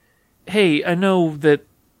 hey, I know that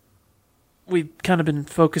we've kind of been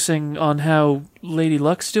focusing on how Lady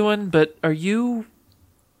Luck's doing, but are you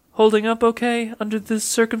holding up okay under the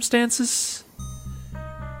circumstances?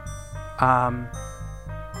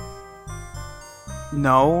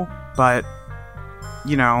 No, but,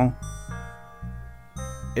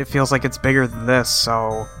 it feels like it's bigger than this,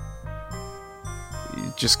 so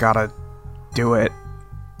you just gotta do it.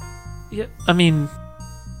 Yeah, you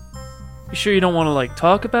sure you don't want to,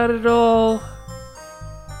 talk about it at all?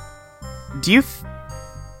 Do you...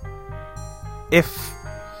 if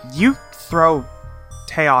you throw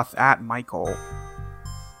Teoth at Michael,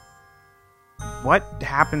 what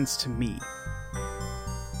happens to me?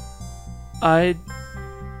 I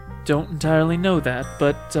don't entirely know that,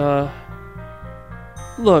 but,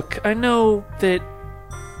 look, I know that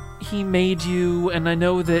he made you, and I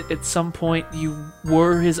know that at some point you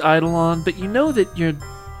were his Eidolon, but you know that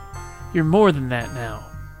you're more than that now,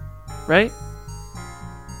 right?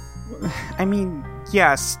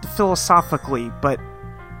 Yes, philosophically, but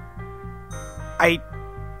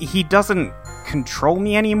he doesn't control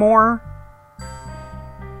me anymore,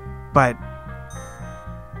 but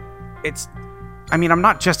I'm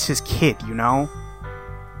not just his kid,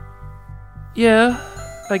 Yeah,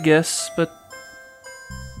 I guess, but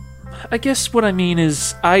I guess what I mean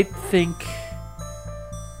is I think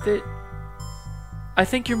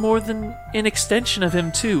you're more than an extension of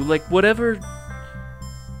him too. Whatever.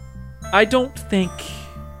 I don't think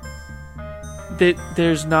that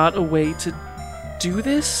there's not a way to do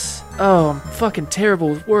this. Oh, I'm fucking terrible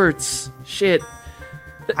with words. Shit.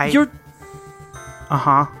 You're...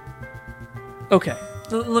 Uh-huh. Okay,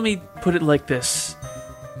 let me put it like this.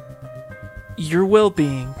 Your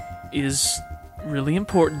well-being is really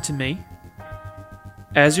important to me,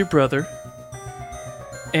 as your brother,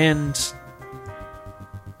 and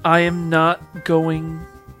I'm not gonna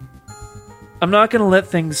let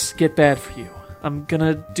things get bad for you. I'm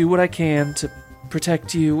gonna do what I can to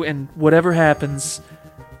protect you, and whatever happens,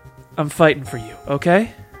 I'm fighting for you,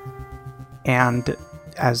 okay? And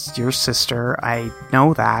as your sister, I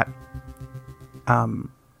know that.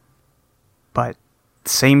 But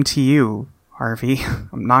same to you, Harvey.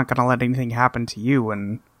 I'm not gonna let anything happen to you,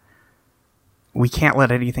 and we can't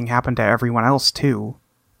let anything happen to everyone else, too.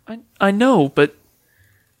 I know, but...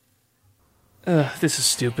 this is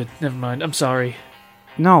stupid. Never mind. I'm sorry.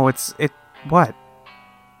 No, what?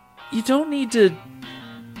 You don't need to...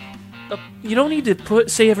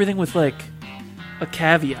 say everything with, like, a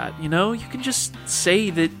caveat, you know? You can just say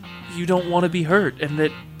that you don't want to be hurt, and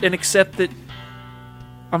accept that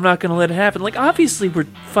I'm not gonna let it happen. Like, obviously we're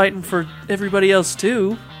fighting for everybody else,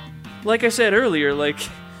 too. Like I said earlier, like,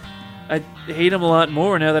 I hate him a lot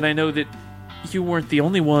more now that I know that you weren't the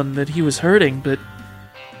only one that he was hurting, but...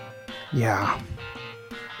 Yeah.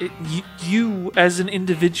 You, as an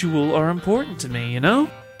individual, are important to me, you know?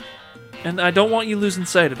 And I don't want you losing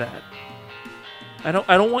sight of that. I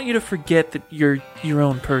don't want you to forget that you're your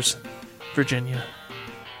own person, Virginia.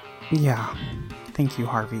 Yeah. Thank you,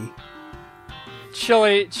 Harvey.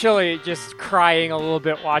 Chili just crying a little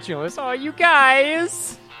bit watching this. Oh, you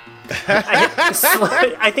guys!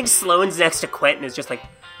 I think Sloane's next to Quentin is just like,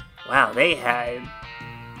 wow, they had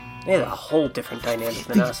a whole different dynamic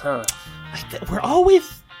than us, huh? We're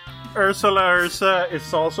always... Ursa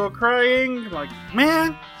is also crying. Like,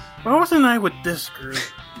 man, why wasn't I with this group?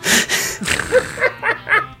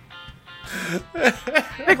 I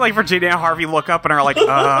think like Virginia and Harvey look up and are like,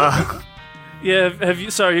 Yeah, have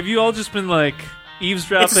you all just been like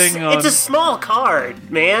eavesdropping on... It's a small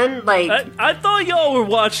card, man. Like, I thought y'all were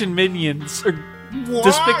watching Minions or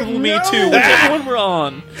Despicable Me 2, whichever one we're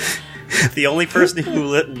on. The only person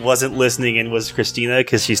who wasn't listening in was Christina,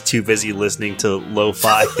 because she's too busy listening to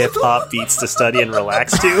lo-fi hip-hop beats to study and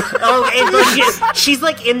relax to. Oh, and she's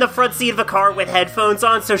like in the front seat of a car with headphones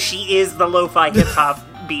on, so she is the lo-fi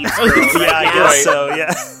hip-hop beats. Yeah, I guess so,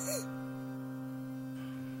 yeah.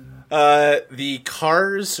 The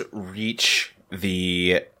cars reach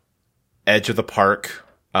the edge of the park,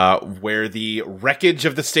 where the wreckage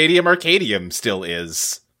of the Stadium Arcadium still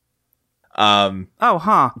is. Oh,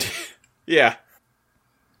 huh. Yeah.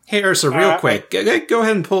 Hey, Ursa, real quick, go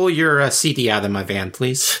ahead and pull your CD out of my van,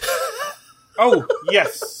 please. Oh,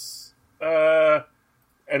 yes.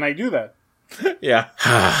 And I do that. Yeah.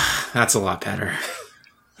 That's a lot better.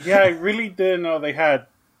 Yeah, I really didn't know they had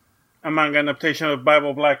a manga adaptation of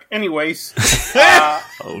Bible Black. Anyways.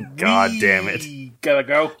 Oh, god damn it. Gotta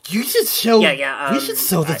go. You should show... we should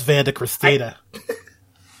show this van to Christina.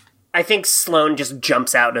 I think Sloane just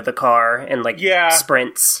jumps out of the car and, like,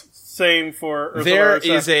 sprints. Same for Ursula. There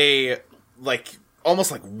is a, like, almost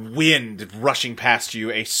like wind rushing past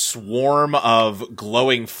you, a swarm of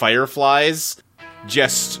glowing fireflies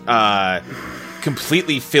just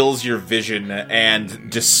completely fills your vision and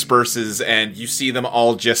disperses, and you see them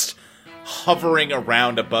all just hovering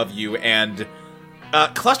around above you, and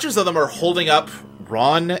clusters of them are holding up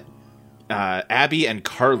Ron, Abby, and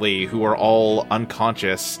Carly, who are all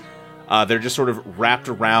unconscious. They're just sort of wrapped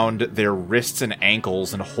around their wrists and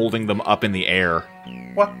ankles and holding them up in the air.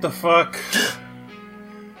 What the fuck?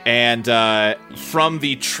 And from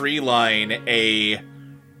the tree line, a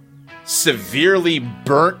severely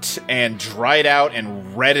burnt and dried out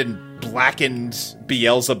and red and blackened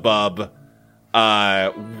Beelzebub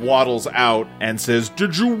waddles out and says,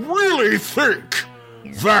 "Did you really think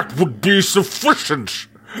that would be sufficient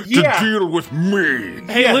to deal with me?"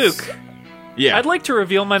 Hey, Luke. Yeah. I'd like to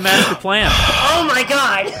reveal my master plan. Oh my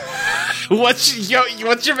god! What's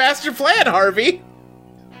your master plan, Harvey?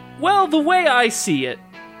 Well, the way I see it,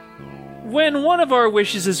 when one of our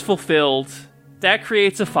wishes is fulfilled, that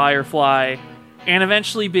creates a firefly, and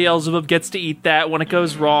eventually Beelzebub gets to eat that. When it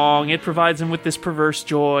goes wrong, it provides him with this perverse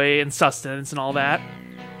joy and sustenance and all that.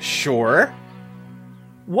 Sure.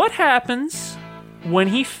 What happens when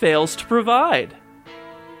he fails to provide?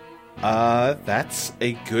 That's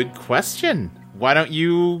a good question. Why don't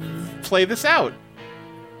you play this out?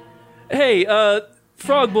 Hey,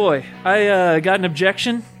 Frog Boy, I got an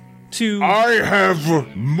objection to... I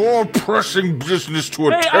have more pressing business to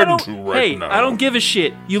attend to right now. Hey, I don't give a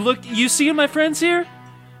shit. You see my friends here?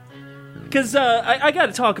 Because I got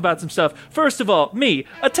to talk about some stuff. First of all, me,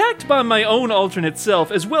 attacked by my own alternate self,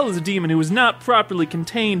 as well as a demon who was not properly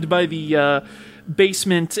contained by the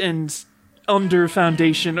basement and under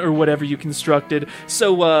foundation or whatever you constructed.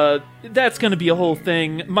 So that's going to be a whole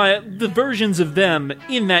thing. The versions of them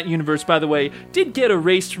in that universe, by the way, did get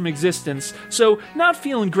erased from existence, so not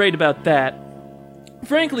feeling great about that.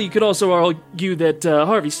 Frankly, you could also argue that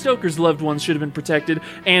Harvey Stoker's loved ones should have been protected,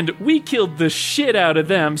 and we killed the shit out of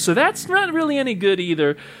them, so that's not really any good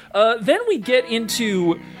either. Then we get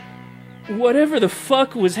into whatever the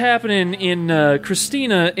fuck was happening in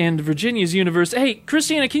Christina and Virginia's universe. Hey,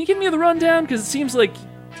 Christina, can you give me the rundown? Because it seems like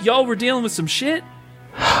y'all were dealing with some shit.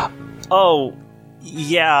 Oh,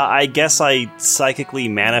 yeah, I guess I psychically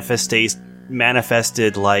manifested,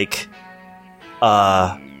 like,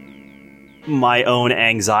 my own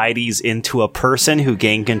anxieties into a person who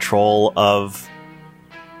gained control of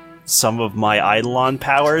some of my Eidolon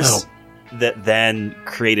powers that then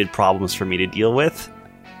created problems for me to deal with.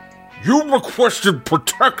 You requested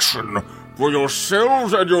protection for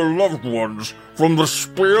yourselves and your loved ones from the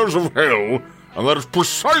spears of hell, and that is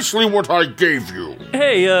precisely what I gave you.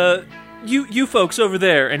 Hey, you folks over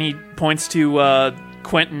there, and he points to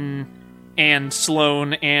Quentin and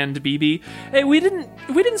Sloane and BB. Hey, we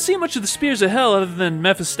didn't see much of the spears of hell other than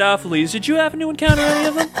Mephistopheles. Did you happen to encounter any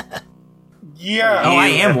of them? Yeah. Oh, I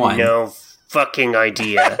am one. No fucking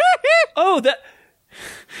idea. Oh, that.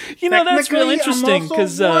 That's real interesting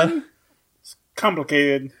because it's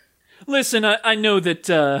complicated. Listen, I know that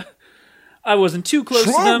I wasn't too close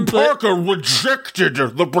to them, but Parker rejected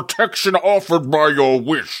the protection offered by your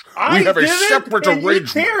wish. We have a separate arrangement.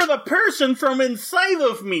 Tear the person from inside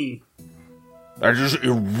of me. That is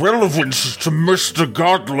irrelevant to Mr.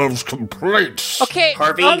 Godlove's complaints. Okay,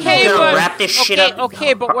 Harvey, okay, you but, wrap this shit okay, up.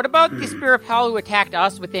 Okay, but what about the Spirit of Hell who attacked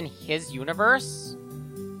us within his universe?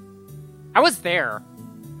 I was there.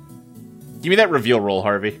 Give me that reveal roll,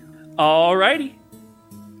 Harvey. Alrighty.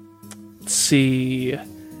 Let's see.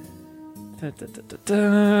 That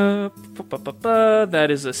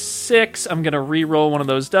is a 6. I'm gonna re-roll one of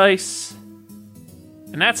those dice,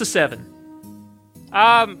 and that's a 7.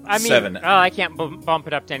 I mean, 7. I can't bump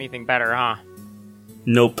it up to anything better, huh?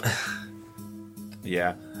 Nope.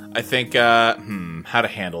 Yeah. I think, how to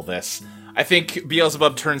handle this. I think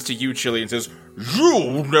Beelzebub turns to you, Chili, and says,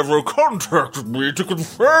 You never contacted me to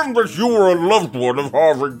confirm that you were a loved one of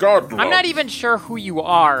Harvey Godlove. I'm not even sure who you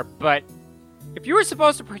are, but if you were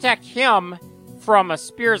supposed to protect him from a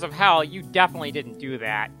Spears of Hell, you definitely didn't do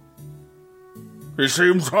that. He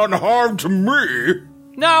seems unharmed to me.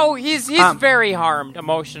 No, he's very harmed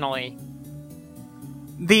emotionally.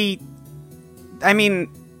 I mean,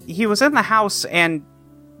 he was in the house and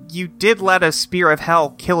you did let a Spear of Hell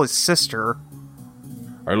kill his sister.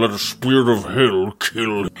 I let a Spear of Hell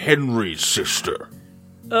kill Henry's sister.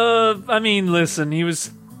 I mean, listen,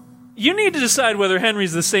 you need to decide whether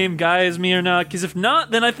Henry's the same guy as me or not, because if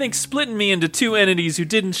not, then I think splitting me into two entities who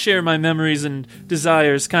didn't share my memories and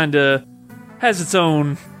desires kinda has its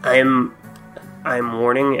own... I'm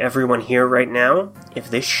warning everyone here right now, if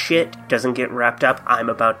this shit doesn't get wrapped up, I'm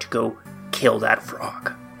about to go kill that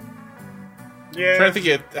frog. Yeah. I'm trying to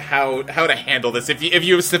think of how to handle this. If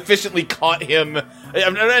you have sufficiently caught him,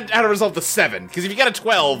 I'm not how to resolve the 7, because if you got a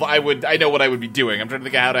 12, I know what I would be doing. I'm trying to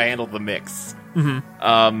think of how to handle the mix.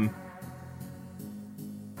 Mm-hmm.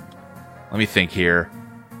 Let me think here.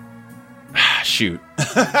 Shoot.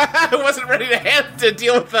 I wasn't ready to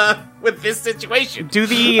deal with this situation.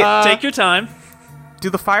 Take your time. Do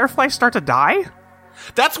the fireflies start to die?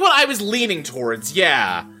 That's what I was leaning towards,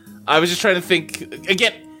 yeah. I was just trying to think.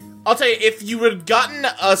 Again, I'll tell you, if you had gotten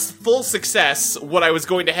a full success, what I was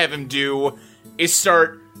going to have him do is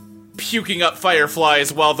start puking up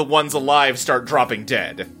fireflies while the ones alive start dropping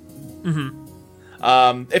dead.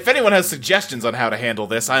 Mm-hmm. If anyone has suggestions on how to handle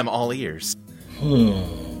this, I'm all ears.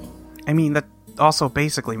 I mean, that's also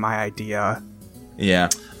basically my idea. Yeah.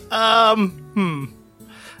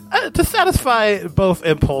 To satisfy both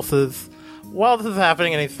impulses, while this is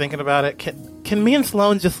happening and he's thinking about it, can me and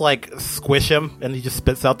Sloane just, like, squish him and he just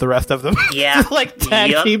spits out the rest of them? Yeah. Just, like,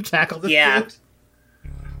 tag team tackle this dude?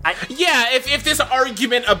 Yeah, if this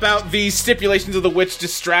argument about the stipulations of the witch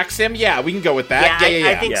distracts him, yeah, we can go with that. Yeah.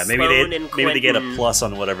 I think maybe they get a plus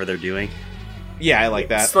on whatever they're doing. Yeah, I like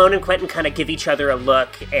that. Sloane and Quentin kind of give each other a look,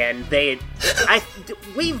 and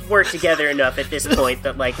we've worked together enough at this point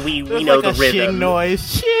that, like, we know like the a rhythm. Shing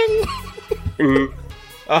noise. Shing!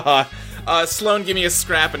 Sloane, give me a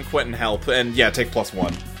scrap and Quentin help, and yeah, take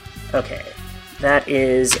 +1. Okay. That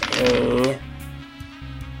is a...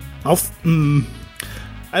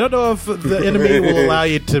 I don't know if the enemy will allow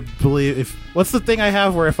you to believe. What's the thing I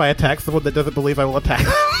have where if I attack someone that doesn't believe, I will attack?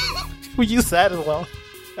 We use that as well.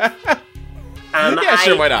 Yeah,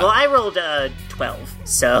 sure, why not? Well, I rolled 12,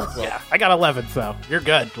 so yeah, I got 11, so you're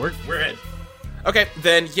good. We're in. Okay,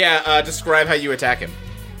 then describe how you attack him.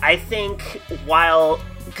 I think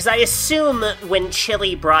because I assume when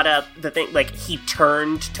Chili brought up the thing, like he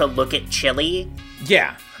turned to look at Chili.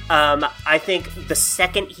 Yeah. I think the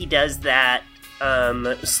second he does that,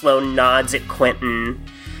 Sloane nods at Quentin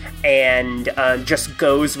and just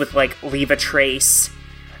goes with like Leave a Trace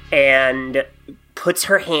and puts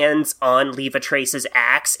her hands on Leave a Trace's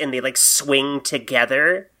axe, and they like swing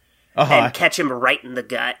together and catch him right in the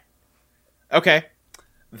gut. Okay.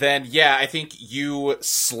 Then, I think you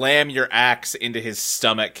slam your axe into his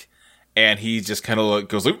stomach, and he just kind of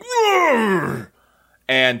goes like, "Argh!"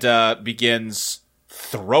 and begins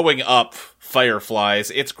throwing up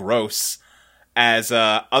fireflies. It's gross. As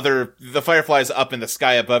the fireflies up in the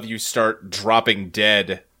sky above you start dropping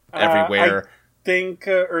dead everywhere. I think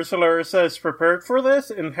Ursula is prepared for this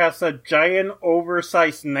and has a giant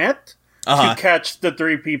oversized net to catch the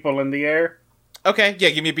 3 people in the air. Okay,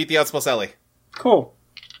 give me a beat the odds plus Ellie. Cool.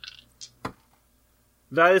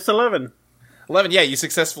 That is 11. 11, you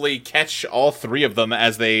successfully catch all 3 of them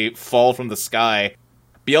as they fall from the sky.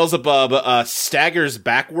 Beelzebub staggers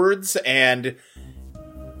backwards, and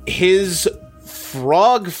his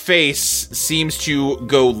frog face seems to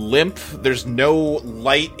go limp. There's no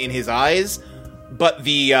light in his eyes, but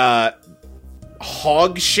the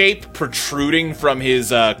hog shape protruding from his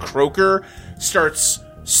croaker starts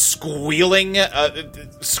squealing.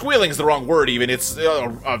 Squealing is the wrong word even. It's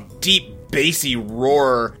a deep, bassy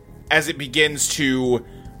roar as it begins to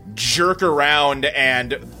jerk around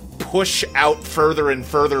and push out further and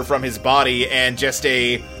further from his body, and just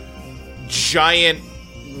a giant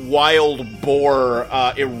wild boar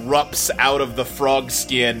erupts out of the frog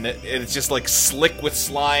skin, and it's just like slick with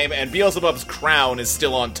slime, and Beelzebub's crown is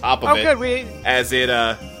still on top of it. Oh, good. As it,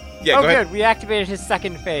 go good. ahead. We activated his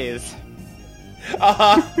second phase.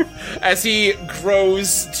 As he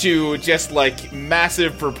grows to just like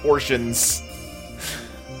massive proportions,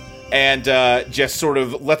 and just sort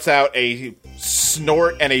of lets out a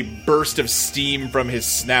snort and a burst of steam from his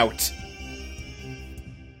snout.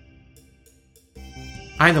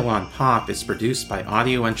 Eidolon Pop is produced by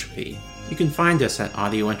Audio Entropy. You can find us at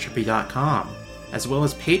audioentropy.com, as well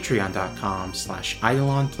as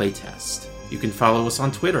patreon.com/EidolonPlaytest. You can follow us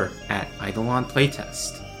on Twitter at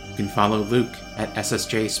EidolonPlaytest. You can follow Luke at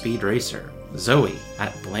SSJ Speed Racer, Zoe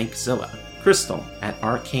at Blankzilla, Crystal at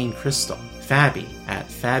Arcane Crystal, Fabby at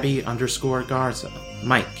Fabby_Garza,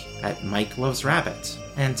 Mike at Mike Loves Rabbit,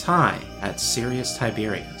 and Ty at Sirius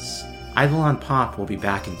Tiberius. Eidolon Pop will be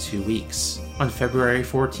back in 2 weeks, on February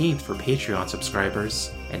 14th for Patreon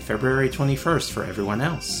subscribers, and February 21st for everyone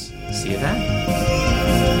else. See you then.